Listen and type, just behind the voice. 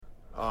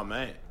Oh,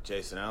 mate,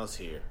 Jason Ellis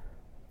here.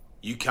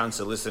 You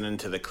cunts are listening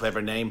to the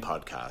Clever Name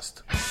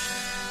Podcast.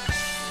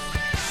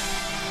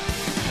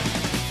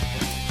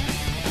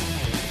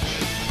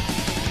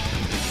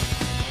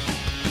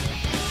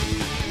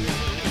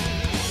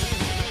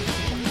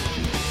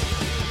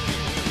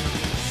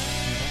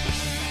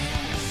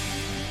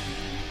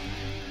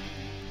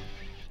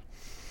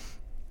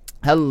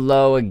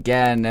 Hello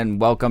again, and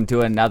welcome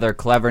to another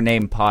Clever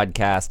Name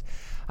Podcast.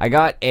 I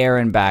got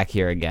Aaron back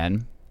here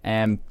again,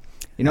 and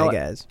you know Hey what?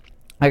 guys.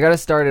 I gotta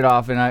start it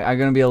off, and I'm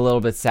gonna be a little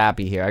bit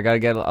sappy here. I gotta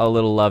get a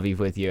little lovey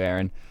with you,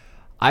 Aaron.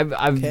 I've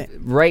Okay.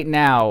 right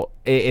now.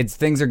 It's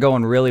things are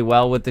going really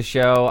well with the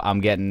show.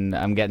 I'm getting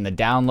the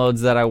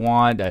downloads that I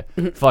want.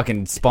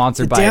 Fucking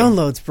sponsored by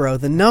Downloads, bro.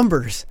 The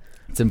numbers.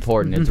 It's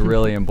important. It's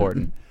really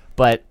important.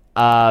 But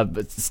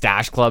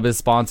Stash Club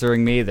is sponsoring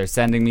me. They're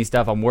sending me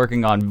stuff. I'm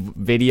working on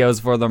videos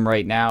for them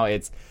right now.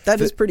 That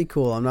is pretty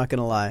cool. I'm not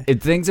gonna lie.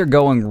 Things are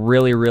going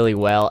really, really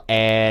well,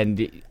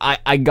 and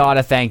I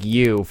gotta thank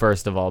you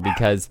first of all,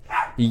 because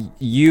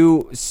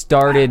you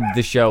started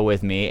the show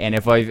with me, and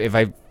if I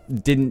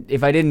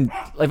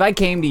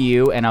came to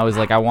you and I was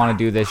like, I want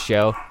to do this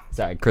show.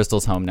 Sorry,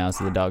 Crystal's home now,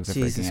 so the dogs are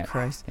freaking out. Jesus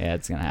Christ. Yeah,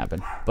 it's gonna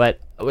happen. But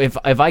if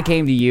I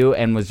came to you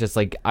and was just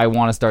like, I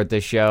want to start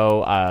this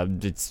show,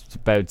 it's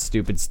about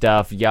stupid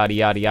stuff, yada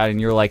yada yada, and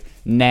you're like,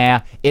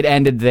 nah, it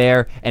ended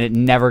there, and it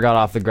never got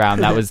off the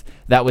ground. That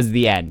was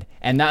the end,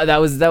 and that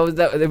was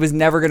it was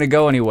never gonna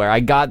go anywhere. I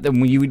got them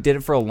when you did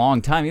it for a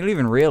long time. You don't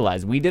even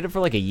realize we did it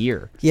for like a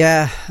year.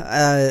 Yeah.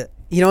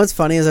 You know what's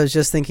funny is I was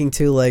just thinking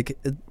too, like,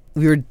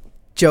 we were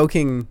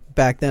joking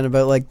back then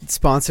about like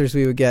sponsors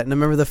we would get, and I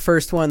remember the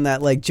first one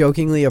that like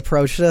jokingly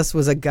approached us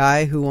was a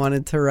guy who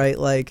wanted to write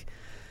like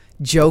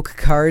joke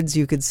cards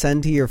you could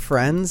send to your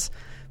friends,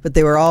 but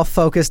they were all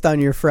focused on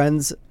your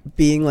friends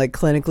being like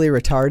clinically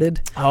retarded.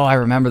 Oh, I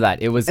remember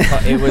that. It was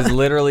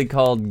literally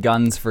called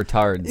Guns for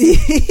Tards.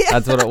 Yeah.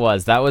 That's what it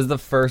was. That was the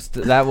first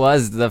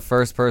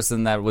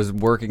person that was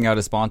working out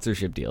a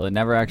sponsorship deal. It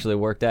never actually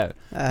worked out.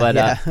 But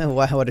yeah.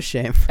 Wow, what a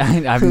shame.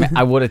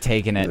 I would have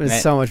taken it. It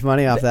was so much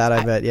money off that,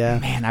 I bet. Yeah.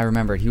 Man, I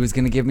remembered. He was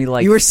going to give me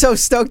like... You were so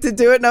stoked to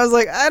do it, and I was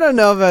like, I don't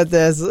know about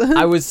this.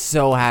 I was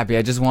so happy.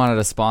 I just wanted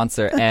a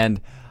sponsor, and...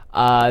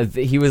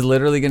 he was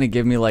literally going to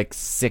give me like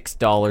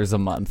 $6 a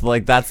month.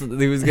 Like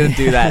he was going to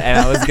do that, and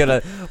I was going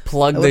to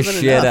plug the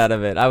shit out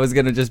of it. I was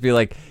going to just be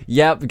like,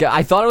 yep.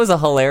 I thought it was a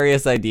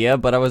hilarious idea,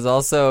 but I was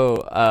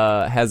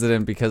also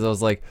hesitant because I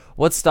was like,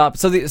 what's stop?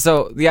 So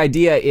the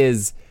idea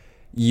is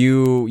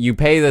you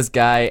pay this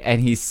guy, and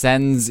he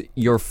sends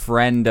your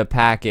friend a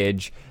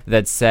package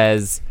that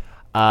says,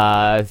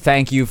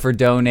 thank you for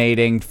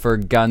donating for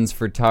Guns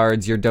for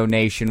Tards. Your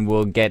donation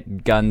will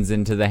get guns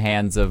into the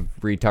hands of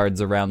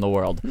retards around the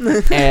world.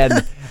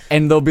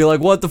 And they'll be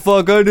like, what the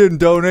fuck? I didn't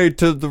donate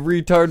to the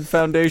Retard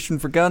Foundation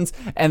for Guns.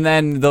 And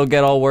then they'll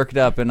get all worked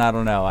up, and I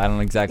don't know. I don't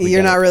exactly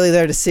You're get not it. really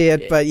there to see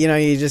it, but you know,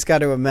 you just got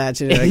to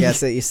imagine it, I guess,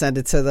 that you send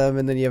it to them,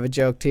 and then you have a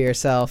joke to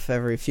yourself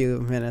every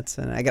few minutes.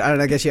 And I don't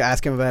know, I guess you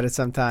ask them about it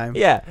sometime.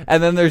 Yeah,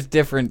 and then there's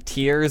different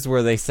tiers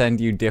where they send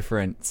you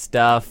different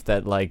stuff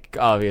that like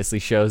obviously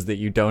shows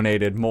that you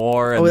donated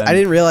more. And I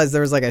didn't realize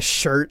there was like a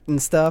shirt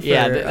and stuff.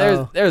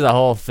 Yeah, there's a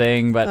whole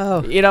thing,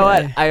 but you know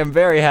what? I am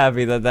very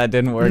happy that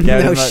didn't work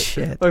out. No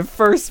shit. My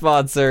first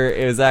sponsor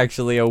is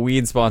actually a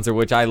weed sponsor,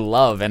 which I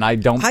love, and I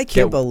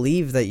can't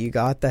believe that you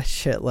got that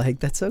shit. Like,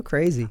 that's so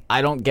crazy.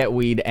 I don't get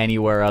weed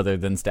anywhere other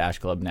than Stash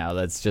Club now.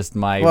 That's just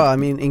my... Well, I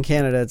mean, in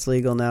Canada, it's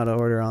legal now to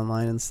order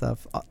online and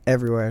stuff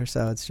everywhere,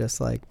 so it's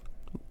just like,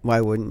 why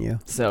wouldn't you?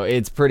 So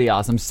it's pretty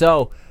awesome.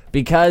 So...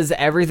 because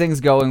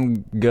everything's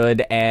going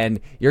good and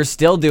you're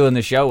still doing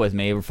the show with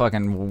me,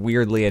 fucking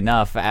weirdly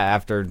enough,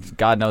 after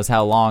God knows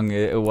how long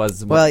it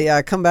was. Well, yeah,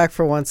 I come back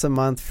for once a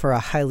month for a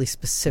highly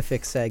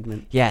specific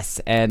segment. Yes,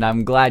 and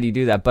I'm glad you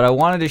do that. But I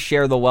wanted to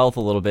share the wealth a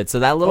little bit.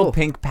 So that little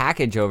pink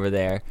package over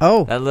there,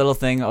 that little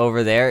thing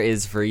over there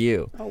is for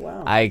you. Oh,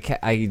 wow. I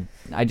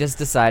just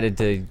decided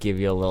to give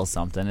you a little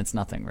something. It's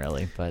nothing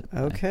really, but...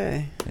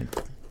 Okay.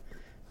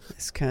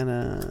 It's kind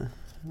of...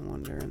 I'm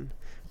wondering...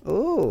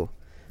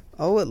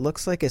 Oh, it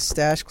looks like a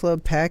Stash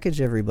Club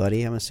package,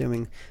 everybody. I'm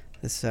assuming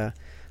this,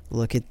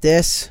 look at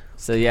this.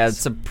 So, yeah,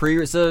 it's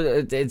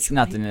it's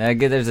nothing.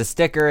 There's a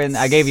sticker, and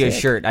I gave you a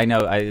shirt. I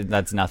know,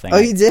 that's nothing. Oh,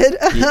 you did?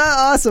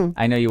 Awesome.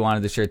 I know you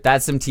wanted the shirt.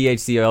 That's some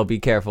THC oil. Be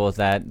careful with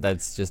that.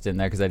 That's just in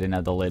there because I didn't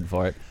have the lid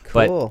for it.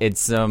 Cool. But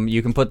it's,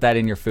 you can put that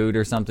in your food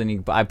or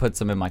something. I put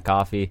some in my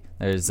coffee.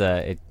 There's,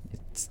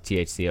 it's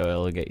THC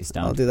oil to get you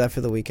stoned. I'll do that for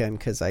the weekend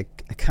because I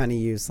kind of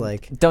use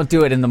like... Don't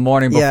do it in the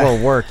morning before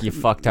work, you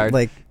fucktard.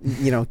 Like,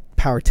 you know,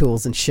 power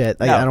tools and shit.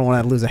 No. I don't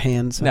want to lose a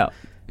hand. So. No.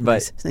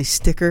 But nice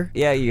sticker.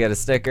 Yeah, you got a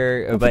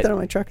sticker. I'll put that on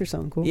my truck or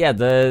something. Cool. Yeah,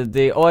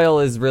 the oil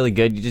is really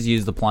good. You just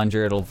use the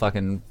plunger. It'll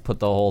fucking put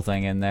the whole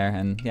thing in there.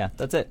 And yeah,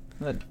 that's it.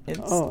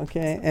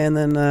 Okay. And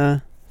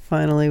then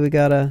finally we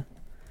got a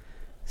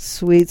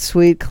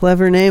sweet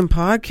Clever Name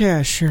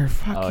podcast. Sure.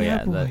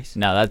 Fuck boys.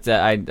 That's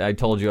I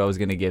told you I was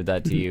going to give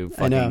that to you.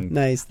 Fucking, I know.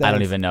 Nice. Thanks. I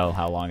don't even know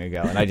how long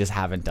ago, and I just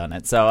haven't done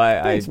it. So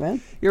Thanks,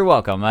 man. You're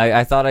welcome.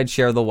 I thought I'd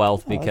share the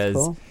wealth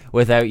because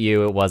without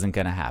you, it wasn't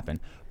going to happen.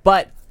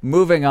 But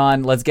moving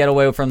on, let's get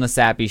away from the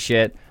sappy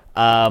shit.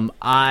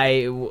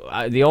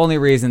 The only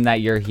reason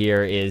that you're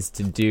here is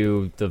to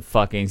do the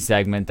fucking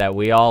segment that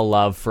we all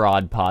love,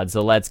 Fraud Pod.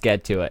 So let's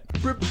get to it.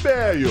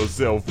 Prepare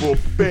yourself for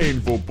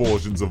painful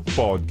portions of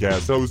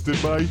podcasts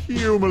hosted by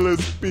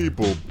humorless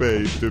people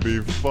paid to be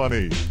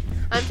funny.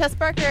 I'm Tess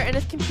Barker, and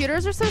if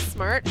computers are so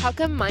smart, how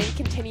come mine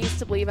continues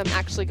to believe I'm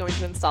actually going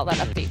to install that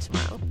update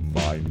tomorrow?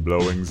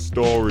 Mind-blowing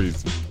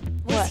stories.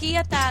 Was he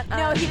at that?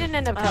 No, he didn't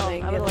end up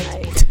coming. I would like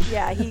Like,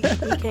 yeah, he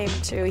came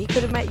too. He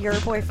could have met your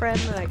boyfriend.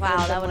 Like,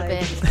 Wow, that would have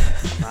been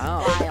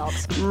wild.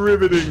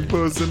 Riveting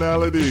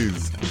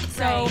personalities.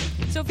 So,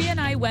 Sophia and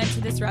I went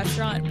to this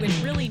restaurant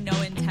with really no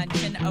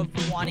intention of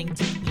wanting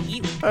to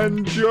eat.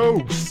 And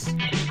jokes.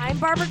 I'm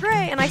Barbara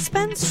Gray, and I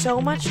spend so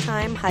much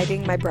time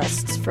hiding my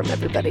breasts from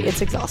everybody.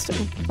 It's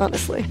exhausting,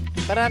 honestly.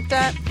 That's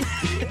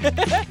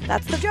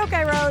the joke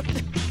I wrote.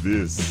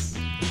 This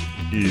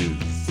is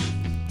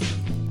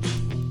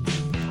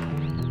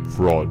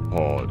Fraud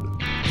Pod.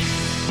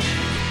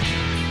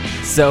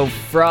 So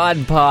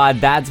Fraud Pod,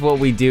 that's what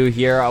we do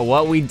here.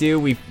 What we do,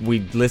 we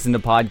listen to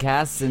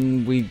podcasts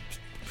and we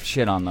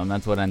shit on them.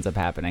 That's what ends up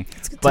happening.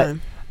 It's a good But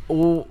time.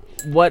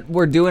 what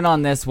we're doing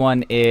on this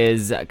one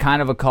is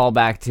kind of a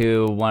callback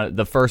to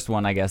the first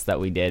one, I guess, that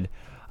we did.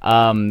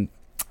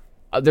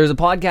 There's a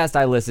podcast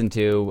I listen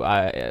to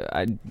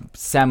I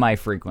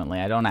semi-frequently.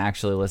 I don't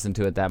actually listen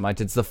to it that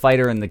much. It's The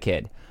Fighter and the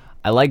Kid.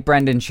 I like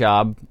Brendan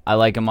Schaub. I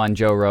like him on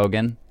Joe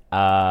Rogan.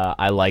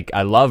 I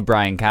love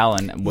Brian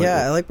Callen.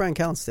 Yeah, I like Brian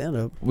Callen's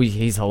stand-up.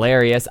 He's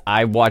hilarious.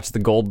 I watch the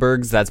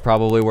Goldbergs. That's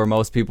probably where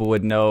most people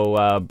would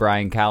know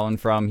Brian Callen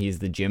from. He's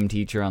the gym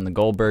teacher on the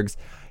Goldbergs.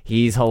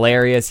 He's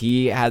hilarious.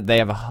 They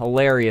have a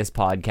hilarious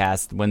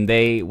podcast when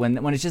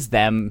it's just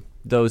them,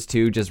 those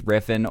two just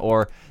riffing,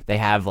 or they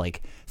have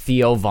like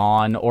Theo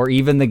Vaughn, or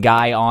even the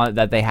guy on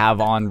that they have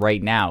on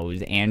right now,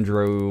 who's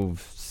Andrew.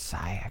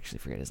 I actually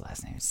forget his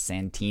last name,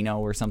 Santino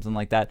or something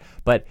like that.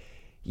 But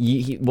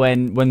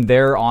when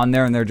they're on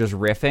there and they're just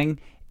riffing,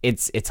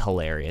 it's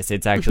hilarious.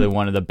 It's actually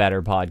one of the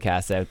better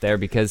podcasts out there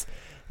because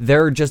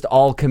they're just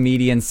all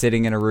comedians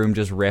sitting in a room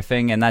just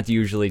riffing, and that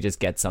usually just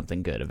gets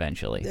something good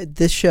eventually.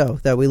 This show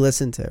that we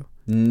listen to.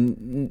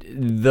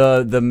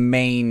 The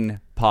main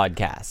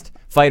podcast,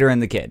 Fighter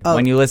and the Kid. Oh.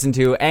 When you listen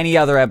to any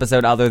other epised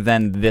other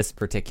than this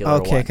particular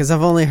one. Okay, because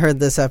I've only heard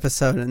this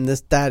episode, and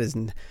that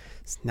isn't.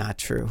 It's not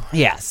true.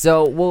 Yeah,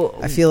 so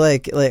I feel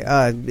like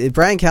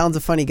Brian Callen's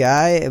a funny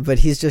guy, but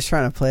he's just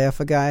trying to play off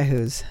a guy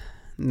who's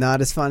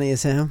not as funny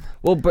as him.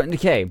 Well,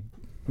 okay.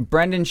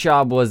 Brendan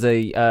Schaub was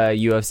a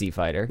UFC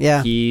fighter.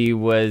 Yeah. He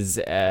was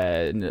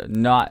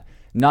not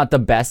the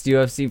best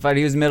UFC fighter.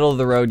 He was middle of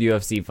the road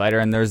UFC fighter,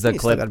 and there's a He's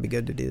clip. got to be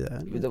good to do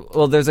that.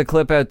 Well, there's a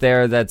clip out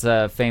there that's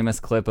a famous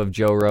clip of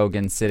Joe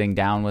Rogan sitting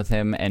down with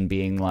him and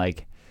being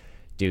like,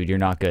 "Dude, you're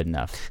not good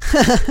enough."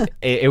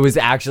 it was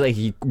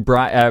actually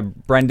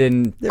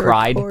Brendan They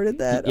cried. recorded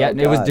that? Yeah,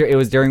 Oh, it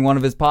was during one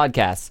of his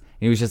podcasts.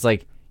 And he was just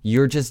like,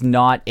 "You're just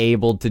not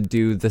able to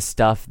do the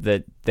stuff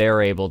that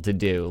they're able to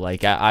do.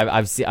 Like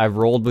I've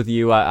rolled with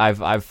you,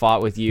 I've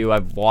fought with you,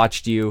 I've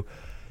watched you.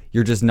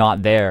 You're just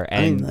not there."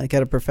 And I mean, like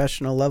at a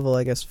professional level,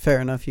 I guess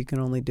fair enough. You can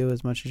only do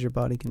as much as your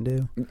body can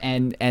do.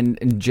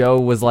 and Joe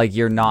was like,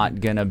 "You're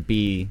not gonna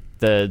be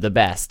the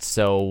best,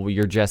 so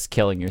you're just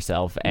killing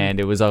yourself." And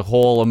it was a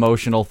whole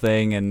emotional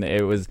thing, and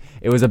it was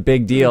a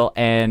big deal.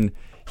 And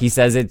he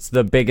says it's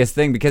the biggest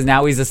thing because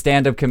now he's a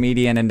stand-up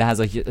comedian and has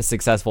a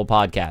successful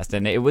podcast.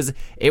 And it was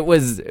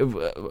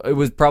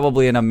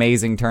probably an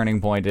amazing turning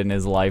point in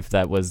his life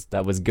that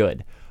was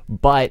good.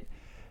 But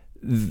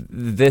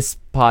this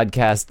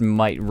podcast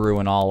might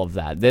ruin all of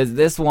that.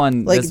 This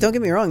one, don't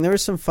get me wrong, there were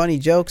some funny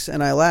jokes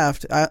and I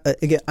laughed. I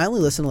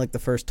only listened to like the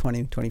first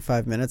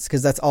 20-25 minutes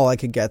because that's all I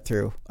could get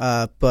through,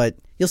 but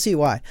you'll see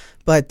why.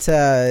 But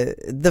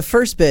the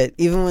first bit,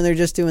 even when they're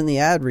just doing the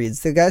ad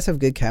reads, the guys have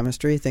good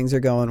chemistry, things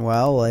are going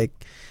well, like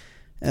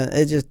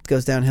it just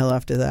goes downhill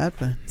after that.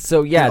 But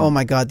so yeah, oh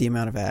my god, the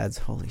amount of ads,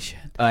 holy shit.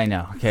 I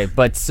know. Okay,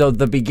 but so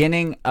the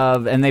beginning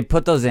of, and they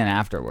put those in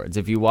afterwards.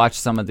 If you watch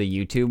some of the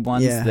YouTube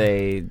ones, Yeah.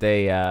 they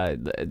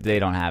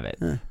don't have it.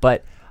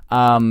 But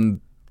at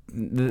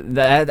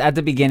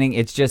the beginning,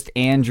 it's just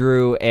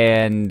Andrew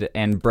and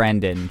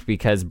Brendan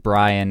because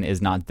Brian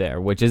is not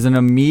there, which is an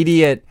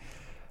immediate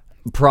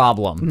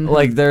problem. Mm-hmm.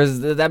 Like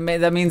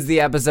that means the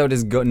episode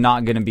is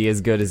not going to be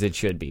as good as it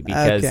should be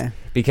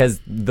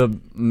because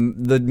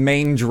the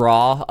main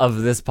draw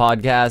of this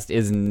podcast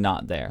is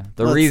not there.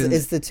 The reason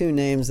it's the two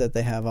names that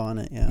they have on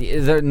it.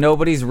 Yeah,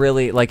 nobody's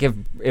really like if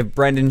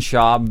Brendan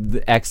Schaub,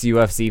 the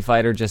ex-UFC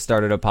fighter, just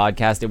started a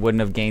podcast, it wouldn't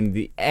have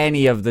gained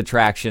any of the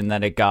traction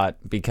that it got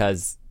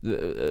because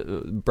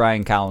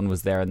Brian Callen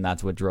was there, and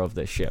that's what drove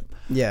this ship.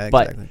 Yeah,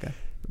 exactly.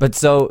 But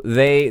so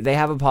they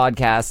have a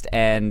podcast,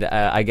 and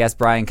I guess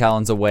Brian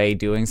Callen's away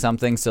doing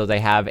something, so they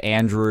have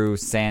Andrew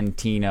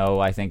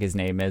Santino, I think his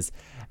name is,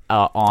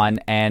 on,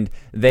 and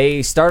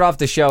they start off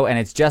the show, and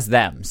it's just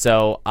them.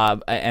 So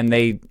and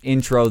they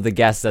intro the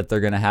guests that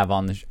they're gonna have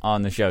on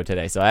the show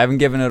today. So I haven't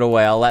given it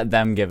away. I'll let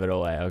them give it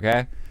away.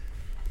 Okay.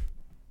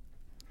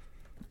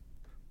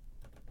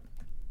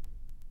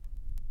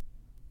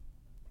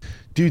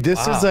 Dude,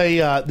 this is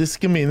this is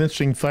gonna be an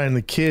interesting Finding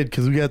the Kid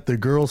because we got the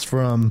girls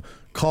from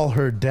Call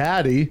Her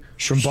Daddy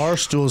from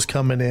Barstool's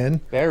coming in.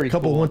 Very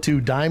couple cool.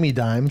 1-2 dimey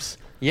dimes.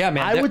 Yeah,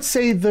 man. I would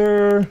say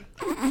they're.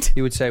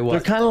 You would say what?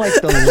 They're kind of like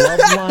the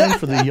love line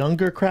for the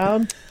younger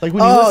crowd. Like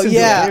when you listen to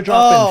it, they're Oh,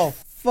 dropping.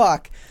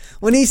 fuck.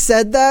 When he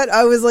said that,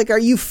 I was like, are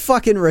you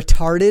fucking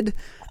retarded?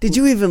 Did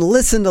you even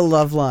listen to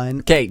Loveline?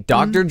 Okay,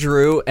 Dr.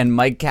 Drew and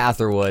Mike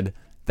Catherwood.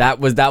 That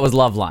was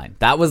Loveline.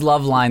 That was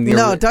Loveline.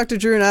 No, Dr.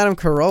 Drew and Adam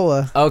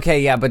Carolla.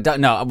 Okay, yeah, but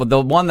no, the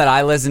one that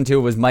I listened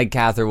to was Mike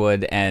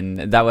Catherwood,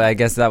 and I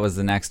guess that was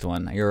the next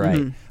one. You're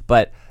right,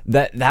 but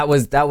that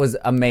was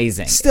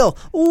amazing. Still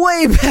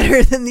way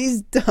better than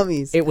these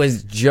dummies. It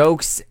was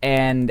jokes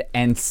and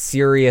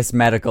serious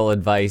medical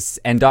advice,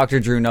 and Dr.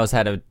 Drew knows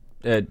how to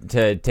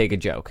take a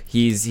joke.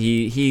 He's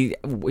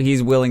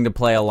willing to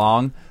play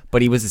along.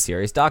 But he was a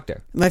serious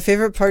doctor. My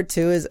favorite part,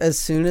 too, is as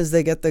soon as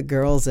they get the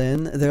girls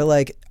in, they're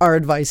like, our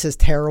advice is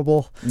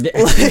terrible.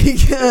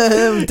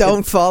 Like,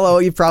 don't follow.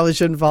 You probably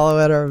shouldn't follow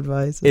our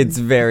advice. It's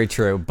very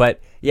true. But,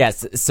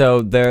 yes,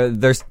 so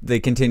they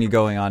continue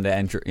going on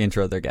to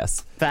intro their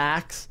guests.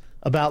 Facts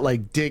about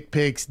like dick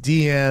pics,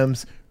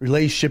 DMs,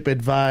 relationship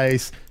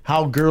advice,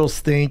 how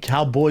girls think,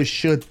 how boys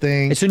should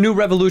think. It's a new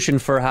revolution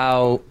for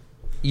how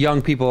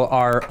young people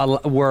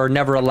were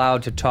never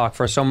allowed to talk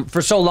for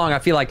so long. I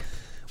feel like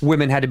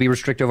women had to be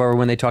restrictive over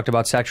when they talked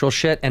about sexual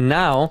shit, and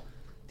now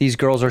these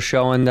girls are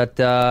showing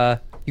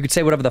that you could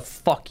say whatever the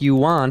fuck you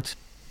want.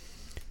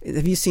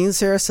 Have you seen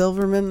Sarah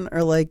Silverman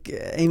or like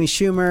Amy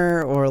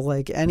Schumer or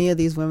like any of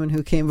these women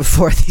who came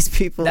before these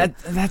people?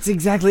 That's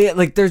exactly it.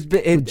 Like there's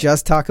been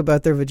just talk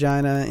about their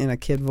vagina in a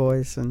kid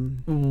voice,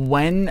 and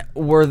when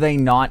were they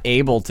not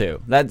able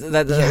to? That's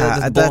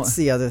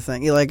the other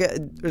thing. Like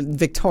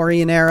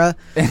Victorian era,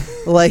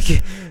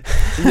 like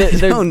I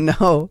don't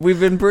know. We've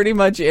been pretty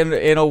much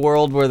in a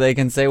world where they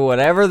can say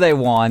whatever they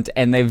want,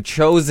 and they've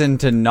chosen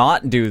to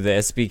not do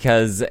this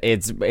because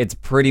it's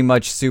pretty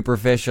much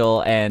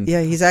superficial and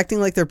he's acting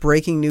like they're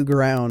breaking new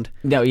ground.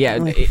 No,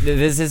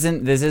 this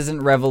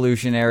isn't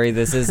revolutionary.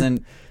 This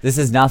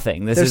is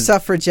nothing. They're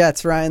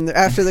suffragettes, Ryan.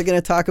 After they're going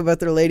to talk about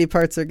their lady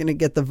parts, they're going to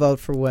get the vote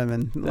for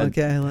women.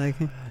 Okay, like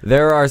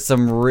there are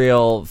some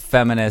real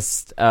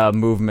feminist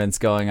movements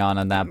going on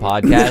in that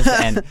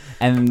podcast,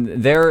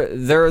 and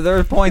there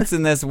are points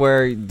in this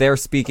where they're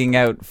speaking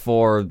out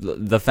for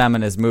the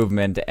feminist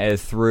movement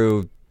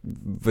through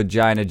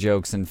vagina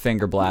jokes and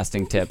finger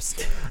blasting tips.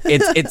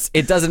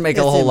 It doesn't make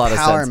a whole lot of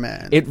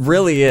sense. It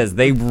really is.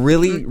 They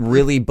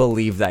really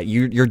believe that.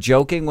 You're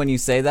joking when you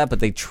say that, but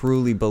they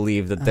truly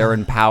believe that they're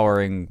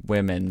empowering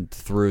women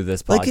through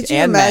this podcast. Like, could you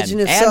imagine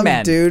if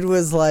some dude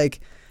was like,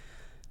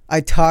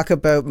 I talk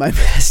about my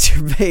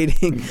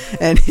masturbating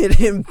and it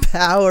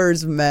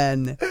empowers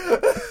men.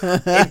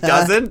 It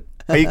doesn't?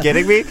 Are you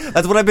kidding me?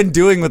 That's what I've been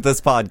doing with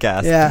this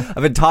podcast. Yeah.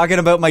 I've been talking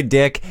about my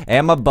dick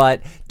and my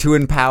butt to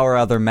empower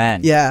other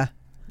men. Yeah.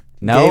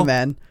 No? Gay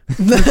men.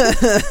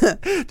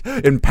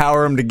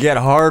 Empower them to get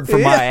hard for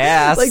my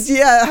ass. Like,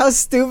 how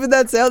stupid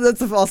that sounds.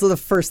 That's also the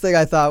first thing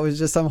I thought was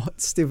just some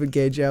stupid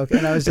gay joke.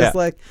 And I was just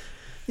like,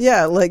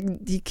 like,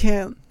 you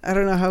can't, I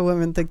don't know how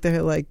women think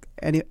they're like,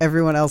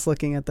 everyone else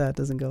looking at that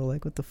doesn't go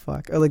like, what the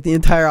fuck? Or like the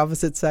entire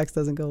opposite sex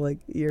doesn't go like,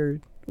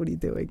 what are you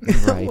doing?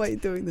 Right. Why are you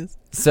doing this?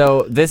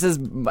 So this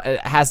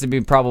has to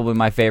be probably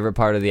my favorite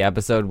part of the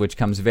episode, which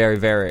comes very,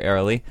 very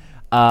early.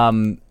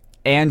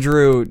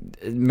 Andrew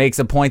makes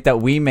a point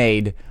that we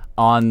made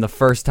on the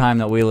first time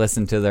that we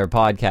listened to their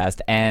podcast,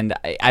 and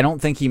I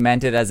don't think he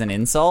meant it as an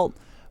insult,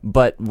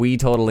 but we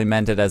totally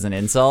meant it as an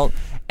insult.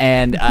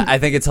 And I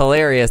think it's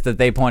hilarious that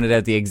they pointed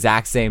out the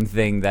exact same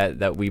thing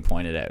that we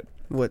pointed out.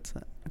 What's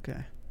that?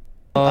 Okay.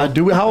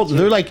 How old?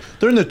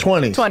 They're in their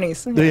 20s.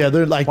 20s.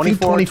 They're like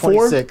 24,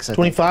 26,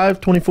 25,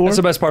 24. That's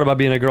the best part about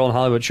being a girl in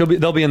Hollywood.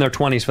 They'll be in their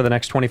 20s for the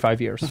next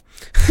 25 years.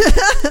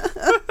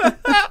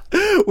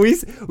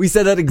 We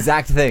said that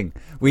exact thing.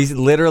 We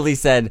literally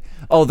said,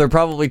 "Oh, they're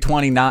probably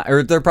 29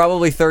 or they're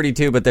probably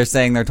 32, but they're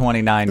saying they're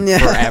 29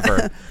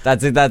 forever."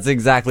 That's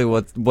exactly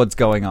what's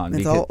going on.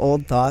 It's all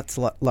old thoughts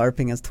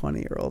LARPing as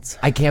 20-year-olds.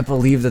 I can't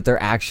believe that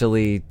they're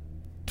actually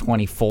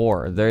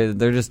 24.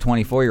 They're just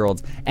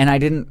 24-year-olds, and I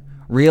didn't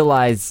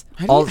realize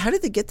how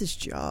did they get this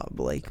job?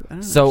 Like, I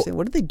don't understand.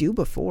 What did they do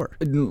before?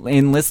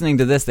 In listening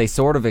to this, they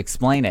sort of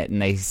explain it,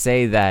 and they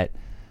say that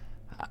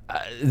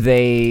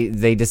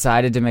they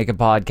decided to make a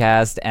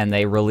podcast, and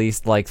they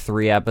released like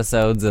 3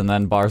 episodes, and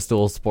then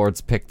Barstool Sports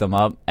picked them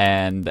up,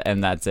 and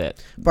that's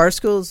it.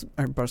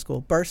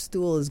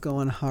 Barstool is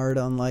going hard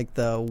on like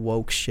the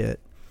woke shit.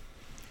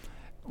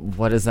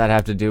 What does that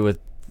have to do with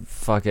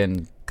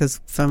fucking? Because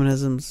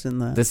feminism's in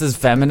the... This is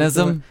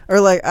feminism?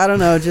 Or like, I don't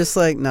know, just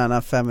like... No,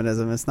 not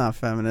feminism. It's not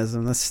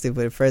feminism. That's a stupid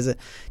way to phrase it.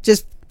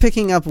 Just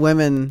picking up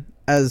women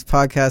as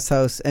podcast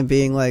hosts and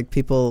being like,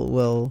 people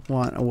will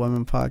want a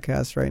women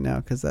podcast right now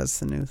because that's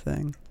the new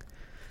thing.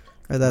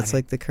 Or that's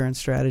like the current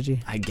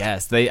strategy. I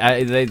guess.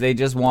 They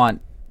just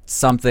want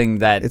something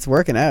that... It's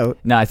working out.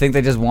 No, I think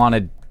they just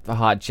wanted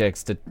hot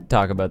chicks to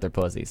talk about their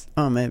pussies.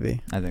 Oh,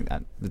 maybe. I think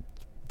that's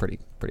pretty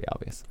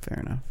obvious. Fair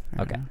enough.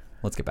 Okay.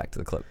 let's get back to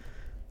the clip.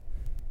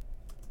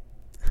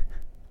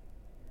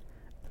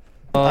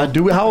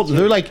 Do we? How old?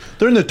 They're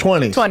in their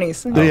 20s.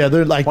 20s. Yeah,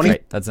 they're like.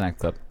 Great, that's the next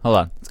clip. Hold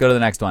on, let's go to the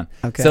next one.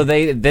 Okay. So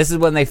this is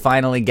when they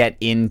finally get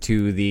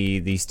into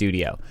the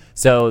studio.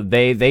 So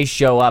they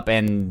show up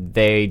and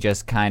they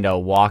just kind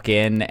of walk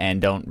in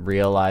and don't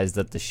realize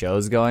that the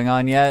show's going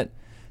on yet.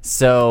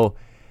 So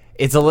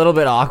it's a little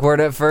bit awkward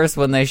at first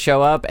when they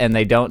show up and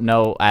they don't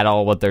know at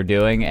all what they're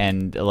doing.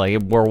 And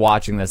like we're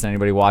watching this, and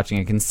anybody watching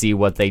it can see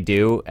what they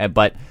do,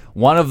 but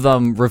one of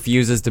them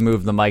refuses to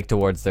move the mic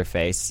towards their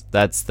face.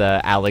 That's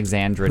the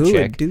Alexandra Who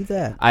chick. would do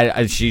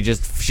that? She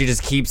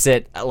just keeps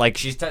it like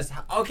she's just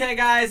okay,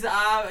 guys.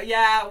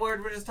 Yeah, we're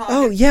just talking.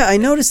 Oh yeah, I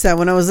noticed that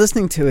when I was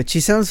listening to it.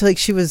 She sounds like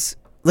she was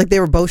like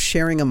they were both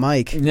sharing a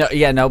mic. No,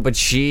 but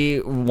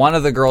one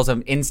of the girls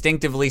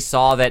instinctively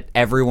saw that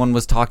everyone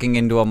was talking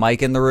into a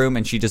mic in the room,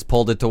 and she just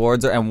pulled it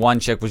towards her. And one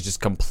chick was just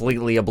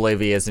completely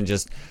oblivious and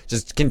just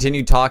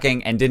continued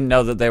talking and didn't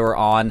know that they were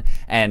on.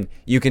 And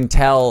you can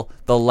tell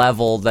the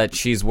level that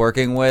she's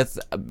working with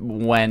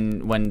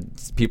when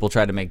people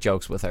try to make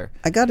jokes with her.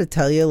 I got to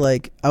tell you,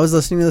 like I was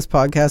listening to this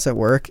podcast at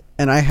work,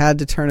 and I had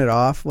to turn it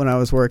off when I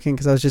was working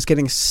because I was just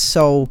getting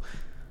so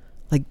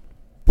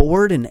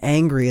bored and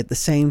angry at the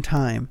same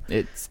time.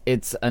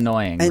 It's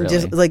annoying, and really.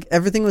 just like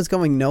everything was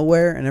going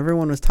nowhere and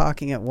everyone was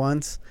talking at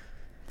once.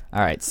 All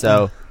right,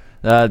 so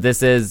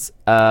this is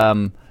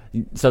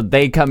so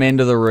they come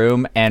into the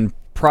room, and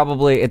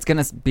probably it's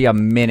gonna be a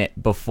minute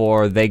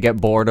before they get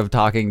bored of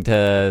talking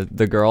to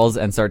the girls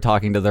and start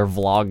talking to their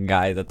vlog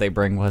guy that they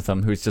bring with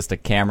them, who's just a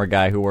camera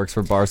guy who works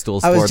for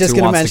Barstool Sports. I was just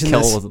going to mention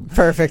this.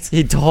 Perfect.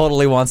 He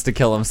totally wants to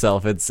kill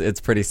himself.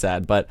 It's pretty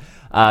sad, but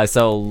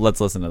so let's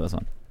listen to this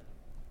one.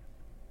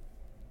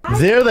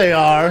 There they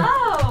are.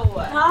 Oh,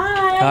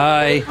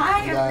 hi.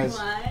 Hi,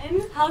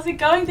 everyone. How's it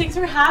going? Thanks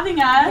for having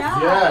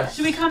us. Yes.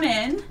 Should we come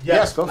in?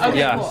 Yes, go for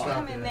Okay, it. cool.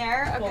 Come in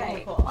there.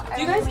 Okay. Cool.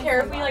 Do you guys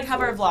care if we like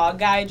have our vlog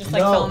guy just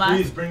like film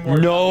us? bring more.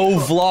 No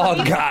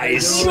vlog,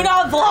 guys. Do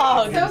not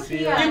vlog.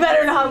 Sophia. You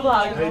better not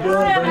vlog. How you doing?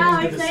 Hi, Brandon,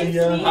 Alex. good to Nice see to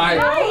ya. meet you.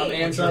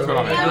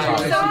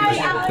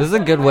 Hi. This is a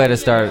good way to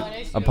start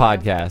a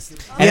podcast.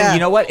 And Yeah. you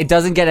know what? It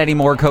doesn't get any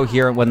more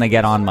coherent when they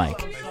get on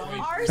mic.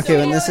 Okay,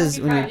 when this is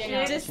when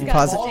you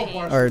pause it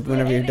or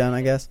whenever you're done,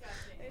 I guess.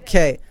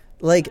 Okay,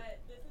 like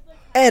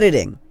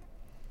editing.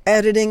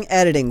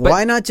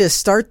 Why not just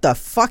start the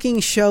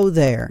fucking show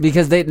there?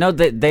 Because they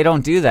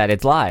don't do that.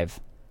 It's live.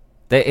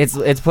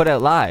 It's put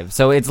out live.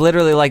 So it's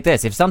literally like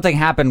this. If something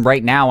happened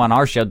right now on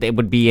our show, it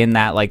would be in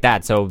that like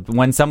that. So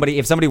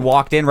if somebody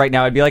walked in right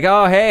now, I'd be like,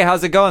 "Oh, hey,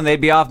 how's it going?"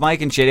 They'd be off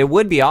mic and shit. It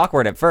would be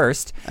awkward at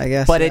first, I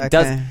guess. but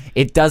okay.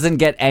 it doesn't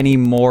get any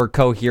more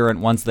coherent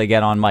once they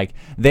get on mic.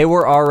 They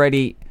were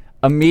already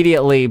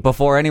immediately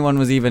before anyone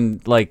was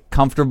even like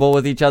comfortable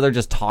with each other,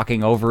 just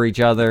talking over each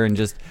other and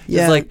just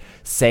like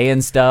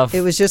saying stuff.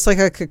 It was just like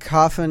a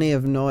cacophony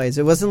of noise.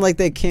 It wasn't like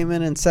they came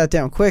in and sat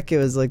down quick. It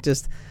was like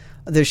just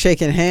they're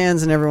shaking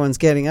hands and everyone's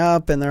getting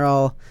up and they're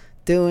all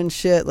doing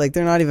shit. Like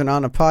they're not even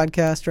on a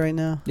podcast right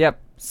now. Yep.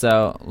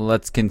 So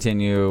let's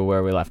continue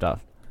where we left off.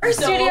 Our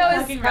studio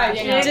is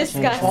disgusting. It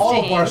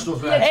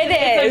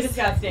is.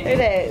 Disgusting. It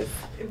is.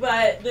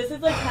 But this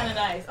is like kind of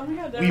nice. Oh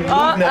my god.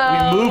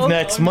 We move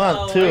next month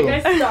Are too. you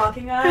guys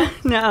stalking us?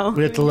 No.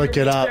 We have to look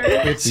it up.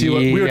 Let's see what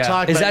we were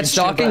talking Is about. that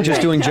stalking?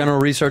 Just doing general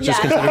research is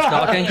considered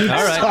stalking? All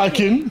right.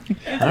 Stalking.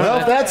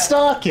 Well, that's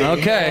stalking.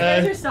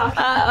 Okay. You're stalking.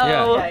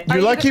 Yeah. Okay.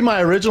 You're lucky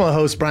my original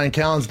host Brian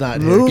Callen's not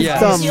here. Move Yeah.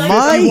 the If you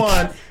mic.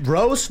 want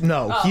roast?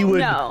 No, he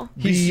would no.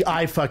 be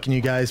eye fucking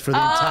you guys for the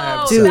entire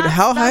episode. Dude, That's-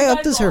 how high that's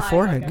up does her why.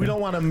 forehead We go?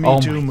 don't want a Me Oh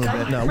Too my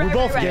movement. No, we're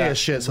both gay as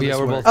shit. So Yeah, this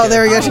we're works. both Oh,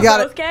 there we go. She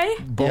got Both it. gay?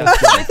 Both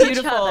gay.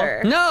 Beautiful.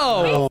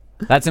 No.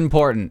 That's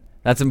important.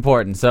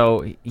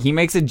 So he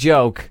makes a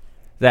joke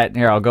that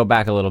here I'll go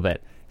back a little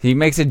bit. He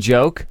makes a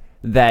joke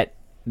that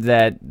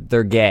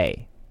they're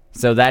gay.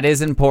 So that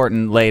is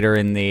important later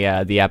in the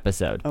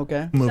episode.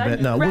 Okay.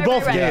 Movement. No, we're Right,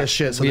 both right, gay right. as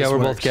shit. So Yeah, this we're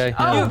works. both gay.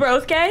 Oh, you're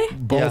both gay?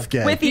 Both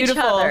gay. With each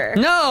Beautiful. other.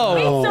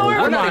 No. so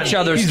we're We're not both- each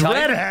other's He's type.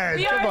 redhead.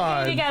 We Come are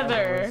on.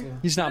 together.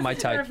 He's not my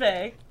type.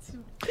 Perfect.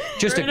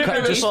 Just We're in a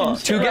relationship.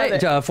 two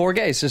gay, 4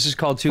 gays. This is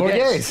called 2 Four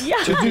gays. gays.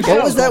 Yeah.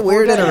 What was that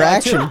weird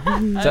interaction? So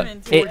I'm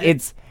into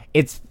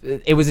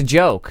it. it was a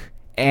joke,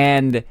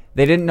 and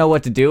they didn't know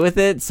what to do with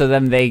it. So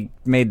then they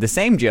made the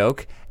same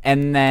joke,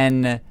 and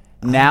then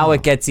now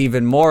it gets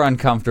even more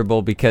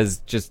uncomfortable because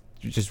just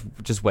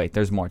wait.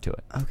 There's more to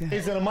it. Okay.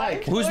 He's in a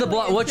mic. Who's the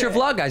what's your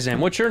vlog guy's name?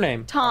 What's your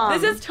name? Tom.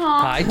 This is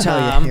Tom. Hi, Here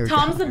Tom. we go.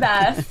 Tom's the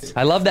best.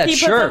 I love that He puts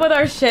shirt. up with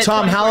our shit.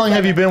 Tom, how long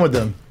have you been with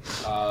them?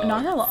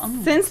 Not that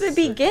long. Since the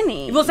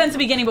beginning. Well, since the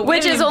beginning, but we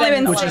Which haven't has even only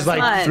been Which is like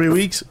months. 3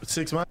 weeks,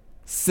 6 months.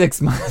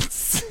 6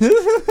 months.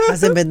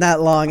 Hasn't been that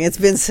long. It's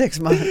been 6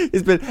 months.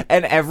 It's been,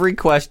 and every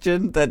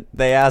question that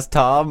they asked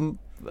Tom,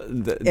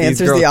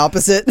 Answers the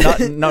opposite.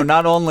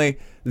 Not only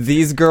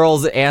these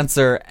girls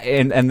answer,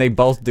 and they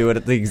both do it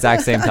at the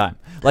exact same time.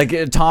 Like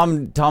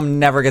Tom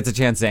never gets a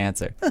chance to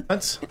answer.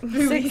 Months?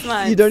 6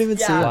 months. You don't even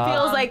see it.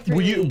 Feels like 3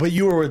 weeks. But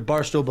you were with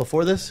Barstool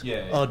before this?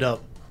 Yeah. Oh,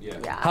 dope.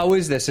 Yeah. How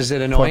is this? Is it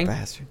Poor annoying?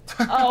 bastard.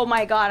 Oh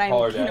my god, I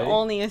Call her can daddy?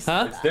 only.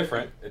 Huh? It's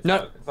different. It's No.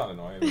 not. It's not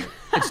annoying.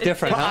 It's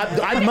different. Huh?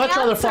 I'd much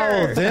rather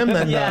follow them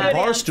than the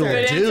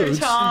Barstool dudes.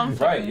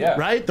 Right? Yeah.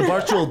 Right? The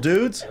Barstool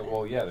dudes?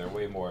 Well, yeah, they're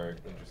way more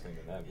interesting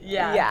than that.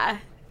 Yeah.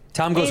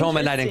 Tom goes home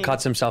at night and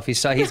cuts himself.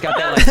 He's got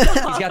that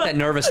he's got that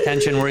nervous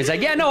tension where he's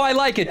like, yeah, no, I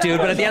like it, dude.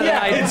 But at the end of the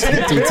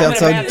night, Dude sounds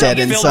so dead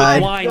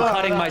inside. Wine,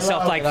 cutting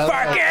myself like,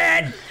 fuck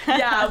it.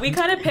 Yeah, we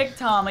kind of picked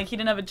Tom. Like, he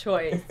didn't have a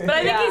choice. But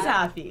I think he's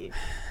happy.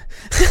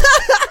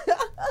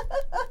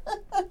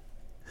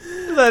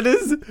 That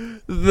is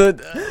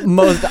the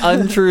most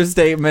untrue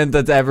statement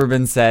that's ever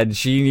been said.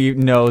 She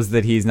knows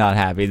that he's not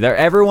happy.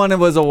 Everyone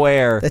was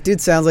aware. That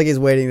dude sounds like he's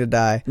waiting to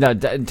die. No,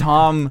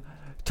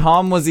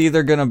 Tom was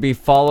either going to be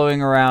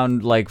following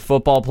around like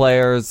football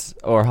players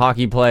or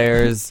hockey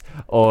players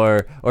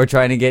or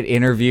trying to get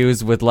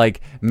interviews with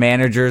like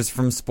managers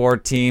from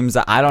sport teams.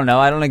 I don't know.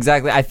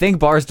 I think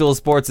Barstool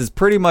Sports is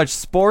pretty much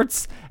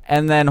sports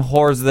and then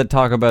whores that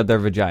talk about their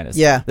vaginas.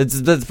 Yeah.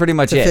 That's pretty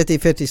much It's a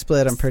it. 50-50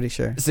 split, I'm pretty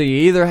sure. So you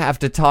either have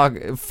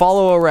to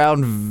follow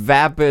around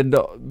vapid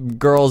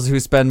girls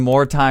who spend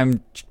more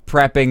time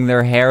prepping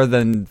their hair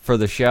than for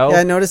the show.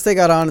 Yeah, I noticed they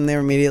got on and they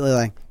were immediately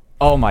like,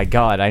 oh my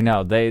god, I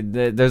know.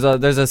 There's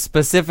a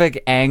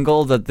specific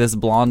angle that this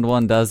blonde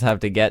one does have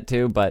to get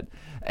to, but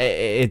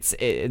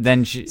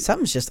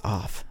something's just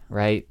off,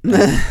 right?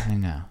 I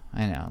know.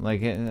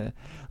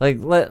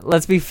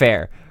 Let's be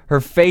fair. Her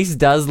face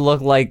does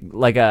look like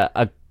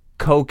a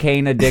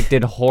cocaine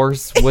addicted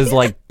horse was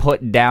like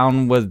put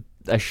down with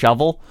a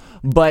shovel,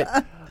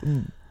 but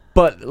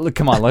look,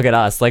 come on, look at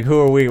us. Like, who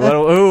are we? Who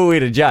are we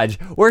to judge?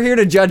 We're here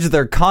to judge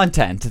their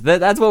content.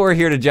 That's what we're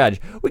here to judge.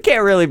 We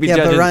can't really be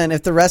judging. Yeah, but Ryan,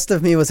 if the rest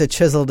of me was a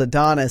chiseled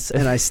Adonis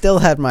and I still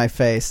had my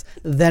face,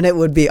 then it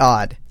would be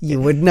odd. You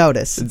would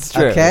notice. It's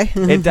true. Okay?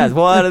 It does.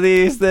 One of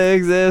these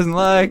things isn't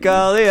like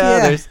all the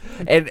others.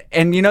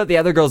 And you know, the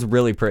other girl's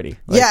really pretty.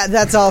 Yeah,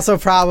 that's also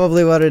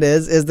probably what it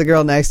is the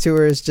girl next to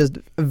her is just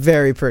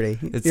very pretty.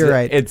 You're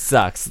right. It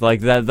sucks.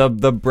 Like,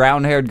 the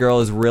brown-haired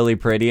girl is really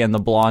pretty, and the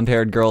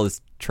blonde-haired girl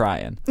is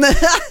trying. Do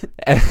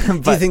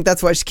you think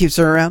that's why she keeps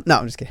her around? No,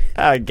 I'm just kidding.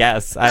 I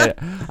guess. I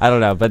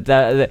don't know, but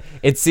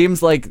it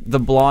seems like the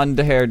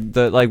blonde-haired,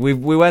 we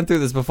went through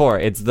this before.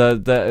 It's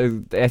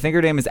the I think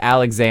her name is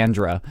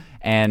Alexandra,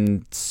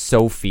 and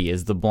Sophie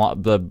is the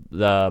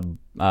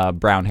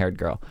brown-haired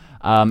girl.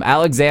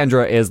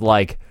 Alexandra is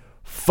like,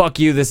 fuck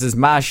you, this is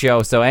my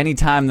show, so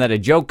anytime that a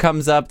joke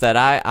comes up that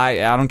I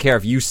don't care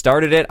if you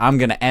started it, I'm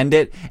gonna end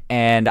it,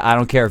 and I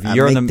don't care if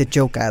you're in the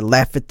joke, I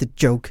laugh at the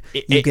joke,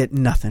 you get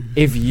nothing.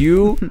 If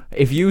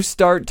you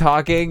start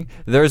talking,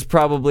 there's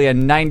probably a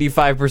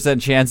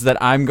 95% chance that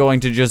I'm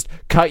going to just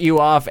cut you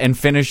off and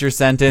finish your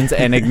sentence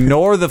and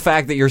ignore the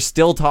fact that you're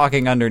still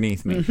talking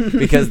underneath me,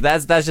 because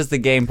that's just the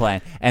game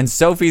plan. And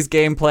Sophie's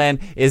game plan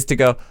is to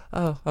go,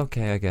 oh,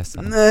 okay, I guess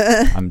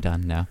I'm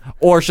done now.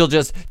 Or she'll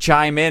just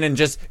chime in and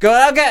just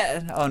go,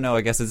 okay. Oh, no,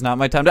 I guess it's not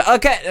my time to...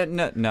 Okay,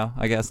 no,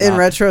 I guess not. In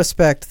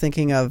retrospect,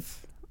 thinking of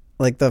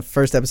like the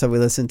first episode we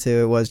listened to,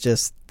 it was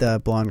just the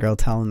blonde girl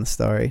telling the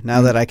story.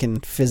 Now that I can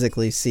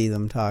physically see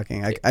them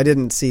talking. I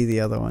didn't see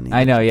the other one either.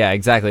 I know, yeah,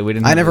 exactly.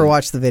 I never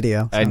watched the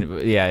video. So.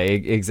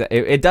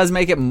 It does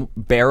make it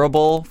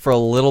bearable for a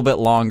little bit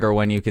longer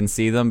when you can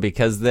see them,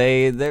 because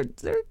they're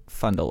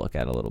fun to look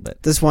at a little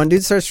bit. This one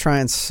dude starts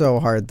trying so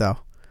hard, though.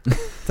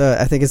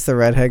 I think it's the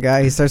redhead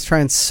guy. He starts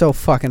trying so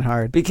fucking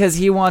hard because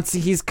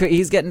he's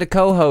getting to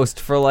co-host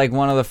for like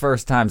one of the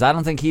first times. I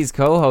don't think he's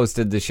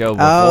co-hosted the show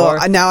before.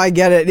 Oh, now I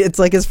get it. It's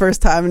like his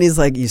first time, and he's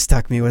like, "You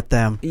stuck me with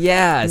them."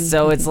 Yeah,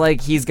 so it's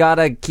like he's got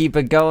to keep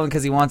it going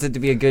because he wants it to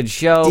be a good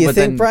show. Do you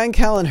think Brian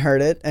Callen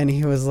heard it and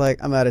he was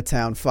like, "I'm out of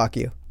town. Fuck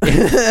you."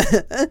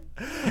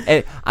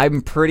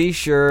 I'm pretty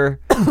sure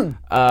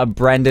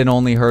Brendan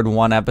only heard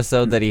one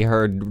episode that he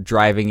heard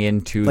driving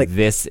into like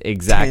this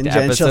exact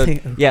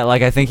episode. Yeah,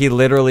 like I think he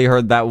literally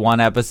heard that one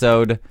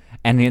episode,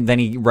 and then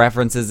he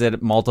references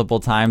it multiple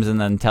times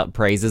and then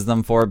praises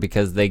them for it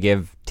because they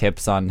give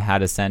tips on how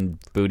to send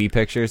booty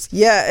pictures.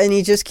 Yeah, and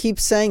he just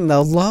keeps saying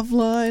the love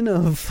line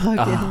of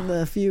fucking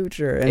the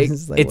future. And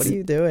he's like, what are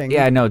you doing?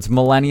 Yeah, no, it's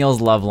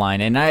millennials' love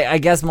line. And I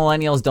guess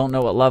millennials don't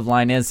know what love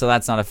line is, so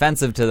that's not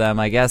offensive to them,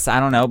 I guess. I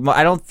don't know.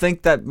 I don't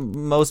think that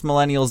most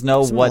millennials know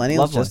what millennials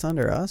love line just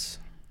under us?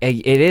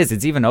 It is.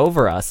 It's even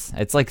over us.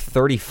 It's like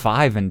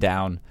 35 and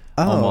down.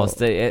 Oh. Almost.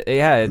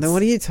 Then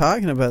what are you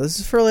talking about? This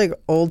is for like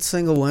old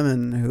single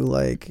women who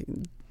like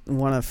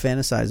want to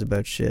fantasize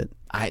about shit.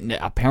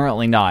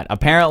 Apparently not.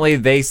 Apparently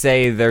they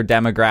say their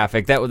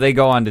demographic. That they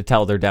go on to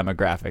tell their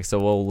demographic. So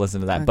we'll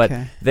listen to that. Okay. But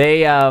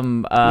they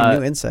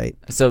new insight.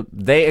 So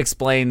they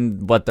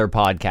explain what their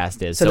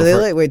podcast is. So do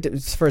they wait?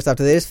 First off,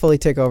 do they just fully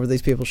take over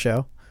these people's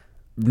show?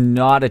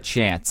 Not a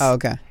chance. Oh,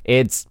 okay.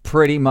 It's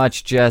pretty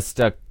much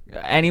just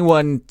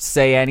anyone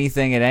say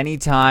anything at any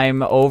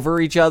time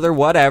over each other,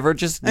 whatever.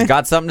 Just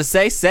got something to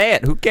say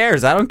it. Who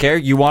cares? I don't care.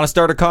 You want to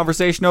start a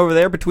conversation over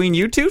there between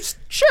you two?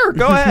 Sure,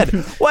 go ahead.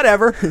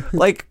 Whatever.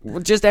 Like,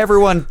 just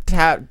everyone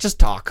just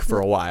talk for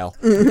a while,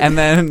 and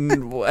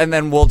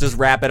then we'll just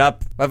wrap it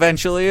up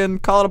eventually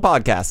and call it a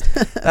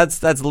podcast.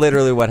 That's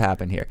literally what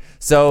happened here.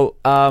 So,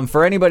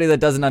 for anybody that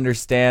doesn't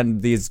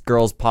understand these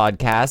girls'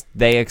 podcast,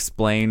 they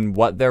explain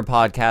what their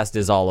podcast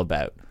is all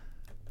about.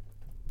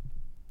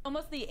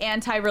 Almost the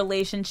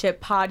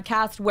anti-relationship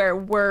podcast where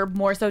we're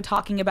more so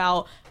talking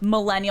about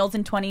millennials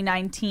in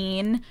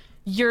 2019.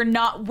 We're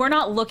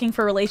not looking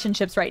for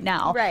relationships right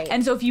now. Right.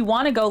 And so if you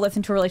want to go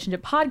listen to a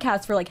relationship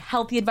podcast for like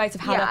healthy advice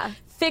of how to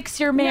fix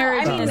your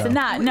marriage and this and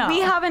that. No. We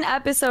have an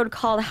episode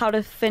called How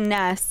to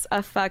Finesse a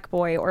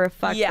Fuckboy or a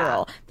Fuck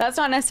Girl. That's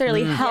not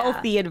necessarily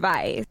healthy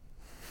advice.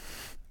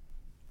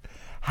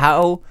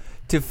 How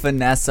to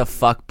Finesse a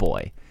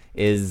Fuckboy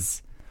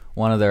is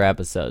one of their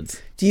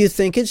episodes. Do you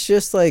think it's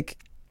just like,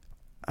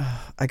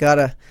 I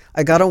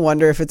gotta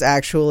wonder if it's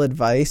actual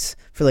advice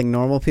for like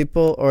normal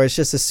people, or it's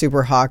just a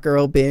super hot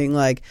girl being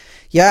like,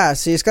 yeah,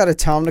 so you just gotta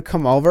tell them to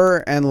come over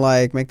and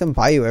like make them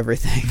buy you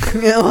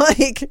everything. You know,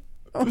 like,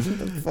 what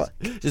the fuck?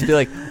 Just be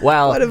like,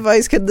 well, what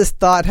advice could this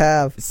thought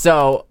have?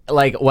 So,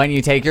 like, when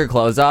you take your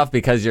clothes off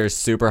because you're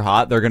super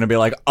hot, they're gonna be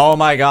like, oh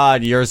my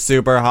god, you're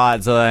super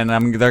hot. So then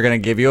they're gonna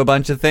give you a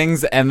bunch of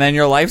things, and then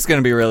your life's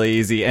gonna be really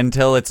easy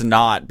until it's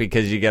not,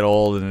 because you get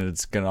old and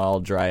it's gonna all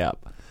dry up.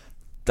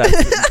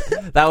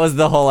 That was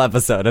the whole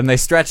episode, and they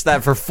stretched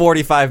that for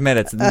 45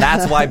 minutes, and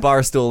that's why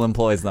Barstool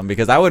employs them,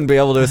 because I wouldn't be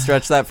able to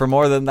stretch that for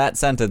more than that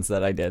sentence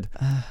that I did.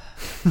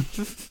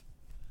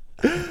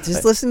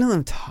 Just listening to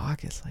them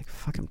talk is like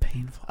fucking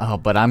painful. Oh,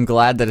 but I'm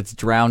glad that it's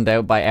drowned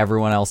out by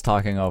everyone else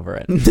talking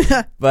over it.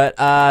 But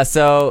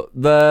so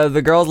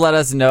the girls let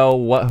us know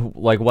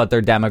what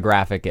their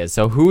demographic is,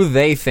 so who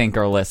they think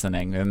are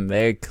listening, and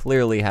they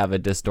clearly have a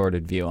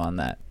distorted view on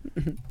that.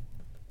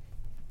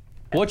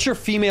 What's your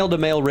female to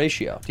male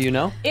ratio? Do you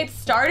know? It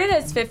started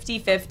as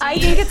 50-50. I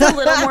think it's a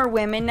little more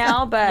women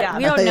now, but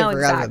we don't know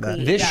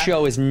exactly. This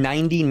show is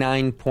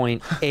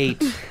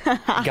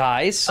 99.8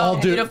 guys. Oh,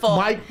 dude, beautiful.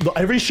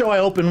 Every show I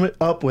open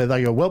up with,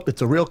 I go, well,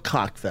 it's a real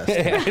cock fest.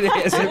 It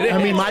is.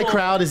 I mean, my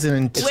crowd is an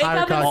entire Wake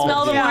up cock and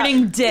smell the fest.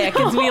 morning dick,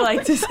 as we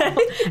like to say.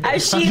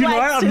 As she You know likes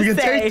what? to I'm going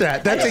to say. take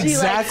that. That's As she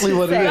exactly likes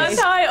what to it say. That's is.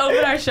 how I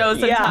open our shows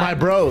sometimes. My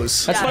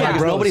bros. That's funny My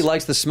because bros. nobody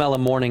likes the smell of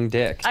morning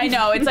dick. I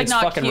know, it's like It's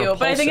not fucking cute,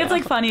 but I think it's repulsive.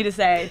 like funny to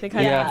say. They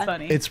kind of it's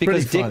funny. It's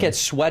because pretty dick funny. gets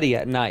sweaty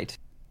at night.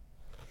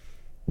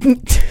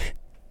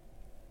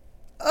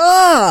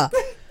 All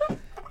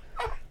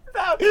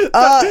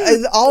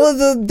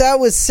of that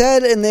was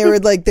said, and they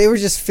were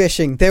just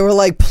fishing. They were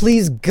like,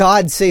 please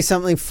God, say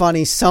something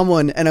funny,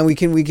 someone, and then we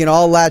can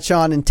all latch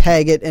on and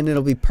tag it, and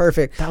it'll be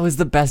perfect. That was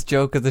the best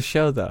joke of the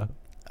show, though.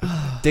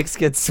 Dicks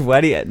get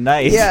sweaty at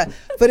night. Yeah,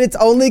 but it's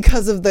only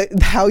because of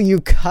how you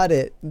cut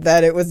it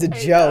that it was a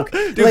joke.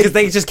 Dude, because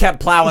they just kept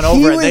plowing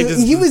over it.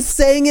 He was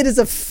saying it as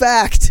a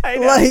fact.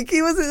 Like,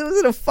 it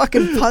wasn't a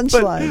fucking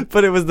punchline.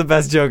 But it was the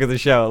best joke of the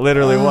show. It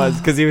literally was,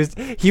 because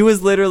he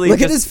was literally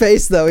Look at his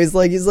face, though. He's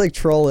like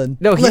trolling.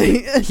 No,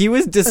 he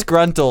was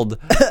disgruntled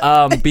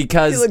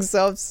because he looks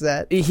so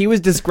upset. He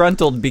was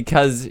disgruntled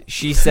because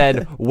she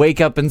said,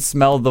 "Wake up and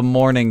smell the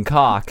morning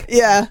cock."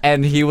 Yeah,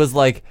 and he was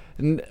like,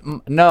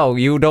 "No,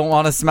 you don't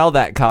want to smell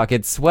that cock.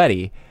 It's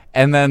sweaty."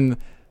 And then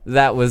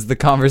that was the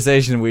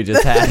conversation we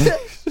just had.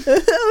 Look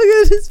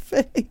at his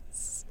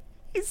face.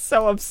 He's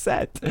so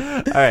upset.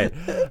 All right.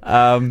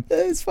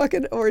 His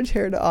fucking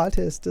orange-haired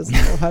autist doesn't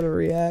know how to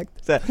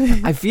react.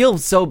 I feel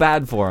so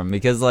bad for him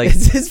because, like,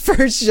 it's his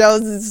first show,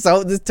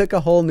 so this took a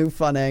whole new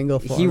fun angle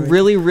for he me.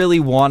 really, really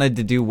wanted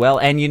to do well.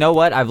 And you know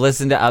what? I've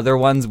listened to other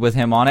ones with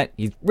him on it.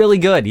 He's really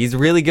good. He's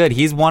really good.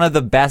 He's one of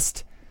the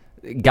best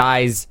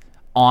guys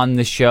on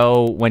the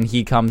show when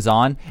he comes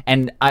on.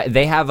 And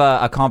they have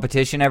a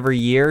competition every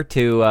year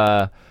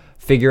to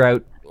figure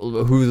out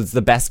who's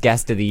the best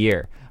guest of the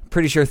year.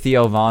 Pretty sure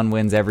Theo Von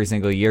wins every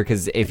single year,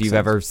 because if you've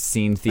ever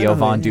seen Theo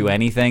Von do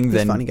anything, He's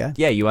then a funny guy.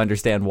 yeah, you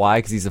understand why,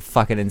 because he's a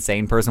fucking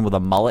insane person with a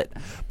mullet.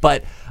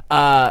 But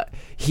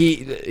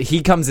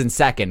he comes in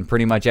second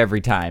pretty much every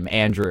time,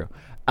 Andrew.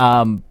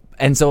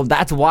 And so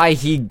that's why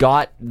he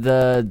got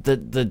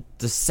the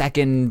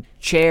second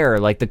chair,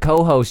 like the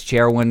co-host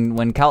chair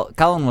when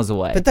Cullen was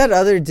away. But that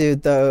other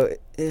dude, though,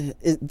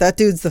 that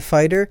dude's the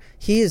fighter.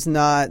 He is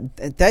not.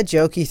 That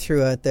joke he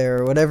threw out there,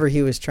 or whatever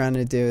he was trying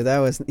to do,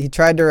 he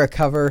tried to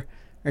recover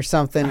or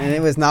something, and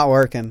it was not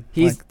working.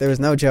 There was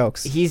no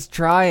jokes. He's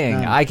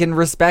trying. No. I can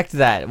respect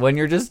that. When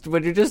you're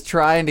just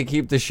trying to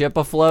keep the ship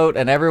afloat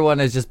and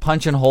everyone is just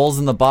punching holes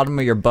in the bottom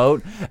of your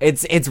boat,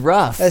 it's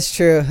rough. That's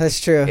true.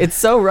 It's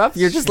so rough.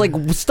 You're just like,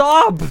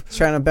 stop.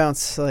 Trying to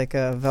bounce like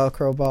a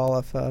Velcro ball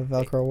off a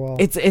Velcro wall.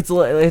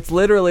 It's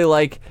literally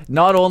like,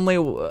 not only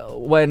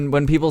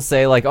when people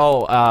say like,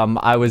 oh,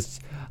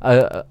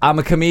 I'm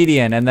a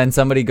comedian, and then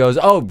somebody goes,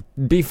 oh,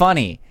 be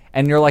funny.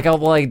 and you're like, oh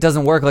well, it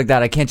doesn't work like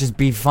that. I can't just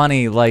be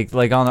funny like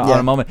on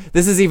a moment.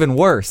 This is even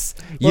worse.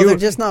 Well, they're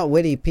just not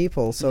witty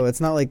people, so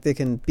it's not like they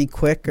can be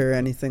quick or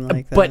anything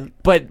like that.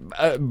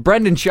 But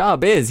Brendan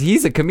Schaub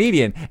he's a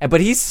comedian,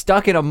 but he's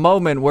stuck in a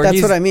moment where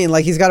that's what I mean.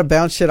 Like he's got to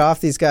bounce shit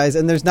off these guys,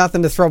 and there's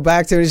nothing to throw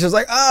back to. And he's just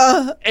like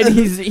and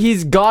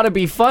he's got to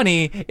be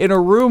funny in a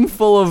room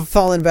full of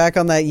falling back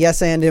on that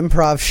yes and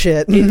improv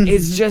shit.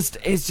 It's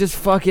just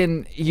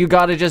fucking. You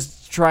got to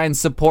just try and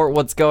support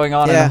what's going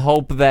on and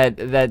hope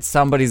that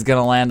somebody's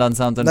gonna land on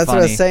something That's funny.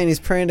 what I was saying. He's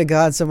praying to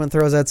God someone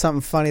throws out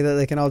something funny that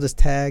they can all just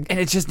tag. And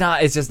it's just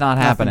not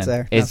happening.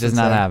 There. It's just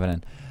not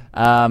happening.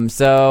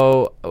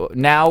 So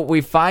now we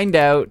find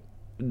out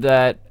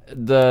that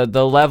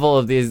the level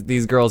of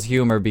these girls'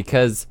 humor,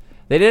 because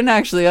they didn't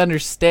actually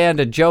understand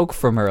a joke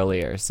from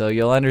earlier. So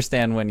you'll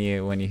understand when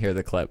you hear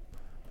the clip.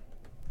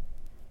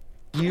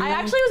 I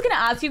actually was going to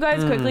ask you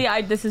guys quickly.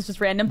 This is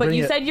just random, but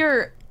you said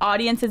your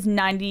audience is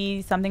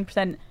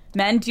 90-something%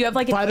 men. Do you have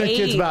like an Fighter age?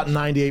 Kid's about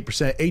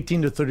 98%,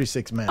 18 to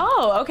 36 men.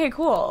 Oh, okay,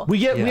 cool.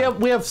 We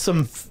have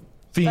some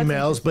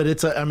females, but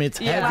it's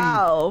heavy.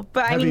 Wow,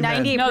 but I mean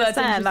 98%. No, that's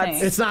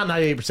interesting. It's not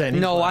 98%.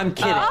 No, I'm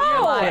kidding.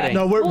 Oh, You're kidding.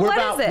 No, we're what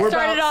about. is it? We're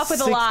Started about off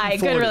with a 60, lie.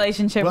 40. Good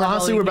relationship. Well, we're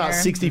honestly, we're building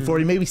about here.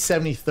 60-40, maybe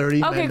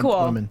 70-30 Okay, men cool.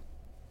 and women.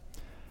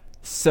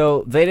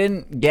 So they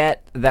didn't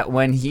get that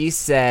when he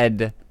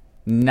said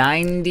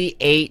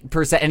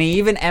 98%, and he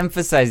even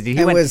emphasized it.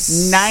 He went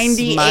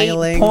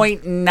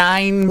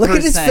 98.9%. Look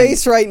at his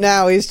face right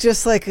now. He's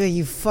just like, are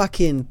you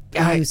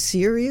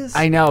serious?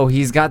 I know.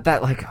 He's got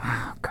that like,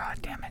 oh, God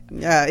damn it.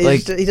 Yeah,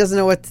 he doesn't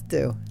know what to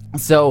do.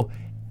 So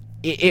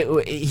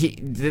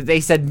they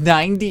said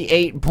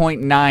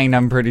 98.9,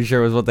 I'm pretty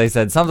sure was what they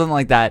said. Something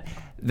like that.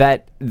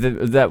 That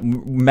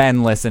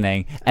men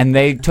listening, and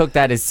they took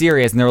that as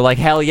serious, and they were like,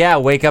 hell yeah,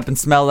 wake up and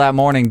smell that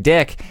morning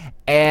dick.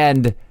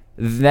 And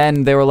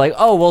then they were like,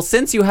 oh, well,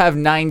 since you have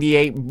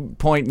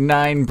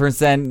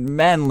 98.9%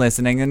 men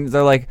listening, and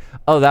they're like,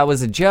 oh, that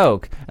was a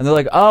joke. And they're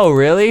like, oh,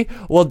 really?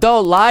 Well,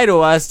 don't lie to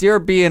us. You're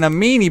being a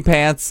meanie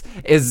pants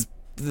is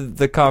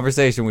the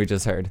conversation we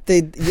just heard.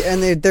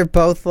 They're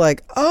both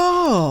like,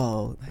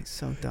 oh, like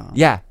so dumb.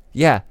 Yeah.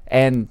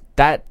 And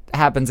that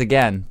happens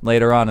again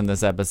later on in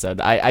this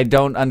episode. I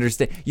don't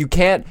understand. You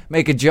can't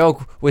make a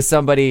joke with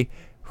somebody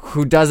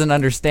who doesn't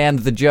understand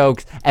the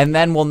joke, and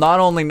then will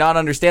not only not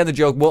understand the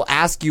joke, will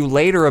ask you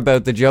later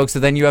about the joke, so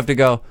then you have to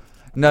go,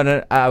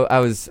 no, I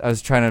was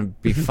trying to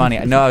be funny.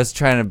 No, I was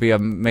trying to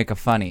make a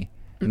funny.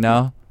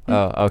 No?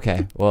 Oh,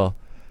 okay. Well,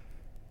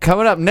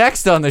 coming up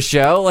next on the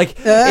show, like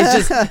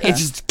it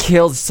just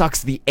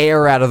sucks the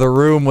air out of the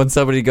room when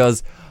somebody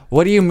goes,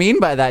 what do you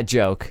mean by that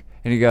joke?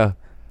 And you go,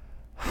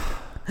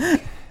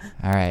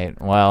 all right,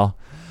 well,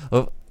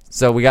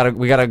 so we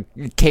gotta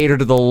cater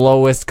to the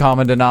lowest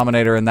common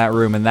denominator in that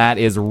room, and that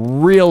is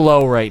real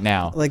low right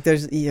now. Like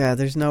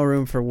there's no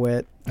room for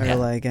wit or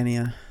like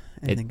anything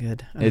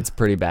good. It's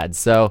pretty bad.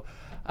 So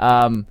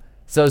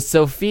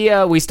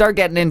Sophia, we start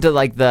getting into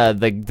like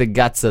the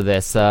guts of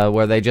this,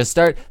 where they just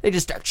start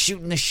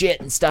shooting the shit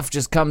and stuff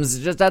just comes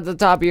just at the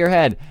top of your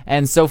head.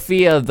 And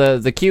Sophia,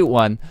 the cute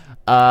one,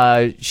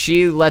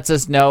 she lets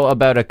us know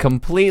about a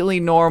completely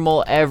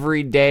normal,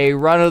 everyday,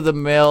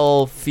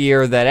 run-of-the-mill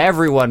fear that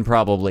everyone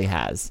probably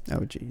has.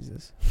 Oh,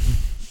 Jesus.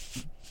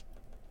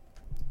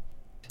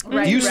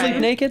 Do you sleep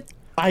naked?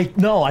 I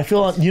feel I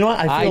feel a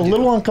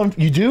little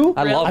uncomfortable. You do?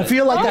 I love it. I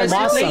feel like I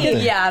lost something.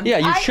 Yeah,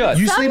 you should.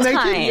 You sleep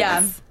naked?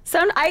 Yeah.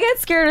 I get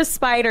scared of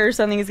spiders.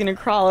 Something's gonna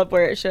crawl up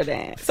where it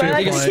shouldn't. So you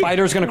think a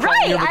spider's gonna crawl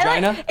in your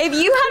vagina? If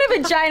you had a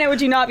vagina, would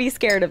you not be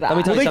scared of that? Let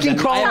me tell you They can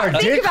something. crawl in our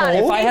dick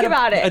hole. Think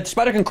about it. A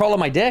spider can crawl in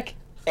my dick.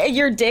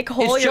 Your dick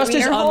hole. It's your just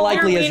as wiener hole?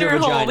 unlikely as your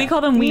Wiener hole. vagina. We call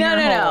them wiener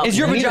No. holes. Is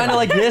your vagina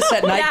like this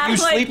at night? Yeah, You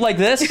like- sleep like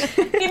this?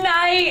 Good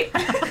night.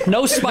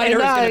 No spider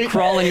is gonna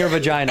crawl in your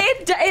vagina.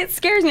 It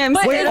scares me. I'm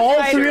Wait, scared of all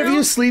spiders. three of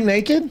you sleep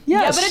naked?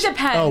 Yeah, but it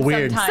depends. Oh,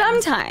 weird.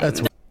 Sometimes.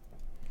 That's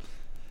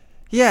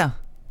Yeah.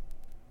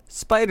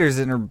 Spiders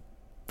in her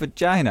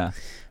vagina.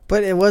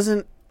 But it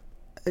wasn't.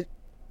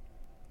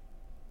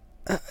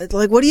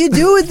 Like, what do you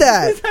do with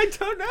that? I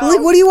don't know. Like,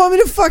 what do you want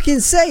me to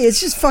fucking say?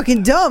 It's just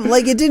fucking dumb.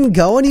 Like, it didn't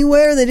go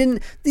anywhere.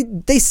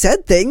 They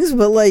said things,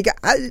 but like,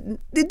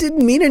 it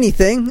didn't mean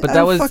anything. But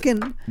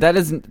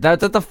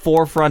that's at the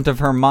forefront of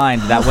her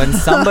mind, that when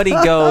somebody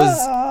goes,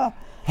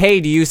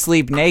 hey, do you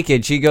sleep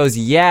naked? She goes,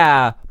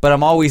 yeah, but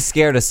I'm always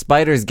scared of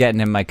spiders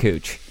getting in my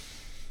cooch.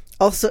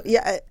 Also,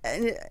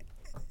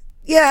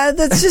 yeah,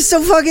 that's just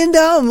so fucking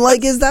dumb.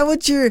 Like, is that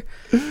what you're...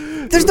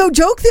 There's no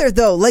joke there,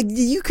 though. Like,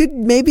 you could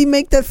maybe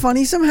make that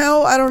funny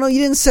somehow. I don't know.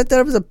 You didn't set that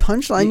up as a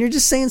punchline. You're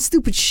just saying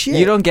stupid shit.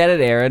 You don't get it,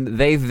 Aaron.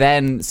 They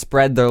then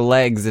spread their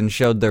legs and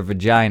showed their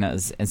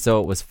vaginas, and so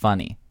it was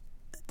funny.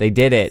 They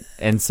did it,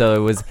 and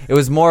so it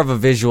was more of a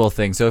visual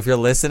thing. So if you're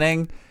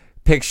listening,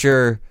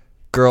 picture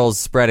girls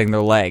spreading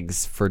their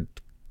legs for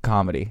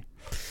comedy.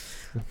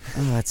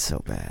 Oh, that's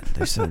so bad.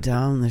 They're so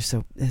dumb. They're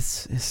so...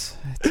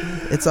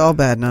 It's all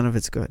bad. None of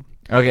it's good.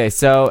 Okay,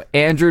 so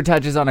Andrew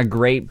touches on a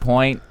great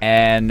point,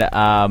 and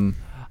I'm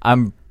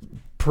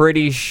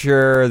pretty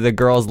sure the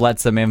girls let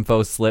some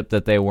info slip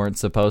that they weren't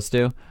supposed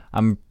to.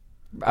 I'm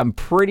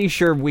pretty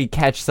sure we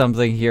catch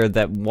something here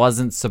that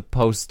wasn't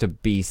supposed to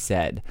be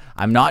said.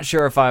 I'm not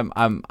sure if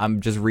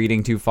I'm just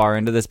reading too far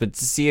into this, but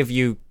to see if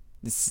you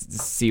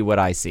see what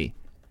I see.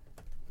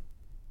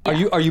 Are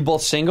you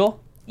both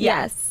single?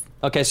 Yes.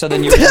 Okay, so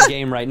then you're in the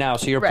game right now.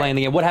 So you're playing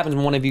the game. What happens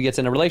when one of you gets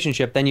in a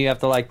relationship? Then you have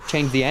to like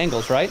change the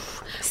angles, right?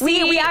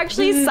 We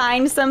actually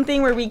signed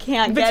something where we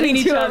can't get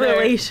into a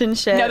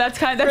relationship. No,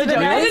 that's a joke.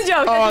 It's a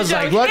joke. Oh, I was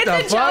like, what the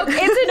fuck? It's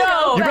a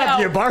joke. You're about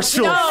to get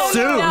Barstool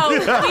soon. No,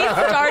 we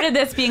started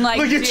this being like,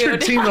 Look at your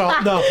dude. team.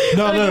 No.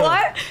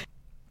 What?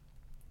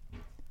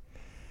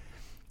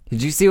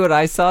 Did you see what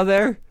I saw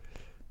there?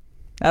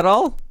 At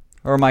all?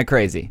 Or am I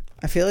crazy?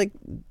 I feel like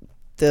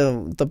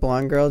the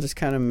blonde girl just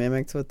kind of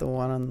mimicked what the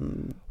one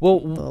on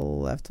the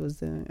left was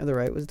doing, or the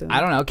right was doing. I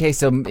don't know. Okay,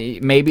 so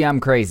maybe I'm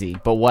crazy,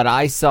 but what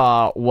I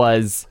saw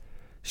was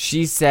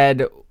she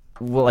said,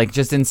 well, like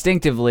just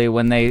instinctively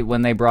when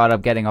they brought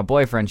up getting a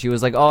boyfriend, she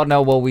was like, "Oh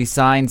no, well we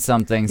signed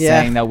something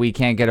saying that we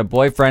can't get a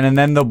boyfriend," and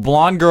then the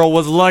blonde girl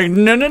was like,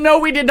 "No,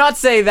 we did not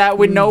say that.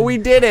 We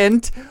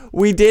didn't.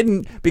 We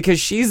didn't because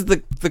she's the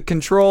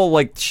control.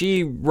 Like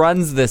she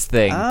runs this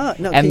thing." No,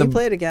 and can you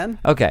play it again?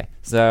 Okay,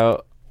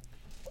 so.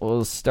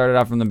 We'll start it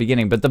off from the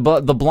beginning, but the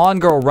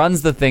blonde girl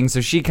runs the thing,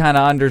 so she kind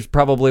of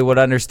probably would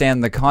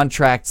understand the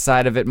contract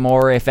side of it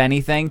more, if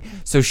anything.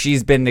 So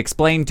she's been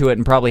explained to it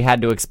and probably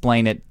had to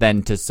explain it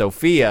then to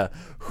Sophia,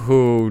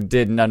 who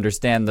didn't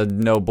understand the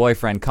no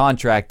boyfriend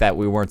contract, that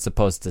we weren't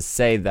supposed to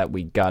say that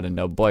we got a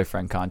no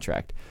boyfriend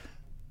contract.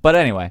 But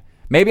anyway,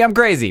 maybe I'm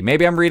crazy,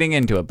 maybe I'm reading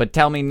into it, but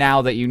tell me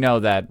now that you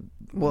know that.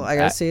 Well, I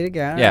gotta see it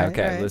again. Yeah, right,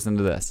 okay, right. Listen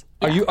to this.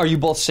 Are you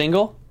both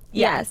single?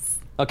 Yes.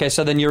 Okay,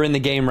 so then you're in the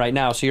game right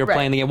now. So you're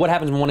playing the game. What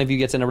happens when one of you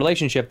gets in a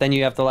relationship? Then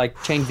you have to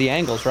like change the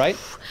angles, right?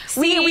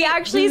 We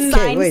actually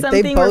signed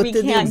something where we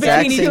can't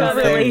get into a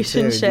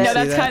relationship. No,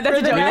 that's a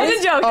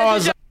joke.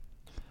 It's a joke.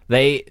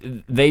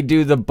 They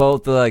do the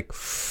both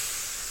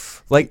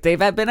like they've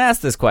been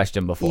asked this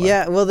question before.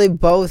 Yeah, well, they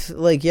both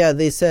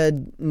they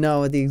said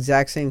no at the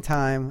exact same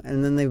time,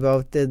 and then they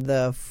both did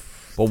the.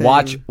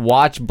 Well, thing.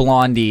 watch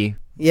Blondie.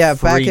 Yeah,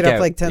 back freak it up out.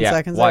 like 10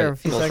 seconds there, or a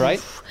few seconds.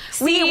 Right?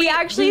 We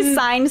actually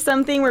signed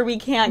something where we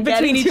can't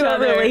get into a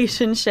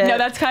relationship. No,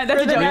 that's a joke.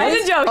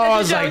 It's a joke. Oh, I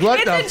was like,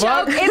 what the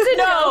fuck? It's a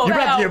joke. You're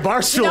about to get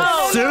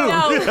Barstool soon.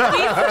 No, we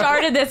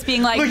started this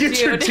being like, Look at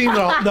your dude. team.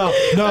 No.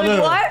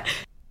 What?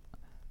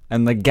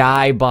 And the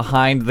guy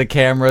behind the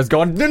camera is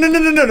going, no.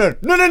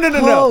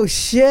 Oh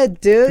shit,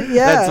 dude!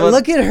 Yeah,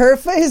 look at her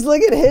face.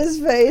 Look at his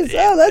face.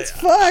 Oh, that's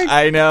fucked.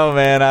 I know,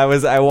 man.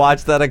 I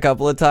watched that a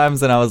couple of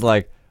times and I was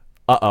like,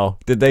 uh-oh,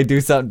 did they do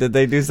something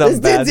This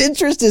bad? dude's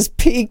interest is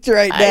peaked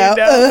right now. I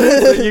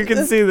know. So you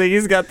can see that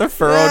he's got the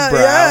furrowed brow.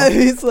 Yeah,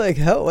 he's like,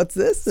 oh, what's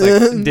this?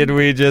 Like, did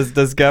we just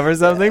discover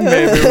something?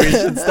 Maybe we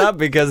should stop,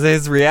 because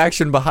his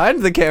reaction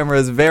behind the camera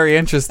is very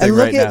interesting and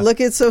right now. Look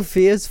at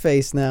Sophia's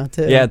face now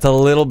too. Yeah, it's a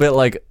little bit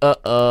like,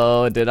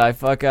 uh-oh, did I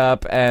fuck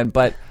up?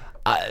 But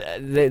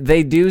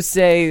they do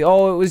say,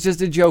 oh, it was just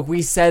a joke.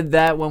 We said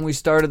that when we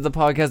started the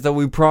podcast, that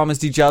we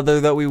promised each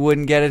other that we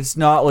wouldn't get it. It's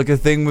not like a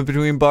thing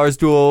between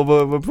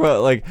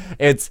Barstool. Like,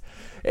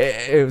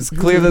 it was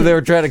clear that they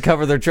were trying to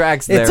cover their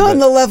tracks there. It's on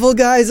the level,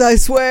 guys, I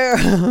swear.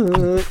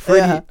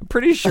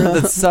 Pretty sure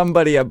that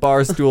somebody at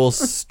Barstool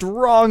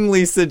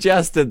strongly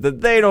suggested that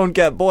they don't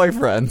get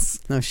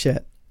boyfriends. No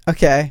shit.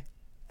 Okay.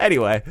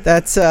 Anyway.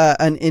 That's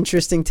an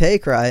interesting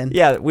take, Ryan.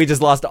 Yeah, we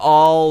just lost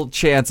all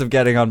chance of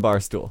getting on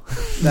Barstool.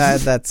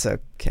 That's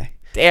okay.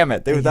 Damn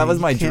it. That was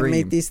my Can't dream.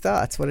 make these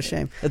thoughts. What a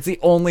shame. That's the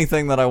only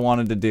thing that I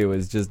wanted to do,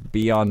 is just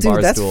be on Dude,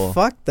 Barstool. that's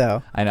fucked,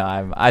 though. I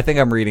know. I think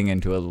I'm reading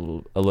into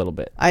it a little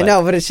bit. I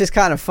know, but it's just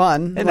kind of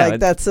fun. I know,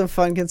 That's some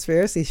fun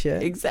conspiracy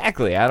shit.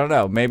 Exactly. I don't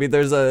know. Maybe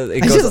there's I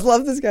just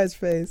love this guy's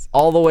face.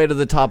 all the way to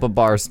the top of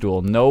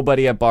Barstool.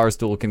 Nobody at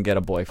Barstool can get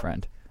a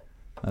boyfriend.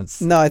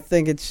 No, I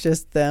think it's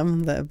just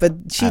them. But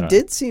she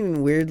did seem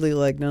weirdly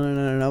like,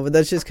 no. But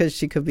that's just because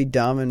she could be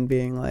dumb and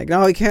being like,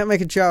 no, we can't make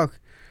a joke.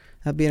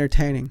 That'd be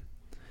entertaining.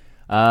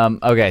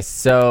 Okay,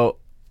 so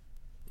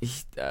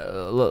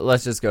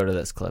let's just go to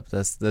this clip.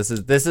 This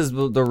is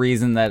the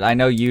reason that I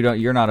know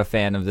you're not a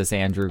fan of this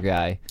Andrew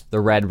guy, the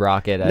Red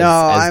Rocket, as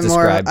I'm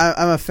described.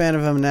 I'm a fan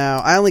of him now.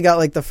 I only got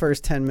like the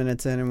first 10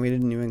 minutes in, and we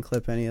didn't even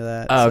clip any of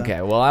that. Oh, so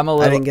okay, well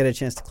I didn't get a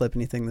chance to clip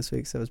anything this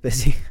week, so I was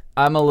busy.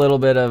 I'm a little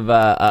bit of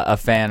a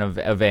fan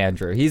of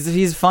Andrew.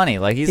 He's funny.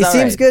 Like he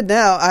seems good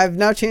now. I've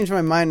now changed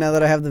my mind now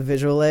that I have the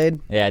visual aid.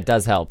 Yeah, it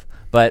does help.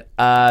 But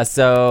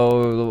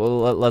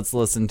so let's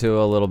listen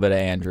to a little bit of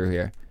Andrew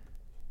here.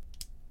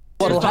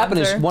 What'll happen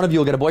is one of you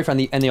will get a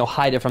boyfriend and they'll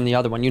hide it from the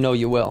other one. You know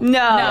you will. No.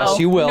 Yes,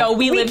 you will. No,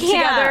 we live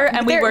together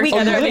and we work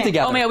together. Oh, you live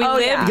together. Oh, man, we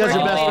live. yeah. You guys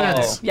are best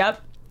friends.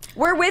 Yep.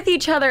 We're with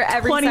each other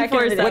every 24/7. second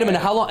of the day. Wait a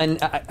minute. How long?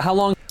 And how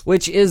long?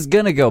 Which is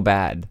gonna go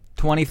bad.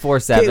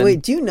 24/7.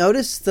 Wait, do you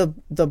notice the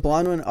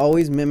blonde one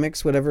always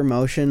mimics whatever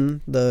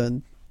motion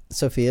the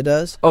Sophia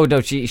does? Oh no,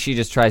 she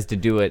just tries to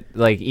do it,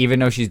 like, even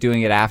though she's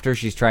doing it after,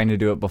 she's trying to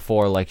do it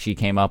before, like she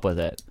came up with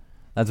it.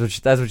 That's what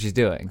she's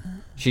doing.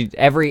 She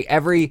every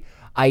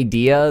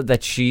idea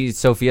that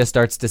Sophia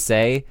starts to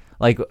say,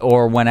 like,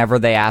 or whenever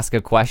they ask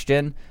a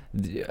question,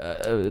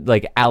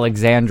 like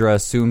Alexandra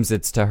assumes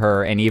it's to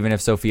her, and even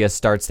if Sophia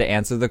starts to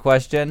answer the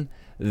question,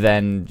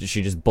 then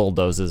she just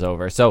bulldozes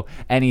over. So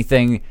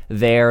anything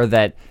there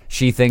that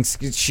she thinks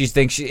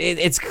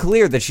it's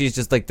clear that she's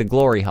just like the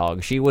glory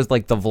hog. She was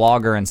like the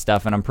vlogger and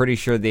stuff, and I'm pretty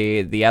sure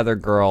the other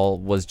girl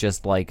was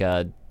just like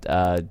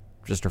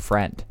just her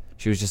friend.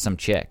 She was just some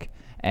chick.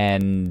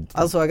 And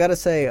also, I gotta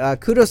say,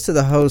 kudos to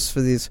the hosts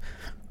for these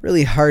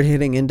really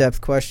hard-hitting,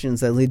 in-depth questions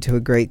that lead to a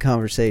great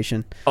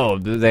conversation. Oh,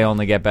 they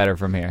only get better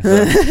from here. So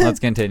let's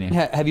continue.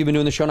 Have you been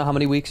doing the show now? How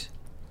many weeks?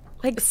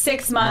 Like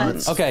 6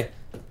 months. Okay.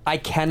 I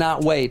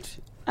cannot wait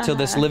till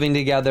this living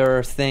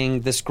together thing,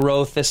 this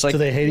growth, this like. Do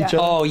they hate each other?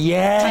 Oh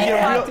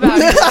yeah.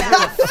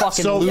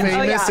 Fucking so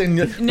famous, and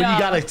but you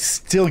gotta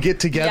still get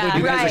together to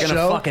do the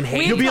show. Fucking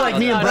hate You'll be like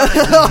me and Brian.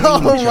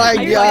 Oh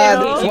my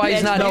god! That's why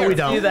he's not No, here. we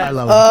don't. I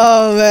love him.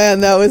 Oh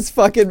man, that was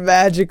fucking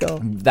magical.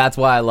 That's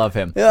why I love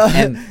him.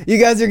 And you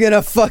guys are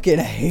gonna fucking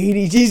hate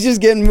each. He's just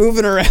getting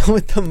moving around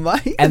with the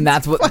mic. And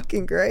that's what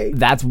fucking great.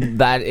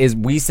 That is.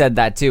 We said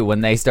that too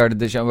when they started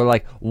the show. We're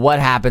like, what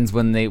happens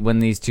when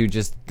these two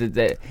just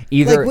either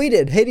like we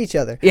did hate each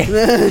other. Yeah.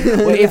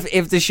 Well,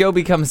 if the show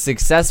becomes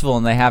successful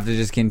and they have to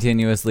just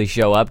continuously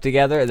show up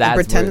together, that's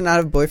pretend to not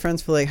have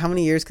boyfriends for like how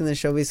many years can this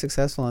show be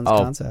successful on this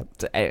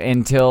concept?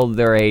 Until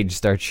their age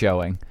starts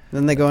showing.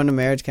 Then they go into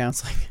marriage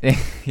counseling.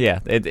 Yeah,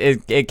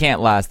 it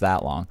can't last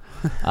that long.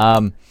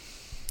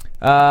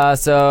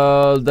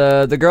 So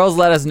the girls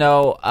let us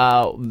know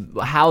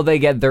how they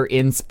get their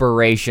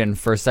inspiration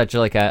for such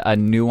like a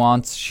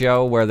nuanced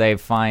show where they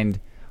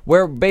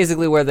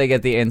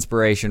get the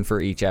inspiration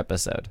for each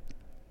episode.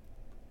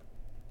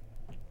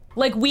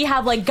 Like we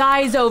have like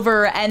guys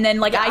over, and then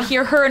like I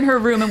hear her in her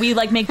room, and we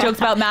like make jokes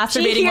about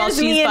masturbating while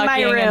she's me fucking. in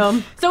my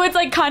room. So it's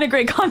like kind of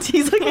great content.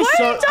 He's like, what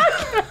are you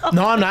talking about?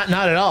 No, I'm not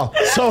at all.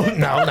 So no,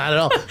 not at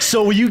all.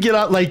 So you get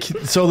out like,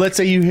 so let's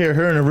say you hear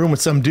her in a room with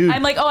some dude.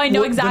 I'm like, oh, I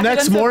know exactly. The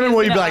next when morning, Sophia's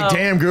will you be gonna- like,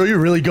 damn girl, you're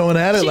really going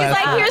at it She's last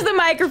like, night. here's the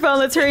microphone.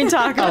 Let's hurry and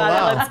talk about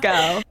wow. it. Let's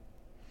go.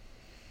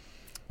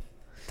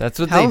 That's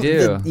what they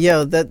do.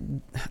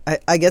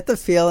 I get the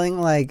feeling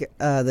like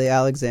the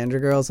Alexandra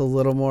girl's a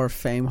little more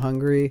fame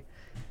hungry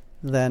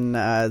than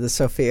the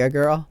Sophia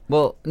girl.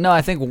 Well, no,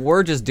 I think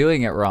we're just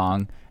doing it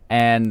wrong,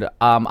 and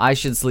I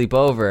should sleep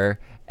over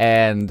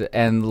and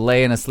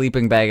lay in a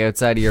sleeping bag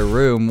outside of your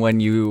room when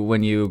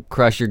you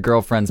crush your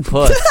girlfriend's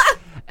puss.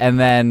 And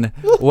then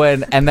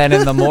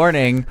in the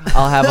morning,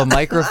 I'll have a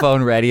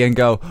microphone ready and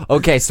go,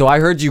 okay, so I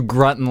heard you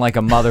grunting like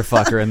a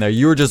motherfucker in there.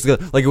 You were just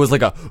like, it was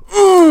like a,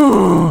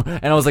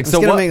 and I was like, It's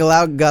so gonna what? make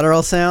loud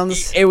guttural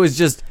sounds. It was.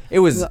 You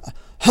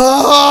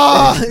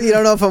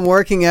don't know if I'm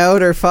working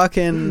out or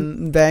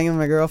fucking banging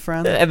my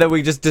girlfriend. And then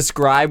we just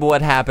describe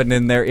what happened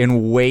in there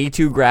in way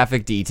too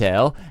graphic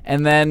detail,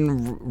 and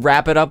then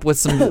wrap it up with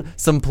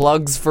some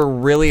plugs for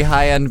really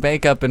high-end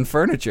makeup and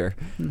furniture.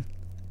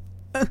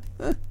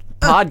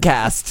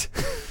 Podcast.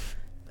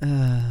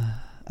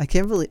 I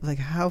can't believe, like,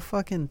 how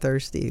fucking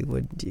thirsty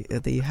would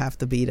you have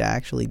to be to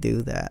actually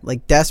do that?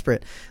 Like,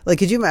 desperate. Like,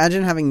 could you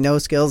imagine having no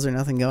skills or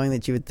nothing going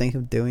that you would think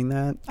of doing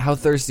that? How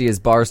thirsty is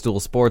Barstool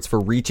Sports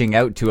for reaching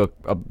out to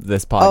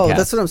this podcast? Oh,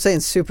 that's what I'm saying.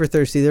 Super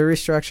thirsty. They're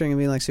restructuring and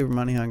being like super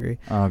money hungry.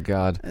 Oh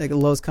God. Like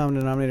lowest common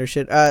denominator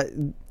shit.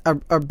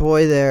 Our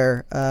boy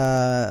there,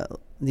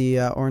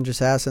 the Orange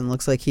Assassin,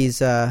 looks like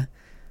he's a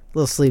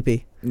little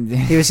sleepy.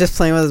 He was just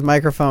playing with his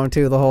microphone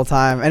too the whole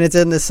time, and it's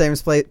in the same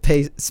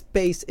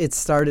space it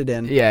started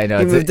in. Yeah, I know.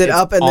 He moved it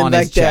up and then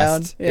back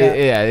down.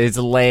 Yeah, it's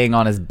laying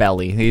on his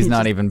belly. He's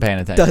not even paying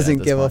attention.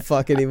 Doesn't give a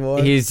fuck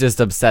anymore. He's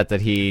just upset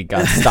that he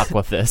got stuck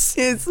with this.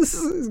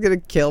 He's gonna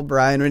kill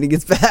Brian when he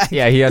gets back.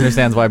 Yeah, he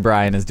understands why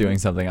Brian is doing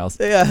something else.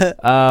 Yeah.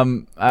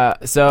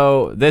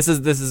 So this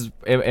is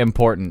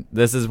important.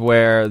 This is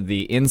where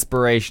the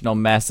inspirational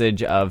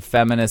message of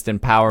feminist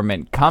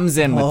empowerment comes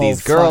in with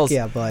these girls. Fuck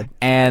yeah, bud.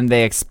 And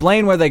they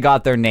explain where they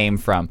got their name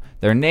from.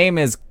 Their name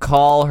is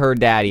Call Her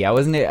Daddy. I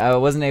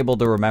wasn't able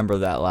to remember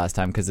that last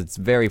time because it's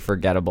very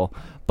forgettable.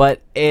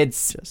 But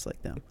it's just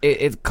like them.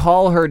 It's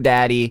Call Her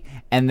Daddy,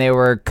 and they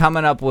were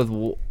coming up with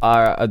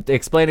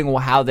explaining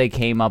how they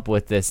came up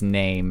with this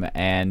name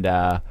and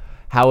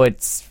how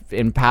it's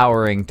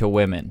empowering to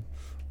women.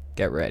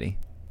 Get ready.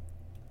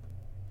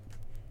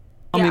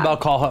 Tell me about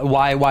Call Her.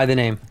 Why the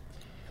name?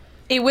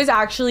 It was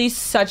actually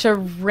such a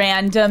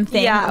random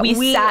thing. Yeah,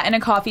 we sat in a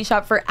coffee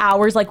shop for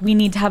hours like, we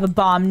need to have a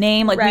bomb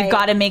name. Like, we've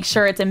got to make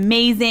sure it's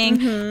amazing.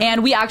 Mm-hmm.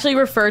 And we actually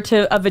refer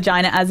to a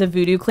vagina as a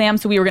voodoo clam.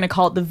 So we were going to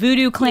call it the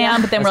voodoo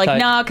clam. But then we're like,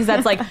 no, because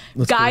that's like,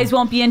 guys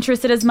won't be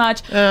interested as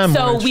much.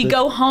 So we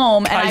go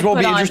home and Guys I won't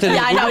put be on... interested in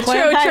Yeah, I know.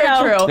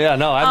 voodoo True. Yeah,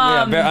 no,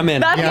 I'm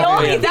in. That's the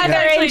only thing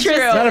they're interested in.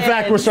 Matter of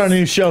fact, we're starting a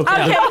new show.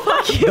 Okay,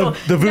 fuck you.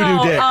 The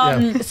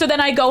voodoo dick. So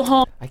then I go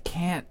home. I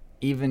can't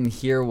even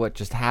hear what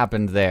just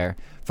happened there.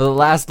 For the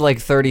last like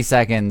 30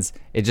 seconds,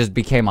 it just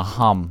became a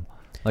hum.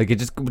 Like it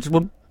just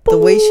went, the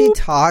way she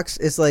talks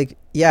is like,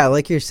 yeah,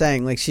 like you're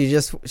saying, like she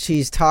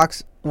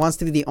talks, wants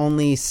to be the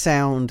only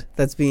sound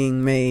that's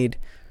being made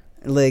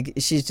Like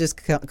she's just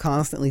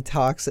constantly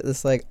talks at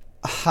this like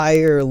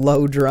higher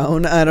low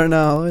drone. I don't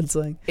know. It's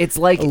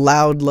like a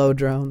loud low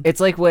drone. It's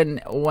like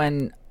when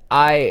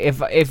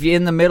if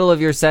in the middle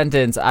of your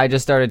sentence I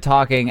just started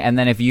talking, and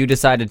then if you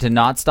decided to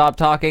not stop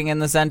talking in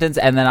the sentence,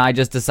 and then I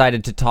just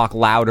decided to talk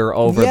louder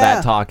over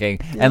that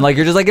talking, and like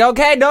you're just like,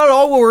 okay,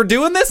 no, we're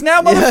doing this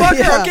now,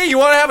 motherfucker. Okay, you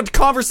want to have a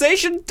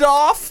conversation,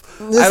 Doff?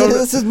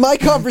 This is my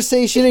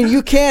conversation, and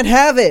you can't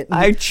have it.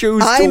 I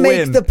choose to win. I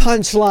make the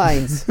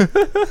punchlines.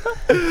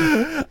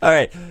 All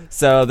right,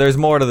 so there's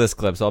more to this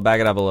clip, so I'll back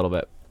it up a little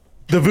bit.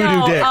 The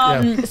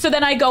voodoo dick. So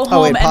then I go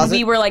home and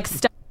we were like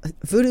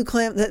Voodoo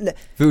clam.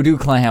 Voodoo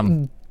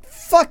clam.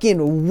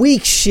 Fucking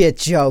weak shit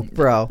joke,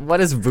 bro.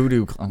 What is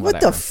voodoo clam? What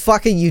the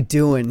fuck are you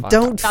doing?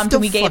 Don't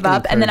we gave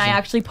up, and then I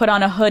actually put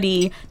on a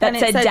hoodie that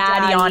said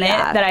daddy on it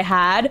that I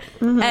had.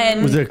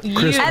 And Was it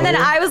Chris and then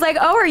I was like,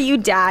 oh, are you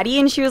daddy?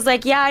 And she was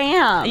like, yeah, I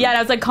am. Yeah, and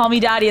I was like, call me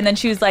daddy. And then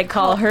she was like,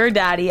 call her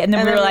daddy. And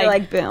then we were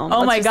like, boom.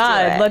 Oh my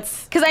God,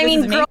 let's. Because I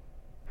mean, girl.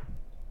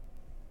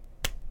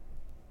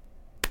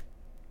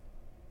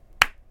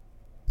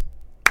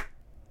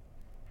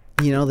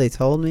 You know, they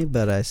told me,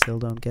 but I still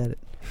don't get it.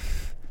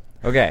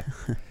 Okay.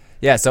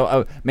 Yeah,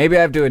 so maybe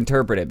I have to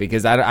interpret it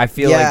because I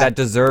feel like that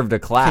deserved a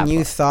clap. Can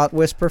you thought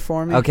whisper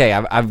for me? Okay,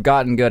 I've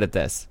gotten good at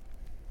this.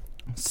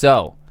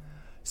 So,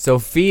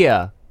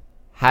 Sophia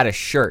had a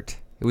shirt.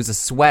 It was a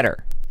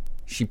sweater.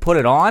 She put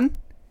it on.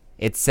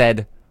 It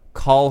said,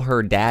 call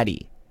her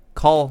daddy.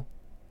 Call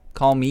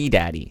me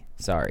daddy.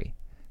 Sorry.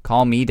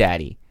 Call me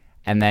daddy.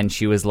 And then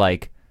she was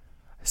like,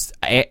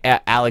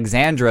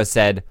 Alexandra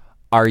said,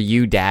 are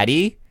you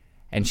daddy?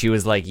 And she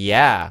was like,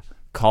 yeah,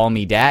 call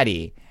me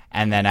daddy.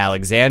 And then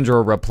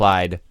Alexandra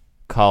replied,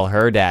 call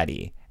her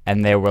daddy.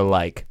 And they were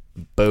like,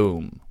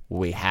 boom,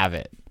 we have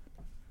it.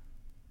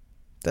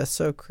 That's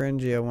so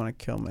cringy, I want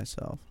to kill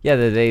myself. Yeah,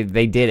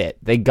 they did it.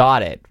 They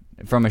got it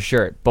from a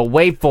shirt. But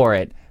wait for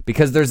it,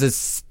 because there's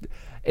this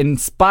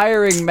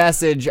inspiring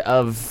message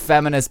of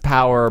feminist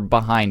power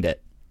behind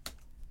it.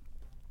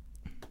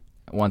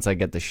 Once I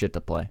get the shit to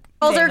play.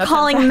 Girls are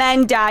calling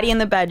men daddy in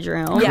the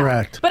bedroom. Yeah.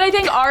 Correct. But I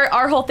think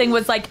our whole thing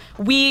was like,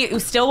 we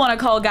still want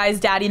to call guys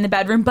daddy in the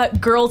bedroom, but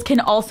girls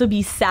can also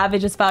be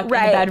savage as fuck in the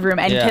bedroom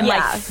and can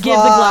like give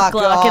the gluck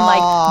gluck and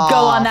like go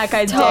on that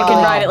guy's dick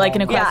and ride it like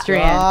an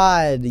equestrian.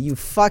 God, you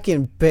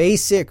fucking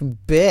basic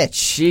bitch.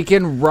 She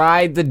can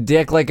ride the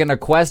dick like an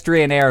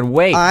equestrian, Aaron.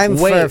 Wait, I'm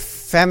for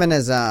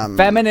feminism.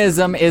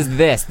 Feminism is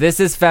this.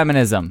 This is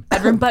feminism.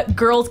 Bedroom, but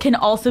girls can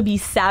also be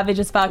savage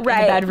as fuck in the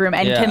bedroom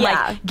and can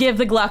like give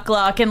the gluck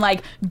gluck and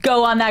like go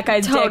on that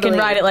guy's dick and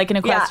ride it like an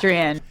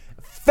equestrian.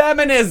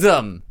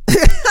 Feminism.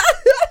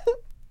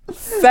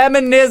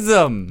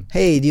 Feminism.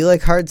 Hey, do you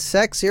like hard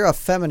sex? You're a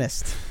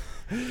feminist.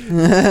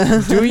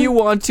 Do you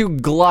want to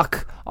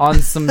gluck on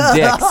some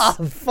dicks?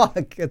 Oh,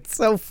 fuck. It's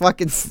so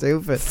fucking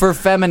stupid. For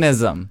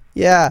feminism.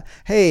 Yeah.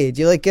 Hey,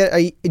 do you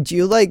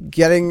like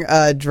getting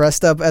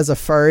dressed up as a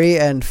furry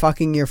and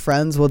fucking your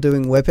friends while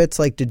doing whippets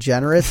like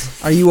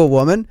degenerates? Are you a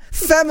woman?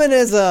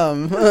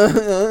 Feminism.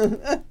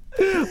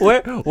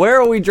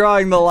 Where are we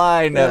drawing the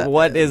line at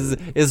what is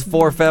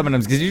for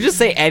feminism? Because you just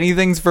say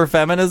anything's for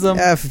feminism?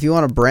 Yeah, if you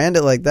want to brand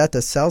it like that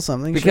to sell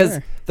something, because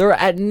sure. there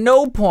at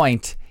no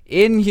point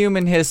in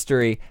human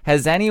history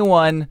has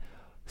anyone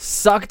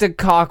sucked a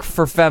cock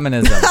for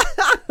feminism.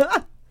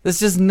 That's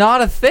just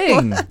not a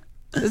thing. What?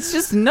 It's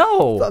just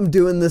no. I'm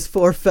doing this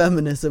for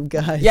feminism,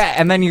 guys. Yeah,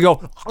 and then you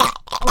go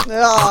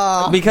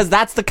because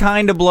that's the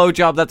kind of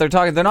blowjob that they're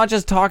talking. They're not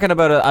just talking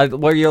about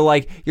where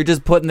you're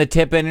just putting the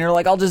tip in and you're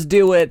like, I'll just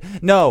do it.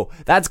 No,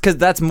 that's because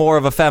that's more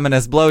of a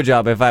feminist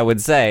blowjob, if I would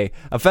say.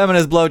 A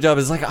feminist blowjob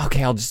is like,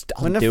 okay, I'll do it.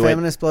 Wouldn't a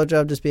feminist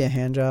blowjob just be a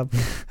hand job?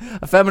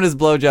 A feminist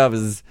blowjob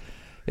is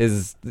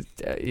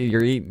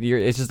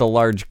it's just a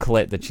large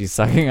clit that she's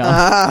sucking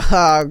on.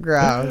 Oh,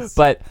 gross.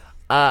 But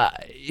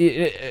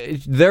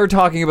they're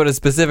talking about a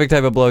specific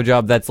type of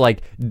blowjob that's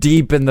like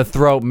deep in the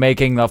throat,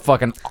 making the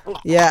fucking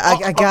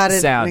I got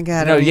it. Sound. I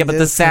got no, it. yeah, but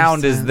the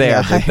sound is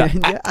there.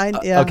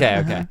 Yeah,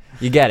 Okay,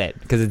 you get it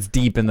because it's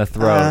deep in the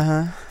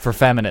throat for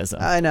feminism.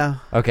 I know.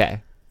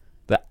 Okay,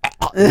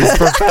 is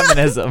for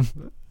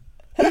feminism.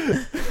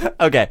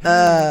 Okay.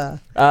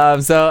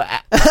 So.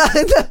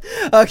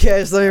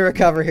 Okay, so let me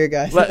recover here,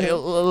 guys. Let's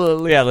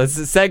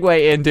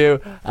segue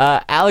into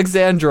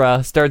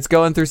Alexandra starts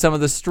going through some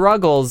of the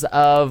struggles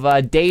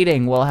of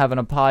dating while having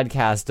a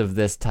podcast of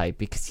this type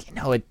because,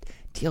 it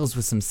deals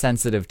with some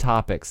sensitive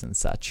topics and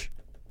such.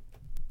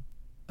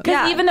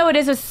 Because even though it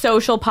is a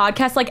social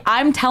podcast, like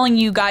I'm telling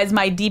you guys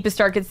my deepest,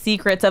 darkest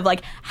secrets of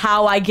like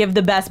how I give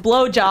the best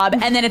blowjob,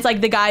 and then it's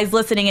like the guy's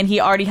listening and he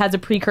already has a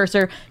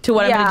precursor to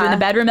what I'm going to do in the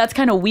bedroom. That's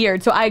kind of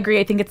weird. So I agree.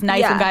 I think it's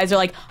nice when guys are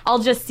like, I'll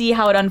just see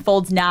how it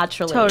unfolds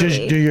naturally.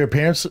 Totally. Do your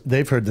parents?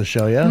 They've heard the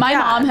show, yeah. My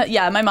mom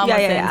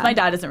listens. My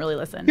dad doesn't really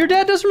listen. Your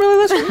dad doesn't really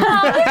listen.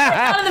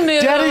 Not in the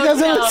mood. Daddy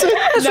doesn't listen.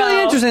 That's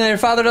really interesting that your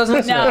father doesn't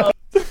listen. No.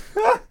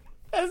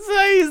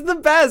 So he's the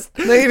best.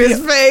 Look at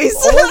his face.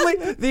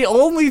 The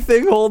only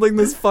thing holding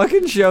this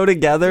fucking show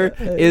together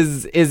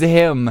is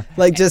him.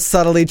 Like just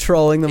subtly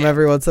trolling them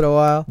every once in a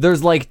while.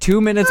 The's like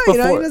 2 minutes You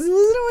know, before. he doesn't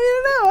listen to what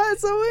you know.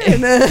 That's so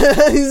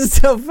weird. He's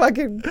so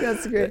fucking.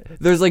 That's great.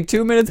 There's like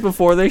 2 minutes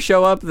before they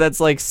show up. That's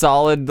like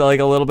solid. Like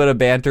a little bit of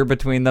banter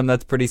between them.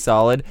 That's pretty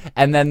solid.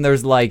 And then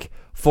there's like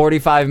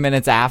 45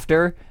 minutes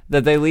after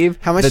that they leave.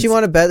 How much do you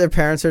want to bet their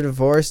parents are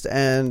divorced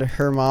and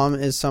her mom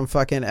is some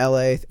fucking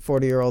LA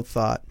 40-year-old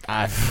thought?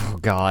 Oh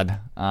God,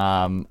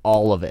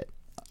 all of it.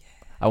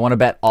 I want to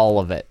bet all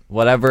of it.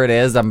 Whatever it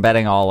is, I'm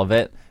betting all of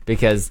it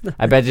because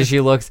I bet you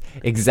she looks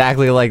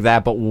exactly like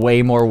that, but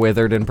way more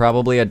withered and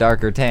probably a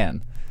darker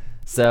tan.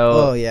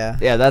 So, yeah,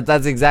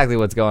 that's exactly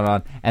what's going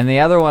on. And the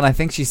other one, I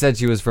think she said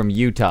she was from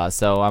Utah,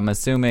 so I'm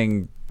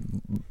assuming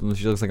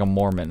she looks like a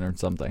Mormon or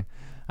something.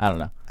 I don't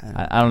know.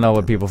 I don't know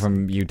what people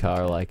from Utah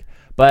are like.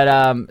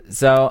 But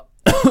so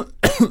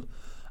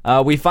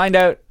we find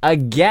out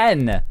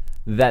again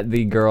that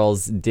the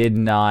girls did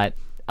not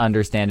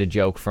understand a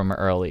joke from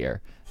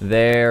earlier.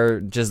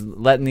 They're just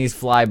letting these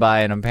fly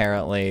by and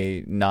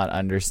apparently not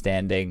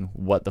understanding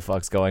what the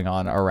fuck's going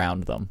on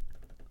around them.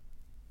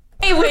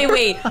 Hey,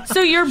 wait.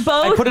 So you're both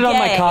I put it on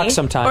my gay, cock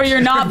sometimes. or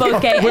you're not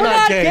both gay. We're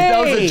not gay. That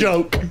was a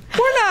joke.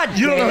 We're not.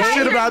 You don't know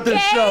shit about this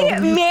show.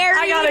 Married,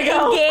 I gotta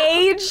go.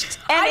 engaged,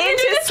 and I can do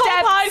into this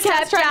whole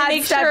podcast trying to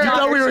make sure. You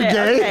thought we were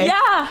gay? Okay.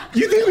 Yeah.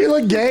 You think we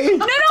look gay?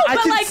 No,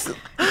 but like,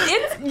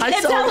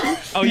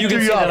 it's Oh, you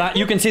can see that.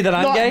 You can see that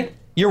I'm No. gay.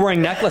 You're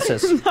wearing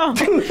necklaces. I'm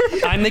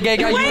the gay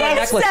guy. You Wait wear a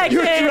necklaces. second.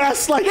 You're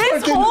dressed like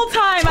This fucking whole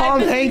time Tom I've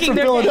been Hanks thinking from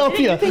they're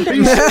Philadelphia. gay. Are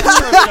you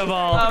First of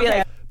all,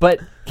 But,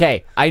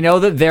 okay, I know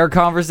that their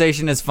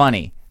conversation is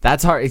funny.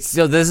 That's hard.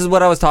 So this is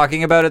what I was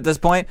talking about at this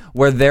point,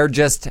 where they're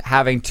just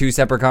having two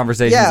separate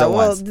conversations Yeah, at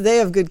well, once. they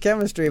have good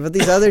chemistry, but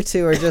these other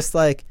two are just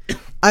like,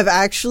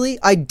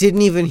 I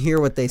didn't even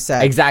hear what they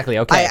said. Exactly,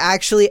 okay.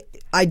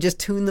 I just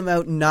tuned them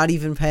out, not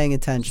even paying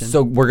attention.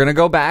 So we're going to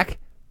go back,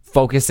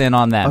 focus in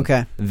on them.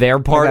 Okay. Their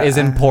part is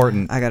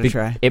important. I gotta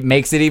try. It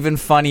makes it even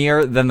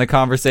funnier than the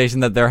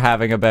conversation that they're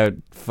having about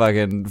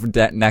fucking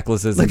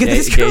necklaces Look and at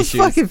this gay girl's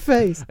shoes. fucking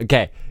face.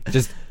 Okay,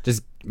 just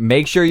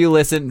make sure you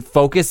listen.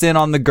 Focus in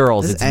on the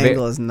girls. This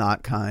angle is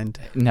not kind.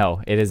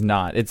 No, it is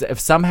not. It's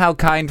somehow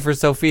kind for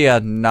Sophia,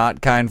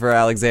 not kind for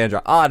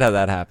Alexandra. Odd how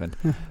that happened.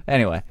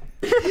 Anyway.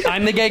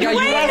 I'm the gay guy. You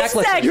wear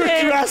necklaces. You're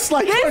dressed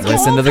like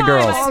Listen to the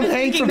girls. Tom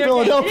Hanks from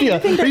Philadelphia.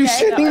 Are you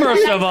shitting me?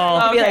 First of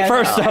all,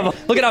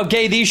 look at how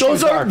gay these shoes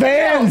Those are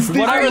Vans.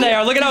 Whatever they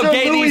are, look at how These are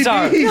gay Louis these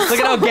are. V's. Look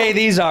at how gay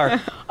these are.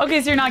 Okay,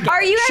 so you're not gay.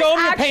 Are you Show guys 'em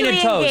your actually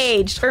painted toes.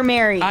 engaged or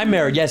married? I'm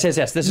married. Yes. This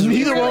is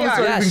Neither one of us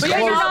are Yes. even But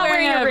you're close. not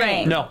wearing a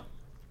ring. No.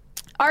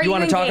 Are You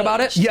want to talk engaged?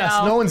 about it? Yes,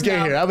 no one's gay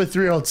No. here. I have a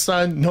 3-year-old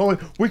son. No one.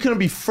 We couldn't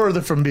be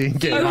further from being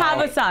gay. You have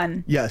a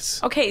son.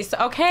 Yes. Okay, so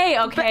okay.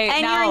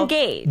 And now, you're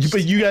engaged.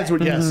 But you guys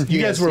were. Yes. You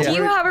guys were. Do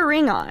you have a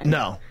ring on?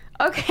 No.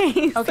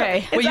 Okay.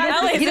 Okay. Wait,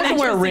 he doesn't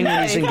wear a ring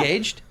when he's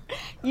engaged.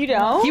 You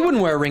don't? He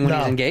wouldn't wear a ring when No.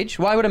 he's engaged.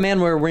 Why would a man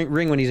wear a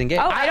ring when he's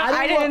engaged? Oh,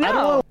 I didn't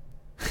know.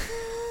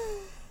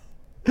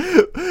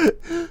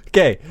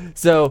 Okay,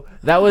 so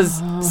that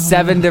was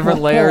 7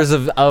 different layers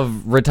of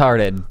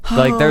retarded.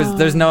 Like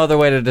there's no other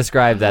way to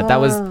describe that. That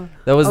was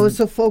I was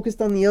so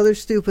focused on the other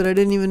stupid, I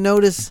didn't even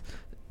notice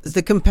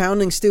the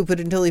compounding stupid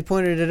until he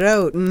pointed it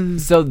out.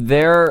 So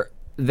they're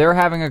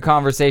having a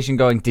conversation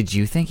going, did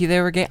you think they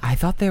were gay? I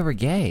thought they were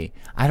gay.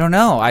 I don't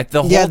know.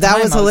 The whole That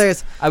time was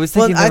hilarious. I was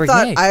thinking they were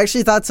gay. I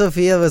actually thought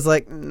Sophia was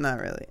like, not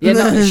really. Yeah,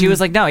 no, she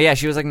was like, no, yeah,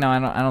 she was like, no,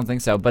 I don't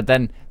think so. But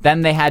then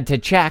they had to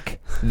check,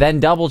 then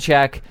double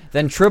check,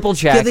 then triple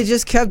check. Yeah, they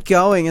just kept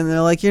going, and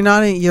they're like, you're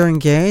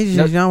engaged,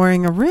 No. you're not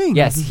wearing a ring.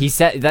 Yes, he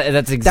said that's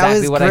That exactly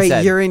was what great. I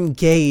said. You're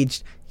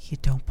engaged. You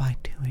don't buy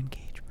 2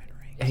 engagement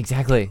rings.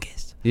 Exactly.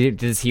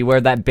 Does he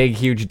wear that big,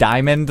 huge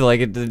diamond?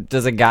 Like,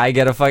 does a guy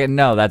get a fucking...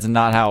 No, that's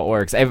not how it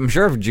works. I'm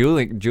sure if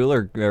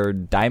jeweler or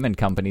diamond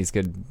companies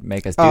could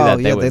make us do that,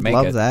 they would they'd make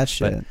love it. that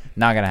shit. But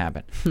not going to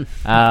happen.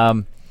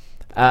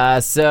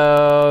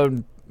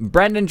 So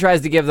Brendan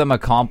tries to give them a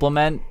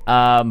compliment,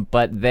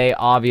 but they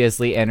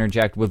obviously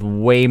interject with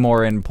way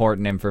more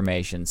important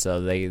information,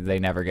 so they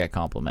never get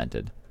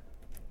complimented.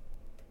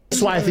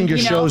 That's why I think your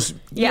show's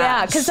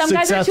Yeah, because some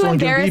guys are too successful and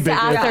can be embarrassed to big.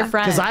 ask their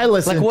friends. Because I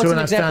listened Like, what's to it an and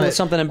I example found of it.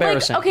 something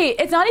embarrassing? Like, okay,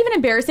 it's not even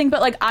embarrassing,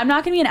 but like I'm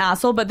not gonna be an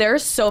asshole, but there are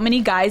so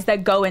many guys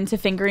that go into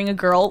fingering a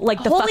girl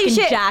like the Holy fucking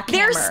shit. jackhammer.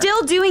 They're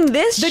still doing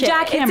this the shit.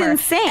 jackhammer.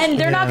 It's insane. And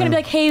they're not gonna be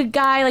like, hey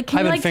guy, like can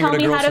I you haven't like tell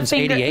fingered a me girl how to since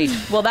finger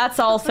 88. Well, that's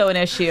also an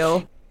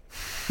issue.